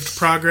saved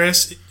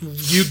progress.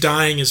 You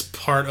dying is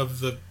part of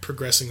the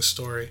progressing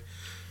story.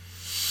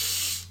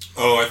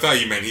 Oh, I thought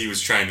you meant he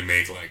was trying to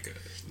make like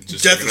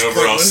just Death like is an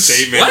overall pointless.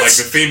 statement, What? like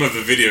the theme of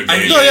the video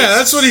game. No, yeah, is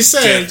that's what he's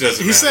saying. death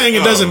doesn't He's matter. saying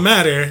it doesn't Oh.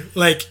 matter.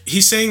 Like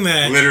he's saying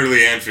that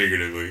Literally and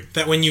figuratively.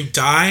 that when you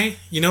die,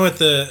 you know, at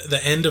the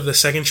end of the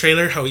second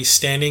trailer, how he's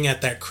standing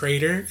at that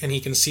crater and he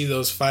can see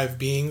those 5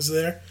 beings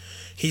there.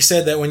 He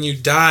said that when you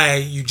die,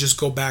 you just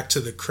go back to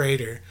the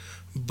crater.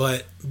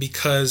 But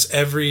because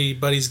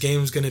everybody's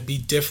game is going to be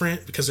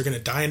different, because they're going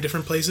to die in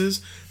different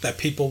places, that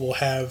people will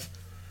have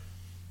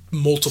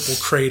multiple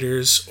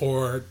craters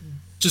or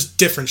just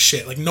different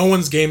shit. Like no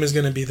one's game is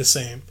going to be the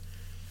same,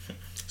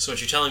 So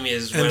what you're telling me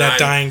is and that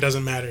dying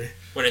doesn't matter.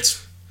 when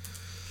it's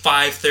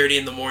 5:30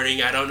 in the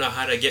morning, I don't know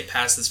how to get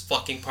past this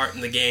fucking part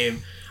in the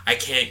game. I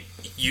can't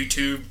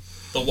YouTube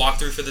the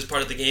walkthrough for this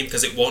part of the game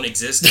because it won't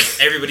exist.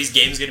 Everybody's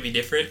game is going to be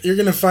different. You're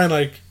going to find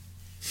like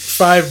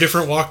 5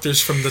 different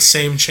walkthroughs from the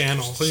same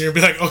channel. So you're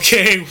going to be like,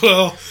 okay,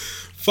 well,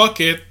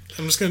 fuck it.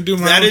 I'm just going to do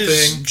my That own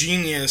is thing.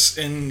 genius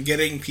in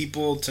getting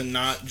people to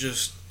not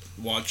just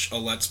watch a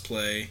Let's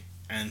Play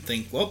and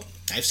think, well,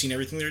 I've seen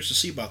everything there is to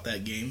see about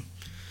that game.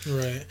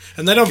 Right.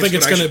 And I don't Guess think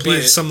it's what, I going should to be play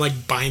it. some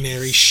like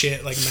binary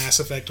shit like Mass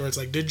Effect where it's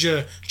like, did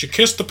you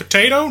kiss the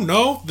potato?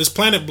 No, this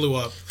planet blew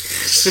up.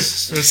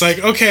 And it's like,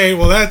 okay,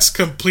 well that's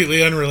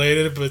completely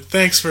unrelated, but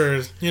thanks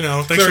for,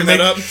 thanks Clearing for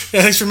that up.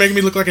 thanks for making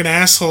me look like an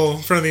asshole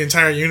in front of the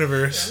entire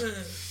universe.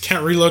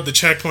 Can't reload the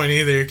checkpoint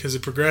either because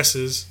it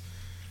progresses.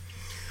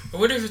 I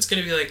wonder if it's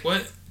going to be like,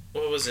 what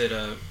was it,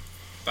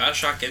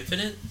 Bioshock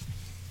Infinite?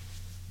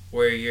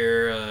 Where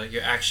your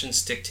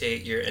actions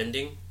dictate your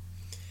ending?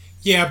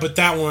 Yeah, but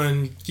that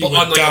one you But would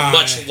on like die. a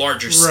much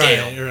larger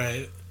scale.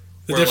 Right.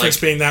 The Where, difference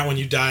like- being that when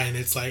you die and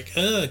it's like,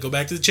 go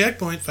back to the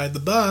checkpoint, fight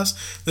the boss.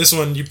 This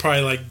one you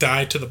probably like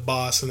die to the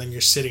boss and then you're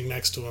sitting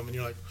next to him and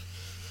you're like,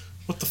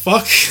 what the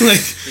fuck? Like,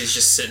 He's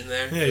just sitting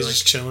there. yeah, You're he's like,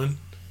 just chilling.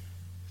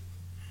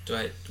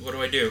 what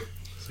do I do?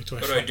 It's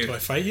like, What do I do? Do I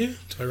fight you?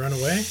 Do I run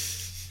away?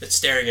 It's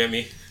staring at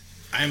me.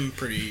 I'm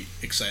pretty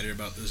excited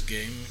about this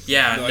game.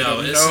 Yeah, Though no, I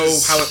don't this know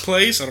is- how it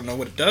plays. I don't know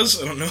what it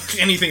does. I don't know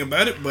anything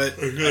about it, but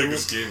I feel like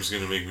this game's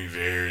gonna make me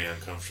very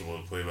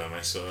uncomfortable to play by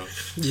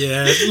myself.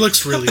 Yeah, it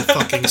looks really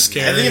fucking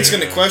scary. I think it's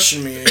going to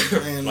question me.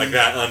 And Like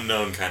that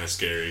unknown kind of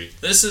scary.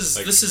 This is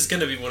Like- this is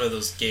gonna be one of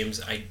those games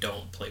I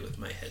don't play with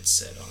my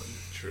headset on.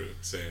 True,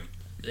 same.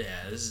 Yeah,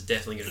 this is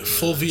definitely gonna be one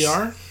Full of those.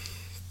 VR?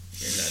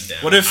 You're not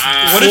down. What if?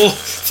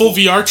 Full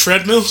VR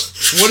treadmill?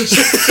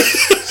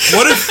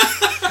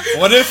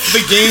 What if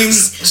the game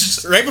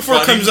right before it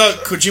running. comes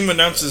out, Kojima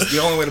announces the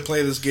only way to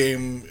play this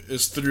game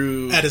is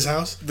through At his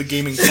house? the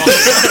gaming coffin?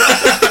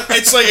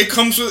 It's like it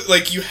comes with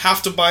like you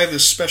have to buy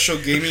this special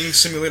gaming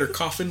simulator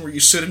coffin where you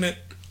sit in it.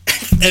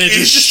 And it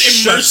just just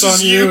shuts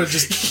immerses on you you. and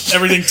just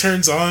everything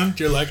turns on.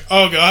 You're like,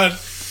 oh god.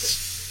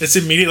 It's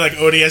immediate like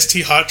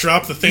ODST hot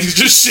drop, the thing's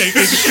just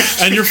shaking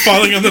and you're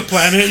falling on the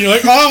planet and you're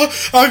like, oh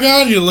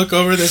god, you look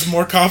over, there's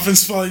more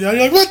coffins falling down.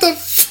 You're like, what the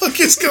fuck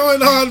is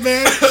going on,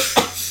 man?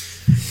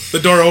 The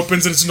door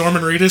opens and it's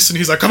Norman Reedus and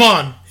he's like, come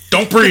on,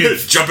 don't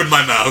breathe. Jump in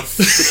my mouth.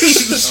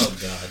 Oh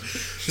god.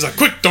 He's like,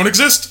 quick, don't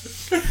exist.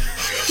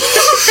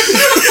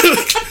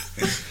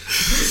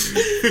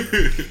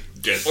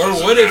 Get Or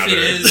doesn't what if matter.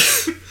 it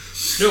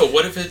is? No,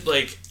 what if it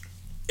like,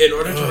 in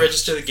order to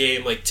register the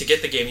game, like to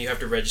get the game, you have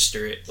to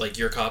register it, like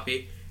your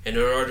copy, and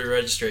in order to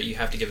register it, you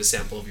have to give a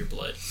sample of your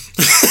blood.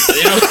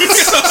 You know?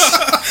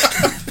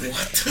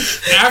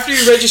 After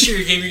you register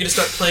your game, you're gonna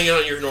start playing it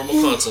on your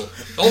normal console.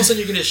 All of a sudden,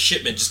 you're gonna get a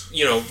shipment, just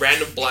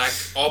random black,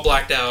 all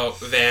blacked out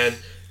van,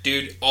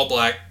 dude, all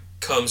black,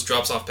 comes,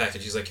 drops off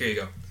package. He's like, here you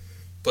go,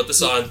 put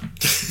this on.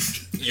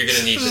 You're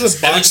gonna need This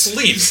is this. a And he box. just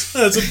leaves.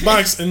 It's a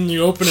box, and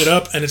you open it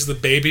up, and it's the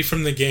baby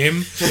from the game.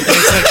 And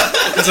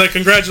it's like,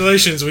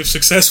 congratulations, we've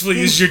successfully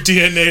used your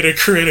DNA to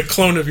create a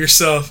clone of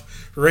yourself.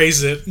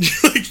 Raise it.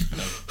 You're like,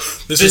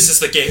 this This is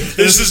the game.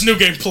 this is New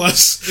Game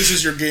Plus. This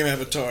is your game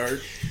avatar.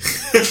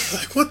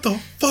 Like, what the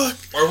fuck?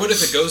 Or what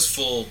if it goes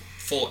full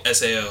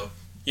SAO?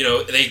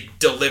 They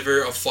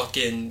deliver a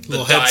fucking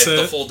Little headset.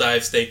 the full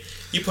dives thing.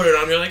 You put it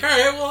on, you're like, all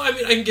right, well, I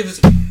mean, I can give it.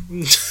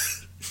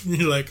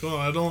 You're like, oh,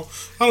 I don't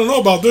know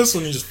about this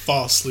one. You just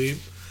fall asleep.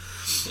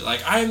 You're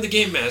like, I am the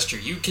game master.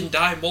 You can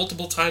die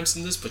multiple times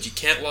in this, but you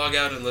can't log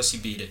out unless you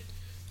beat it.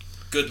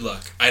 Good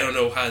luck. I don't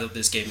know how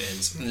this game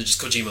ends. And then just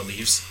Kojima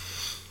leaves.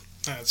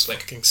 That's Like-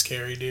 fucking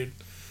scary, dude.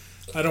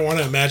 I don't want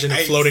to imagine a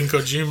I- floating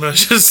Kojima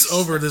just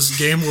over this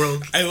game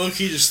world I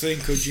low-key just think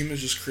Kojima's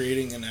just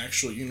creating an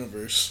actual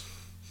universe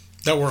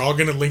that we're all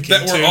gonna link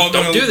that into. we're all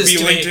Don't going do to this be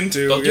to linked me.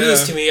 into. Don't do yeah.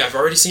 this to me. I've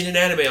already seen an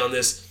anime on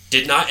this.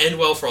 Did not end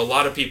well for a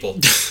lot of people.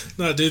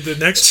 No, dude, the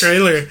next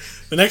trailer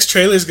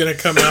is gonna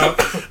come out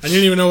I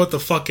didn't even know what the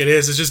fuck it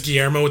is. It's just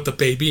Guillermo with the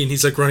baby, and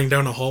he's like running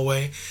down a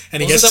hallway,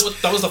 and he gets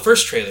that was the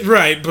first trailer.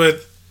 right.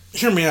 But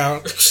hear me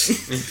out.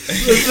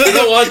 I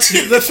don't want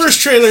to. The first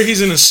trailer,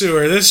 he's in a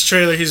sewer. This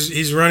trailer,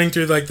 he's running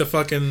through like the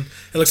fucking.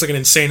 It looks like an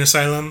insane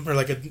asylum or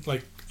like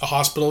a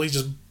hospital. He's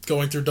just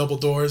going through double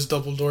doors,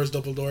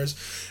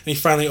 and he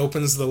finally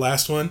opens the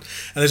last one, and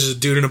there's just a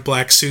dude in a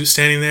black suit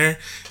standing there,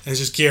 and it's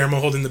just Guillermo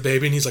holding the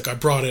baby, and he's like, "I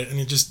brought it," and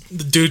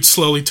the dude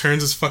slowly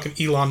turns as fucking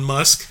Elon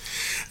Musk,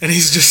 and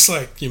he's just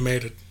like, "You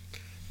made it.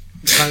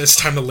 It's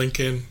time to link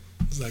in."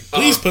 He's like,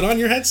 "Please put on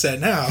your headset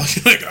now."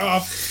 You're like, "Oh,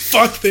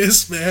 fuck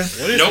this, man."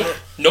 Nope.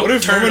 What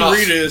if Turn it Roman off.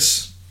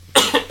 Reedus,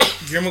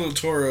 Guillermo del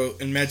Toro,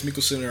 and Mads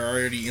Mikkelsen are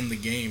already in the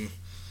game?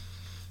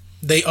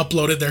 They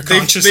uploaded their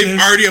consciousness. They've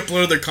already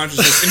uploaded their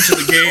consciousness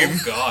into the game.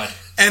 Oh God.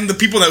 And the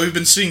people that we've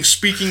been seeing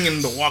speaking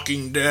in The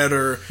Walking Dead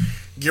or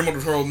Guillermo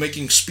del Toro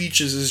making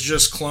speeches is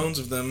just clones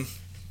of them.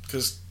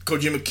 Because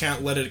Kojima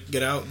can't let it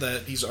get out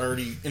that he's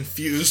already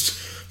infused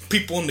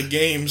people into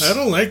games. I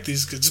don't like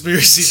these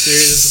conspiracy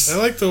theories. I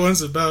like the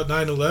ones about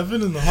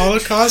 9/11 and the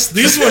Holocaust.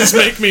 These ones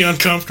make me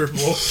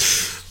uncomfortable.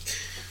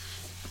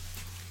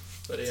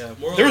 But yeah,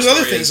 There was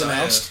other things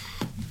announced.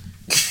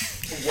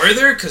 Were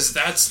there? Because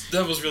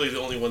that was really the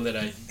only one that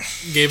I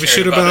Gave a cared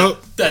shit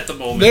about. at the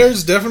moment.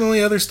 There's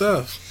definitely other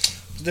stuff.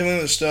 Definitely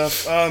other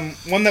stuff.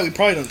 One that we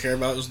probably don't care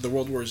about is the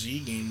World War Z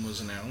game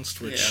was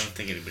announced. Yeah, Which I don't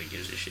think anybody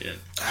gives a shit.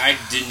 I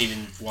didn't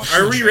even watch.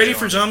 are the we trailer ready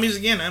for on it. zombies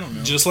again? I don't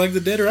know. Just like the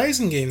Dead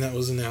Rising game that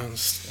was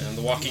announced. And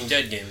the Walking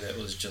Dead game that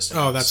was just.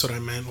 Oh, that's what I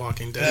meant.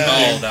 Walking Dead.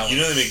 Oh, that You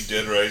one. know they make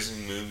Dead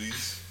Rising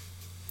movies.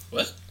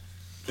 What?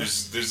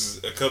 There's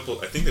a couple.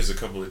 I think there's a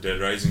couple of Dead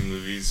Rising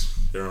movies.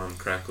 They're on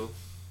Crackle.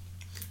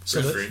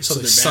 So, For free. they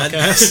they're suck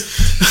bad? ass.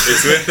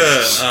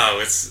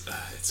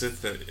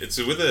 It's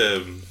with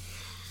a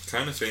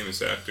kind of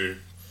famous actor.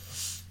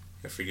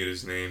 I forget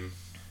his name,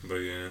 but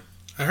yeah.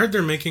 I heard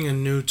they're making a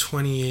new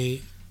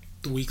 28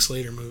 Weeks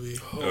Later movie.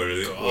 Oh,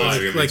 really? God. What, is it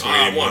gonna be Like-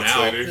 28 want months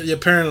out. later? Yeah,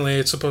 apparently,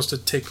 it's supposed to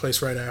take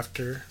place right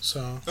after.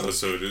 So, Oh,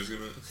 so it is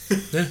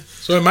gonna. yeah.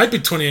 So it might be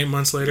 28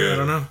 months later. Yeah. I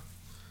don't know.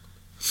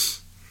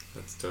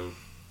 That's dope.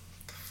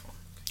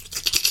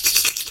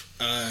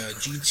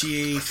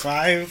 GTA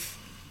 5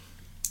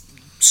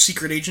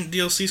 Secret Agent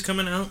DLC's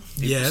coming out.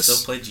 People Yes.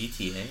 still play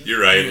GTA?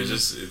 You're right.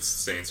 It's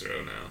Saints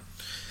Row now.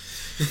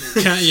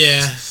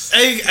 Yeah.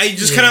 I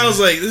just kind of was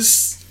like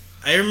this.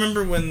 I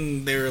remember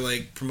when they were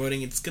like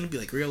promoting it's gonna be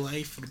like real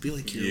life. It'll be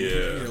like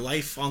your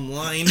life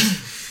online,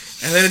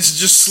 and then it's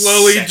just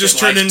slowly Second just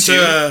turned Life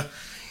into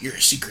 2. You're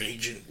a secret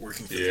agent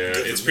working for the Yeah,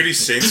 government. it's pretty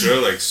Saints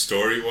Row like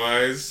story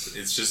wise.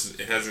 It's just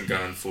it hasn't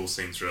gone full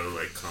Saints Row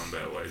like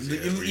combat wise.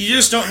 You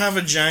just don't have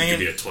a be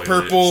giant a toilet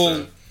purple,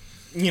 and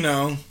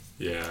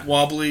Yeah,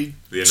 wobbly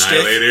the stick.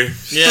 Annihilator.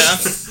 Yeah.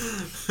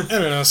 I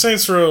don't know.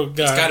 Saints Row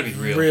gotta got be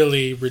real.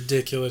 really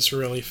ridiculous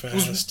really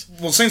fast.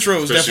 Well, Saints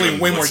Row was Especially definitely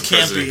way when more once the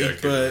president campy,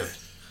 got but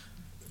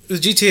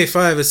killed. The GTA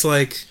 5, it's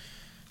like,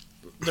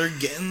 they're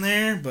getting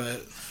there.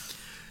 But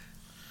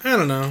I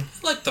don't know.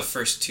 I like the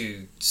first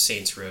two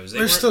Saints Rows. They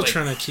They're weren't, still like,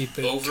 trying to keep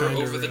it over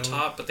kinda the real.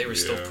 top, but they were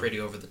still Yeah. pretty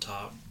over the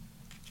top.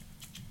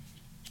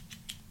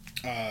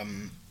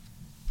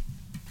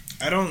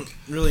 I don't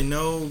really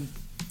know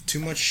too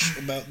much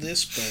about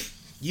this, but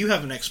you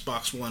have an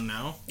Xbox One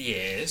now.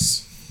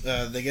 Yes.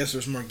 I guess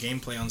there's more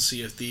gameplay on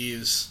Sea of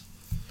Thieves.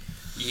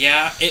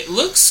 Yeah, it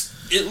looks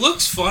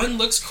fun,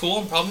 looks cool.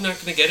 I'm probably not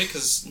going to get it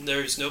because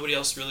there's nobody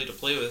else really to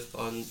play with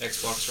on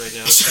Xbox right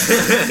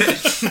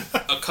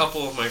now. A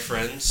couple of my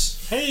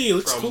friends Hey, it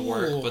looks from cool.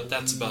 work, but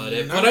that's about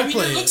it. Now But I I mean,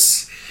 play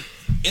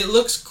it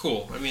looks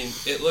cool. I mean,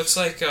 it looks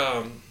like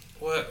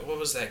what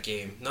was that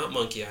game? Not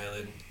Monkey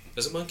Island.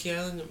 Was it Monkey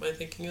Island? Am I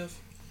thinking of?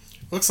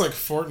 Looks like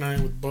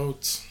Fortnite with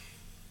boats.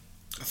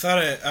 I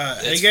thought it.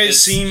 Have you It's-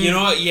 guys seen? You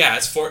know what? Yeah,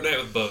 it's Fortnite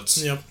with boats.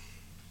 Yep.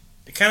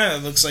 It kind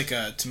of looks like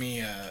to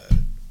me. I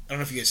don't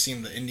know if you guys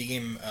seen the indie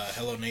game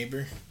Hello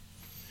Neighbor.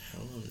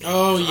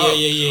 Oh, yeah, Oh,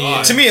 yeah, yeah, God.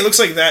 yeah. To me, it looks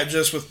like that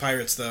just with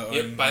pirates, though.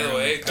 Yep, and, by the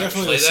way, got to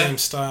Definitely play the that. same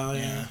style,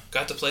 yeah.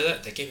 Got to play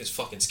that. That game is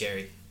fucking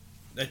scary.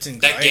 that's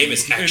anxiety. That game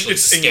is actually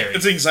scary.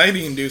 It's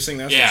anxiety-inducing.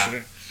 That's Yeah. for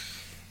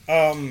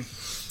sure.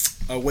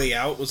 A Way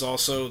Out was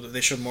also.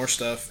 They showed more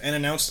stuff and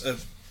announced a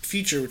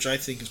feature which I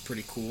think is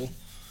pretty cool.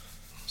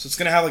 So it's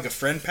gonna have like a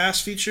friend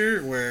pass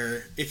feature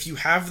where if you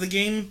have the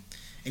game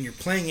and you're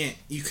playing it,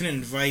 you can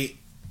invite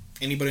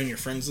anybody on your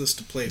friends list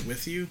to play it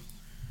with you,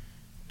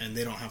 and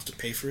they don't have to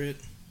pay for it.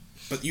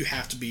 But you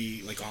have to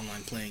be like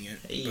online playing it.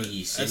 Hey, But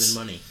saving that's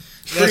money.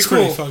 very That's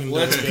pretty cool. fucking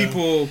Lets dope, yeah.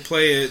 people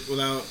play it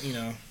without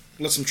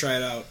lets them try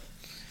it out.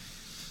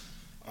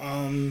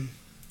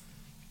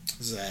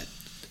 Is that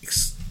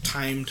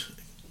timed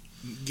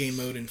game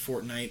mode in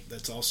Fortnite?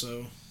 That's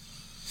also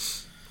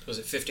Was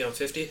it 50 on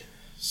 50?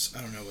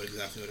 I don't know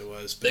exactly what it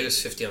was. I But think it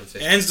was 50 on 50.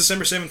 it ends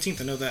December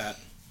 17th. I know that.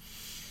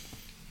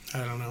 I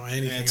don't know And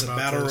anything it's a about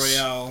battle this.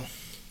 royale.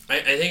 I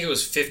think it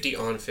was 50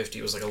 on 50.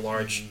 It was like a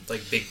large,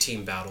 like big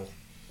team battle.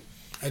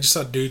 I just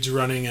saw dudes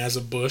running as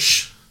a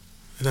bush,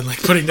 and then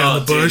like putting down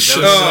the dude, bush that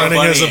and was so running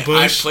as a funny.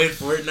 bush. I played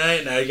Fortnite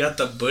and I got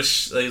the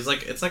bush. Like,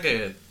 it's like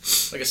a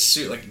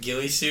suit, like a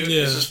ghillie suit.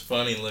 Yeah. It's just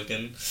funny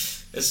looking.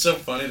 It's so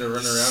funny to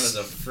run around as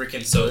a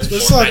freaking So bush.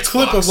 There's like a Fortnite's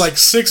clip box. of like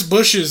 6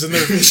 bushes and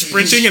they're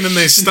sprinting and then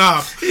they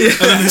stop. And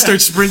then they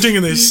start sprinting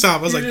and they stop.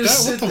 I was like, You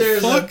just what sit the there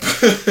fuck?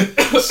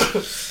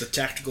 The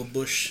tactical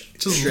bush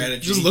Just,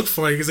 strategy. just looked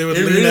funny because they would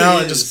It lean really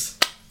out and is.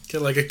 just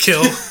get like a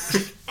kill.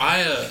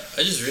 I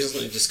just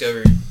recently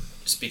discovered.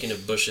 Speaking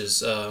of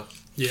bushes,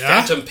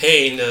 Yeah. Phantom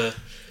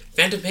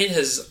Pain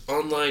has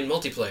online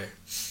multiplayer,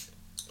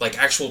 like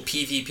actual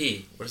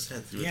PvP. What does that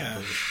have to do with Yeah. the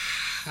bush?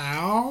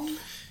 How?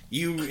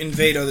 You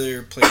invade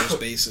other players'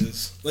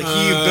 bases. Like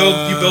you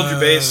build your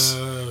base,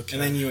 Okay.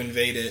 and then you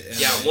invade it. And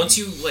Yeah, then- once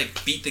you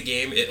like beat the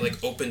game, it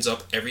like opens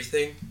up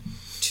everything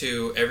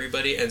to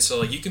everybody, and so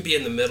like you can be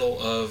in the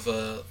middle of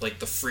like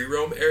the free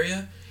roam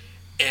area,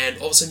 and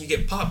all of a sudden you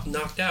get popped,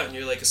 knocked out, and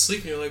you're like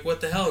asleep, and you're like,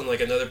 what the hell? And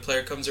like another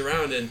player comes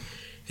around, and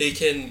he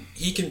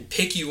can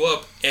pick you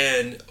up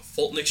and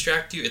Fulton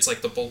extract you. It's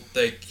like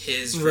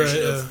his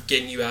version Right, of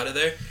getting you out of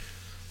there,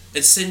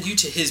 and send you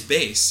to his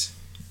base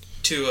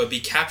to be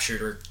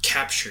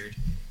captured,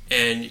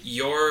 and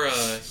your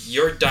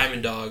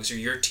Diamond Dogs or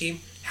your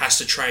team has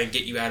to try and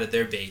get you out of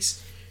their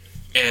base.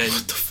 And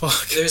What the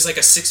fuck? there's like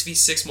a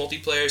 6v6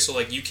 multiplayer, so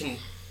like you can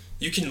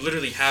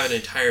literally have an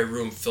entire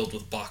room filled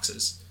with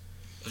boxes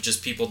of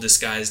just people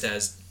disguised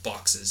as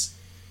boxes.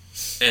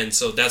 And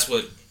so that's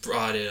what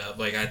brought it up.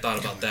 Like I thought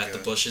about that. The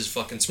bush is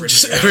fucking Just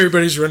sprinting around.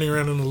 everybody's running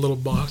around in a little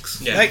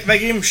box. Yeah. that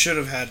game should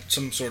have had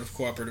some sort of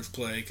cooperative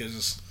play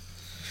because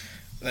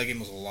that game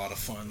was a lot of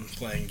fun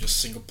playing just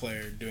single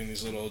player, doing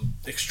these little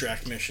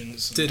extract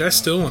missions. and Dude, I whatnot.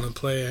 still want to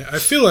play it. I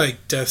feel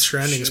like Death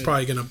Stranding is Should.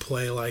 probably gonna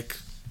play like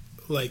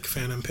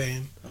Phantom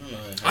Pain. I don't know.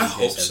 I you guys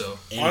hope have so.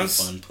 Any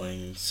Honest- fun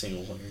playing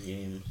single player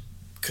games?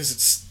 because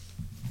it's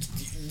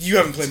you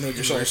haven't played Metal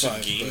Gear Solid Immersive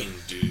 5. gaming,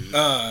 dude.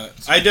 But,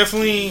 I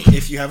definitely,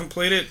 if you haven't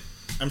played it,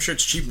 I'm sure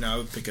it's cheap now. I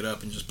would pick it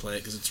up and just play it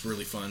because it's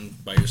really fun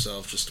by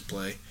yourself just to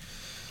play.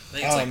 I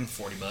think it's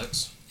like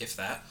 $40, if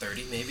that,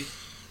 30 maybe.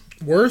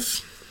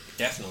 Worth?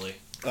 Definitely.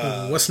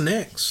 What's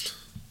next?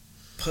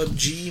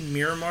 PUBG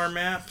Miramar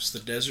maps, the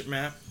desert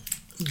map.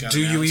 got Do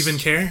you announced. even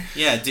care?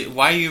 Yeah.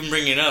 Why are you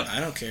bringing it up? I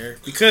don't care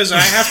because I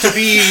have to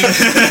be.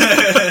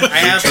 I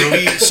have to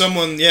be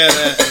someone,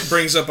 that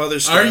brings up other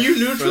stuff. Are you for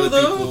neutral,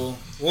 other though? people.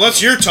 Well,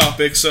 that's your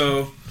topic.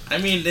 So, I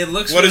mean, it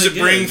looks. what does really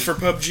it bring good. for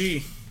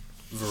PUBG?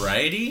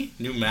 variety?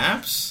 New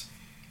maps?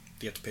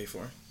 Do you have to pay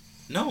for?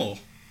 No.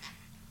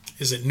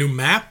 Is it new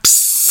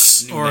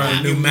maps New or map.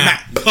 a new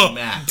map? New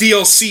map.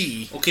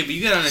 DLC. Okay, but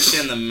you gotta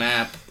understand the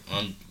map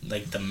on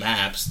like the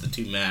maps, the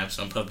 2 maps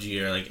on PUBG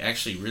are like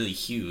actually really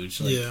huge.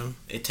 Like, Yeah.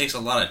 it takes a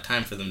lot of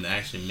time for them to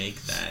actually make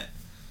that.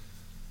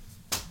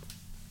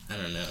 I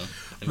don't know.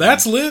 I mean,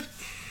 That's lit.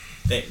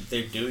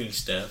 they're doing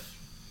stuff.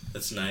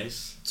 That's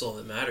nice. That's all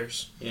that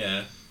matters.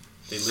 Yeah,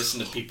 they listen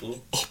to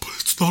people. Oh, but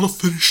it's not a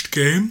finished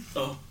game.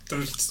 Oh,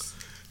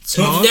 It's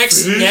not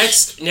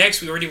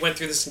Next, we already went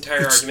through this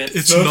entire argument.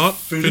 It's not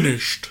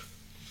finished.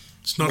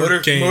 It's not a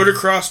game.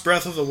 Motocross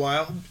Breath of the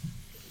Wild.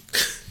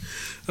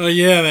 Oh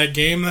yeah, that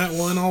game that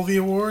won all the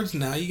awards.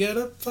 Now you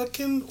gotta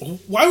fucking.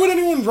 Why would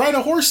anyone ride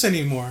a horse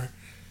anymore?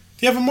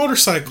 If you have a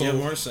motorcycle. Yeah,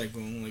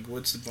 motorcycle. Like,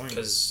 what's the point?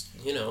 Because,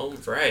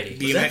 variety.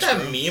 Be- was that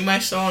BMX, that meme I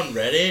saw on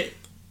Reddit?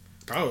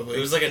 Probably. It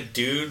was like a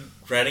dude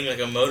riding like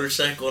a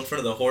motorcycle in front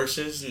of the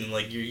horses, and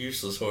like you're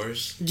useless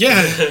horse.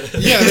 Yeah,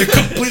 they're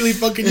completely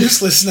fucking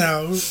useless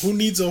now. Who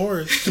needs a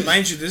horse?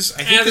 Mind you, this. I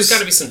think There's this, got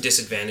to be some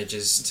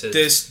disadvantages to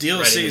this riding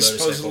a DLC motorcycle.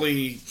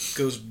 supposedly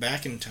goes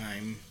back in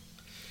time.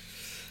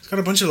 It's got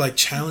a bunch of like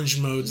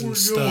challenge modes and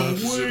stuff.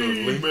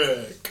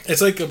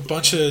 It's like a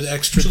bunch of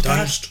extra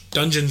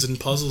dungeons and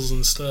puzzles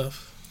and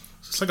stuff.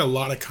 It's like a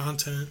lot of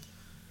content.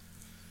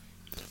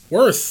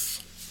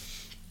 Worth.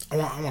 I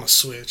want to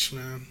Switch,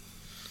 man.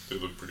 They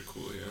look pretty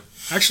cool, yeah.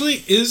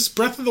 Actually, is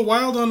Breath of the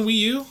Wild on Wii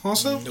U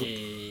also? Nope.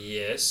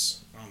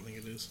 Yes. I don't think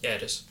it is. Yeah,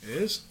 it is. It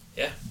is?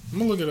 I'm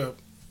gonna look it up.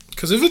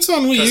 Because if it's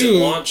on Wii Because it U,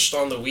 launched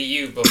on the Wii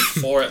U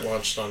before it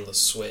launched on the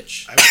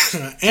Switch.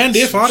 and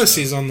if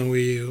Odyssey's on the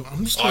Wii U,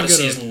 I'm just gonna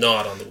Odyssey get is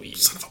not on the Wii U.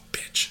 son of a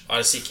bitch.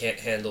 Odyssey can't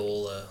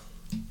handle,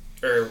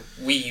 or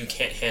Wii U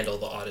can't handle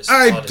the Odyssey.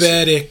 I Odyssey.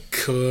 bet it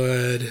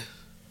could.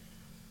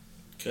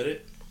 Could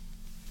it?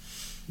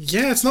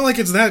 Yeah, it's not like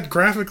it's that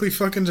graphically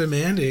fucking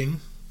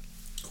demanding.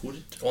 Could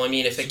it? Well, I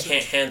mean, if it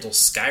can't handle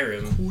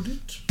Skyrim, Could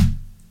it?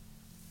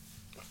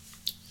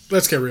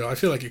 Let's get real. I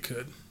feel like it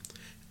could.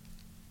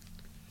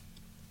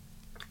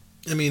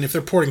 I mean, if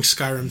they're porting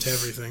Skyrim to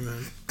everything,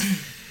 then.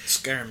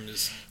 Skyrim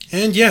is.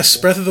 And yes,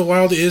 Breath of the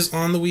Wild is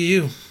on the Wii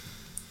U.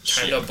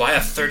 trying to buy a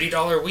 $30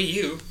 Wii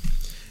U.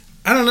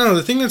 I don't know.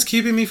 The thing that's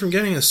keeping me from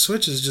getting a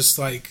Switch is just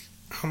like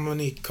how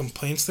many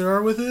complaints there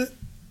are with it.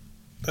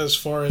 As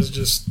far as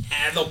just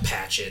They'll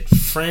patch it.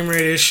 frame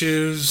rate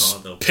issues, Oh,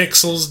 they'll-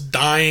 pixels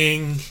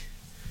dying.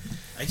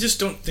 I just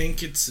don't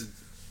think it's a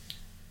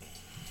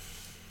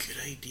good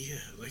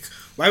idea. Like,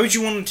 why would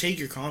you want to take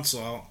your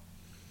console out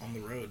on the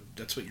road.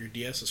 That's what your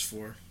DS is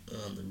for.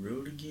 On the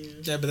road again.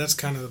 Yeah, but that's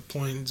kind of the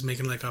point. It's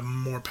making like a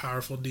more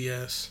powerful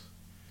DS.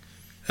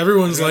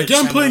 Everyone's Really like, yeah,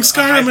 I'm just playing have a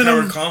Skyrim and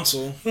high-powered I'm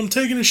console.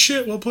 taking a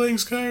shit while playing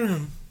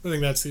Skyrim. I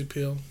think that's the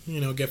appeal.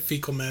 Get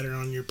fecal matter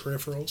on your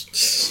peripherals.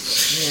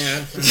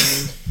 Yeah,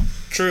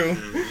 true.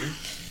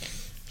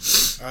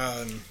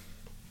 Mm-hmm.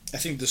 I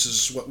think this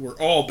is what we're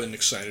all been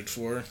excited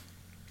for.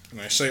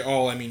 When I say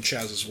all, I mean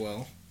Chaz as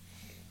well.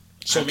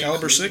 Soul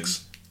Calibur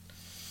 6?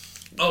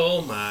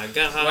 Oh my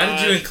god! Why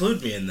did you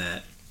include me in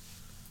that?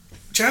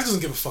 Chaz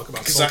doesn't give a fuck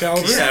about 'Cause Soul I-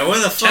 Calibur. Yeah,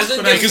 what the fuck Hasn't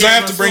would been- I Because care I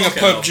have about to bring up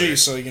Soul PUBG, Calibur?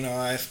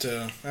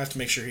 so I have to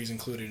make sure he's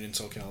included in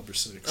Soul Calibur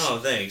 6. Oh,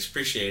 thanks.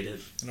 Appreciate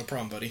it. No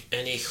problem, buddy.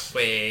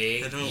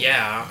 Anyway, I don't-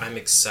 yeah, I'm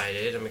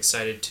excited. I'm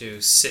excited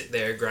to sit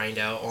there, grind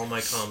out all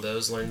my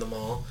combos, learn them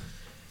all,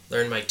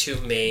 learn my 2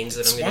 mains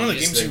that It's I'm one going of to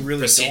the use. games you Then really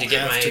proceed don't to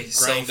get have to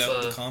myself. grind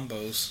out the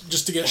combos.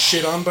 Just to get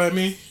shit on by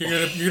me?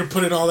 You're gonna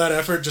put in all that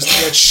effort just to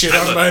get shit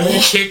on by I'm me?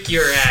 gonna kick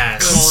your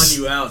ass. Calling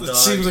you out, It dog.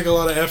 seems like a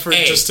lot of effort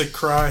Hey. just to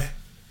cry.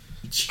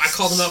 I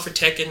called him out for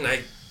Tekken. And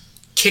I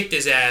kicked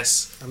his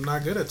ass. I'm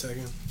not good at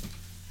Tekken.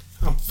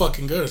 I'm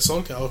fucking good at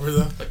Soul Calibur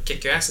though. I'll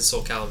kick your ass in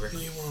Soul Calibur. No,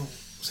 you won't,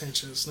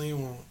 Sanchez. No, you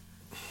won't.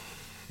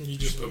 You Just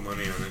just put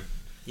money on it.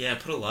 Yeah,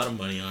 put a lot of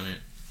money on it.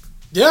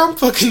 Yeah, I'm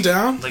fucking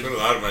down, Like, Put a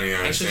lot of money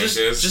on it, actually,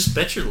 Sanchez. just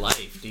bet your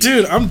life, dude.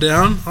 dude. I'm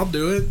down. I'll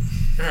do it.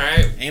 All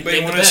right. Anybody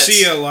name the want to bets.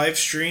 see a live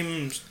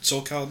stream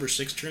Soul Calibur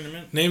 6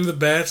 tournament? Name the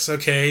bets.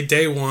 Okay,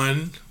 day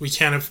 1, we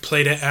can't have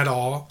played it at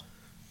all.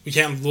 We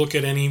can't look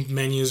at any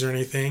menus or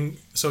anything.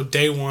 So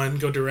day 1,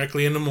 go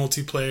directly into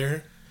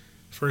multiplayer.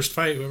 First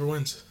fight, whoever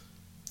wins.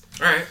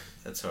 All right.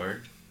 That's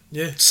hard.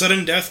 Yeah.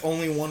 Sudden death,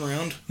 only 1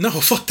 round. No,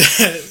 fuck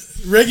that.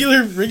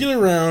 Regular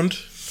round.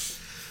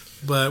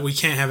 But we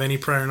can't have any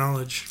prior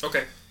knowledge.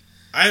 Okay.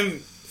 For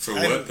I'm-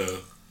 what, though?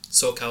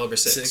 Soul Calibur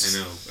 6. Six. I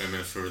know. I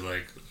meant for,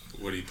 like,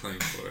 what are you playing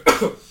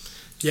for?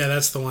 Yeah,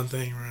 that's the one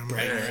thing. Where I'm like,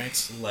 Right, Alright.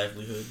 right.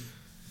 Livelihood.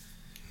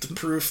 The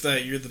proof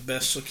that you're the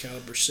best Soul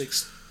Calibur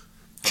 6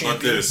 How about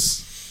champion.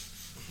 this?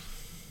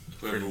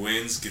 Whoever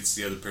wins gets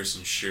the other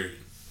person's shirt.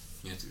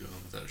 You have to go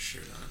home without a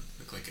shirt on.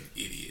 Look like an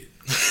idiot.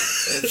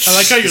 I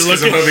like how you're Just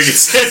 'cause looking. I'm hoping it's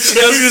Sanchez.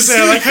 I was gonna say,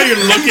 I like how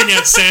you're looking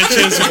at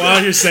Sanchez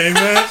while you're saying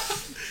that,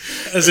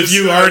 as if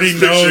you Just, already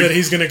just know picturing- that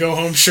he's gonna go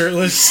home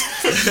shirtless.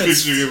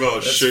 Picturing him all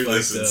That's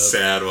shirtless fucked and up.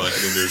 sad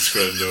walking into his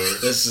front door.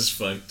 This is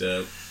fucked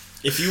up.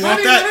 If you Why want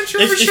do you that, want to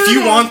have a if shirt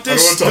you on? want I don't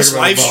this, wanna talk this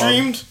about live Bob.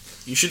 streamed,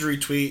 you should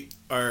retweet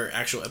our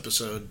actual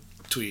episode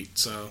tweet.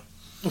 So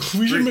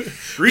We should,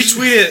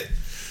 retweet it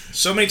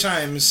so many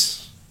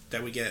times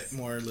that we get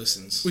more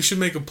listens. we should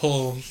make a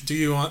poll. Do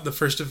you want the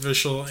first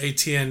official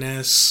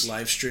ATNS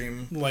Live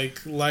stream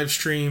live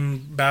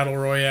stream battle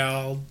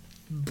royale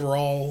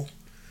brawl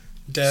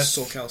death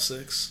Soul Cal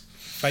 6.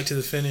 fight to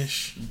the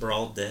finish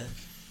Brawl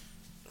death.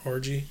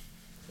 orgy?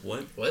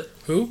 What? What?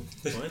 Who?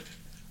 What?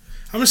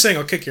 I'm just saying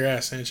I'll kick your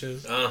ass,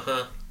 Sanchez.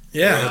 Uh-huh.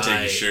 Yeah, I'll take your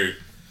Right. shirt.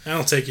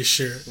 I'll take your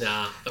shirt.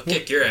 Nah. I'll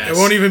kick your ass. It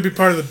won't even be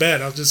part of the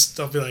bet.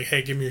 I'll be like,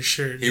 hey, give me your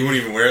shirt. He won't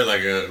even wear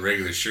like a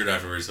regular shirt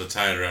afterwards. He'll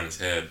tie it around his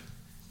head,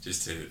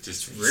 just to Rude.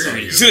 sell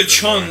you He's gonna a little bit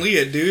Chun more. Li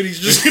it, dude.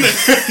 He's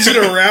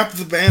gonna wrap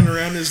the band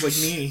around his like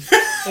knee.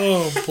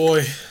 Oh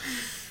boy.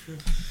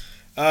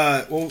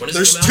 Well, When does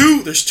there's it come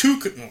two. There's two.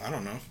 No, I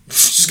don't know.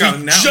 Just got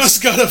We announced.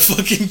 just got a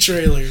fucking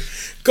trailer.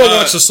 Go Uh,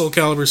 watch the Soul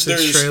Calibur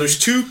 6 trailer. there's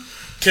 2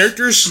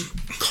 characters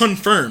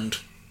confirmed.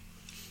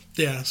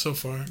 Yeah, so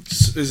far.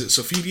 Is it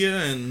Sophia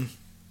and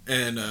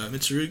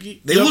Mitsurugi?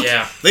 They Yep. look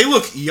Yeah. they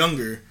look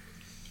younger.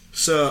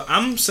 So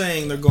I'm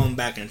saying they're going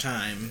back in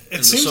time. in It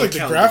the seems Soul like the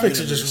Calibur graphics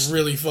are universe. just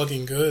really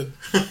fucking good.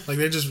 Like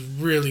they're just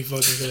really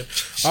fucking good.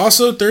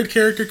 Also, third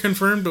character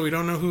confirmed, but we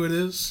don't know who it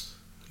is.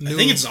 I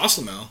think it's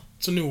Zoslamel.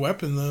 it's a new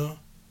weapon though.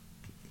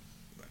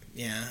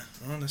 Yeah,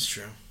 oh, that's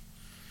true.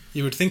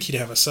 You would think he'd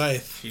have a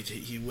scythe.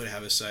 He would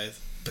have a scythe,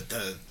 but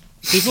the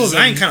People have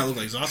design been, kind of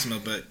looked like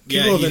Zoslamel. But people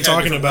yeah, have he been had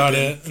talking different about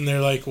weapon. it, and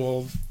they're like,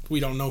 "Well, we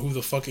don't know who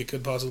the fuck it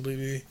could possibly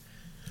be."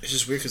 It's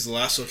just weird because the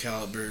last Soul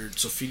Calibur,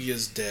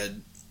 Sophia's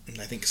dead,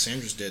 and I think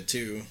Cassandra's dead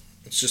too.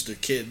 It's just their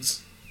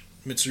kids.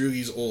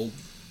 Mitsurugi's old,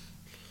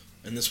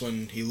 and this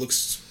one he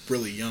looks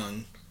really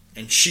young,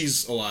 and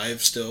she's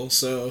alive still.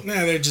 So Nah,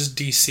 they're just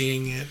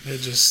DCing it. They're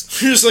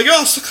just you're just like,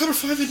 oh, Soul Calibur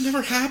 5 had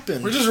never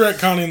happened. we're just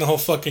retconning the whole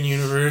fucking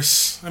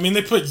universe. I mean,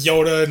 they put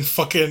Yoda and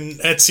fucking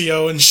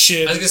Ezio and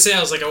shit. I was gonna say, I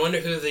was like, I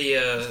wonder who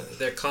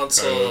their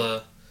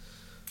console.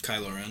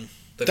 Kylo Ren.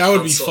 The That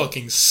would be console-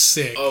 fucking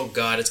sick. Oh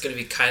god, it's gonna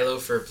be Kylo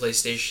for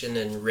PlayStation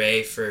and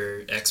Rey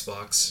for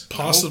Xbox.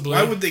 Possibly.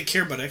 Why would they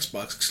care about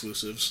Xbox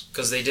exclusives?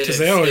 Because they did 'Cause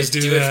it. they always do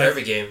do it that. for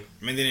every game.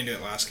 I mean, they didn't do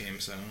it last game,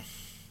 so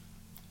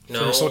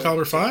No, For Soul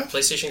Calibur 5?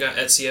 PlayStation got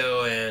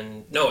Ezio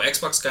and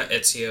Xbox got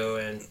Ezio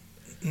and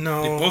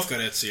No. they both got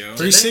Ezio.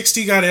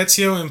 360 got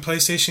Ezio and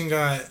PlayStation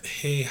got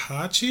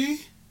Heihachi?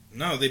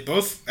 No, they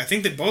both. I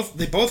think they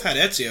both had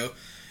Ezio.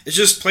 It's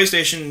just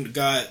PlayStation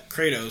got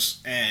Kratos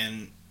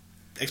and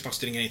Xbox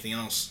didn't get anything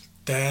else.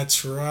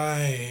 That's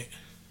right.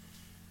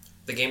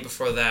 the game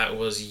before that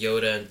was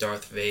Yoda and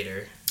Darth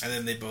Vader. And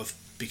then they both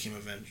became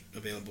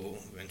available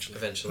eventually.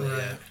 Eventually, Right.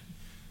 yeah.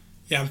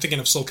 Yeah, I'm thinking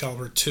of Soul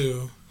Calibur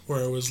 2,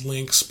 where it was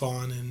Link,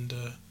 Spawn, and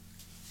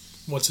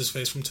what's his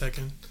face from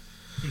Tekken.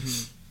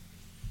 Mm-hmm.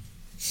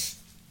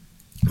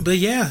 But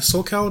yeah,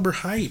 Soul Calibur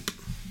hype,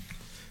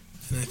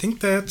 and I think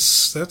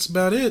that's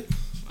about it.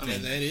 I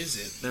mean, that is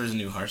it. there was a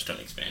new Hearthstone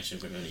expansion,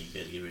 but none of you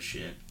guys give a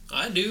shit.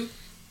 I do.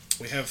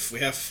 We have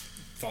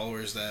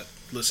followers that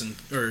listen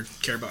or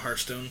care about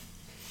Hearthstone.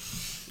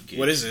 Good.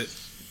 What is it?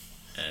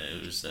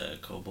 It was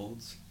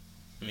kobolds.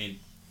 I mean,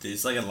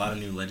 there's like a lot of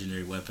new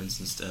legendary weapons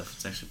and stuff.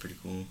 It's actually pretty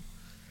cool.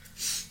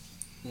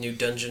 New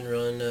dungeon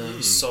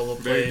run, solo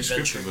play Very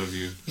adventure. descriptive of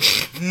you.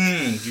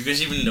 Do you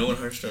guys even know what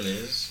Hearthstone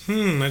is?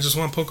 I just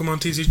want Pokemon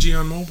TCG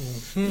on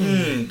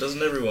mobile.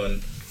 Doesn't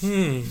everyone?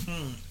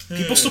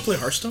 People still play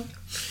Hearthstone?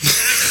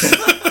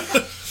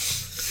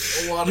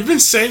 You've been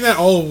saying that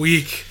all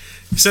week.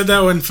 You said that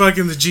when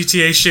fucking the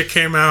GTA shit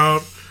came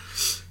out.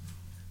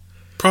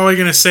 Probably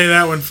gonna say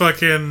that when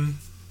fucking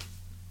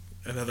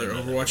Another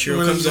Overwatch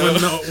hero comes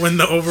out. when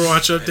the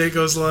Overwatch update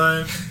goes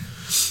live.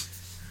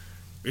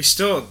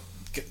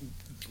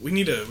 We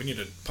need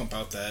to pump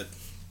out that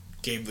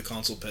Gabe the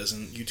Console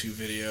Peasant YouTube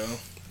video.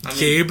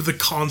 Gabe the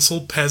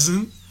Console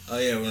Peasant. Oh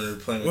yeah, we're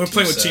playing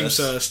with Team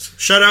Sus.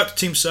 Shout out to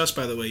Team Sus,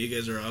 by the way. You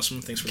guys are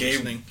awesome. Thanks for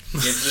listening.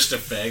 Gabe's just a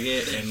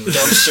faggot and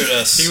Dumpstered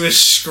us. He was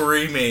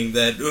screaming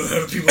that,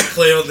 how do people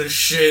play on this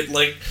shit?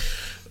 Like,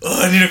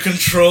 I need a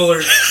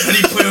controller. How do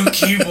you play on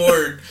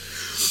keyboard?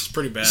 It's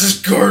pretty bad. This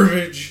is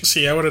garbage.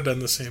 See, I would have done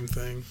the same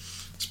thing.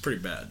 It's pretty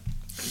bad.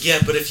 Yeah,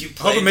 but if you I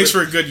play hope it makes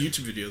for a good YouTube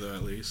video, though,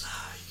 at least.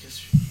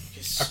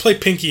 I play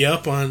Pinky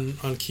Up on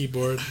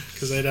keyboard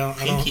because I don't.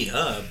 Pinky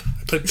up.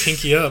 I play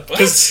Pinky Up What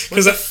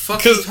the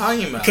fuck are you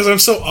talking about? Because I'm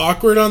so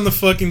awkward on the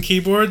fucking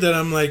keyboard that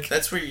I'm like,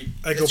 That's where you.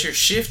 I That's go- your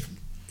shift.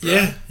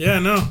 Bro. yeah,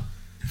 no.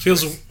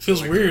 Feels Like how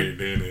you're weird.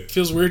 doing it.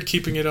 Feels weird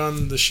keeping it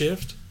on the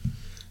shift.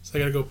 So I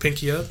gotta go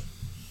Pinky Up,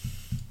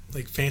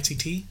 like Fancy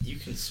T. You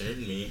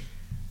concern me.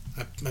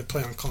 I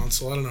play on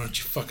console. I don't know what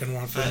you fucking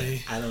want from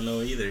me. I don't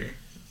know either.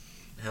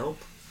 Help?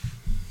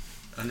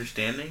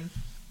 Understanding?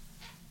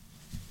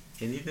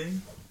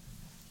 Anything?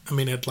 I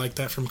mean, I'd like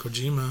that from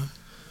Kojima.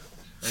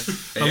 That's A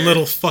fair.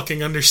 little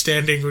fucking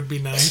understanding would be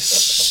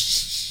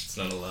nice. It's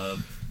not a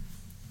love.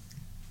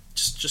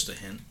 Just a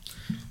hint.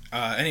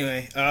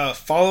 Anyway,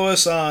 follow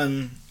us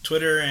on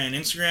Twitter and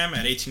Instagram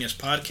at 18S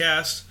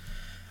Podcast.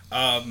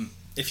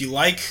 If you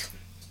like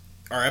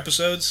our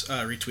episodes,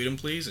 retweet them,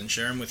 please, and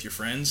share them with your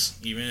friends,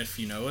 even if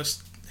you know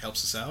us.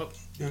 Helps us out.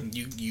 Yeah.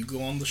 You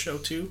go on the show,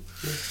 too.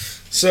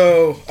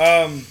 So,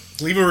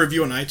 leave a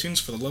review on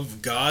iTunes, for the love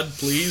of God,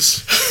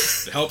 please.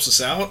 It helps us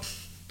out.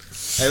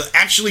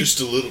 Actually, Just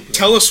a little bit.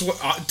 tell us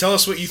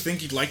what you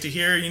think you'd like to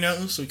hear,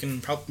 so we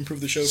can help improve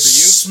the show for you.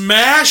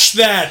 Smash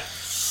that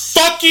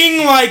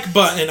fucking like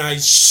button, I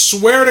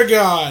swear to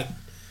God.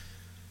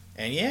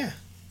 And yeah.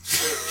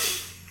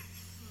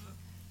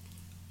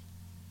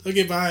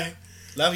 Okay, bye.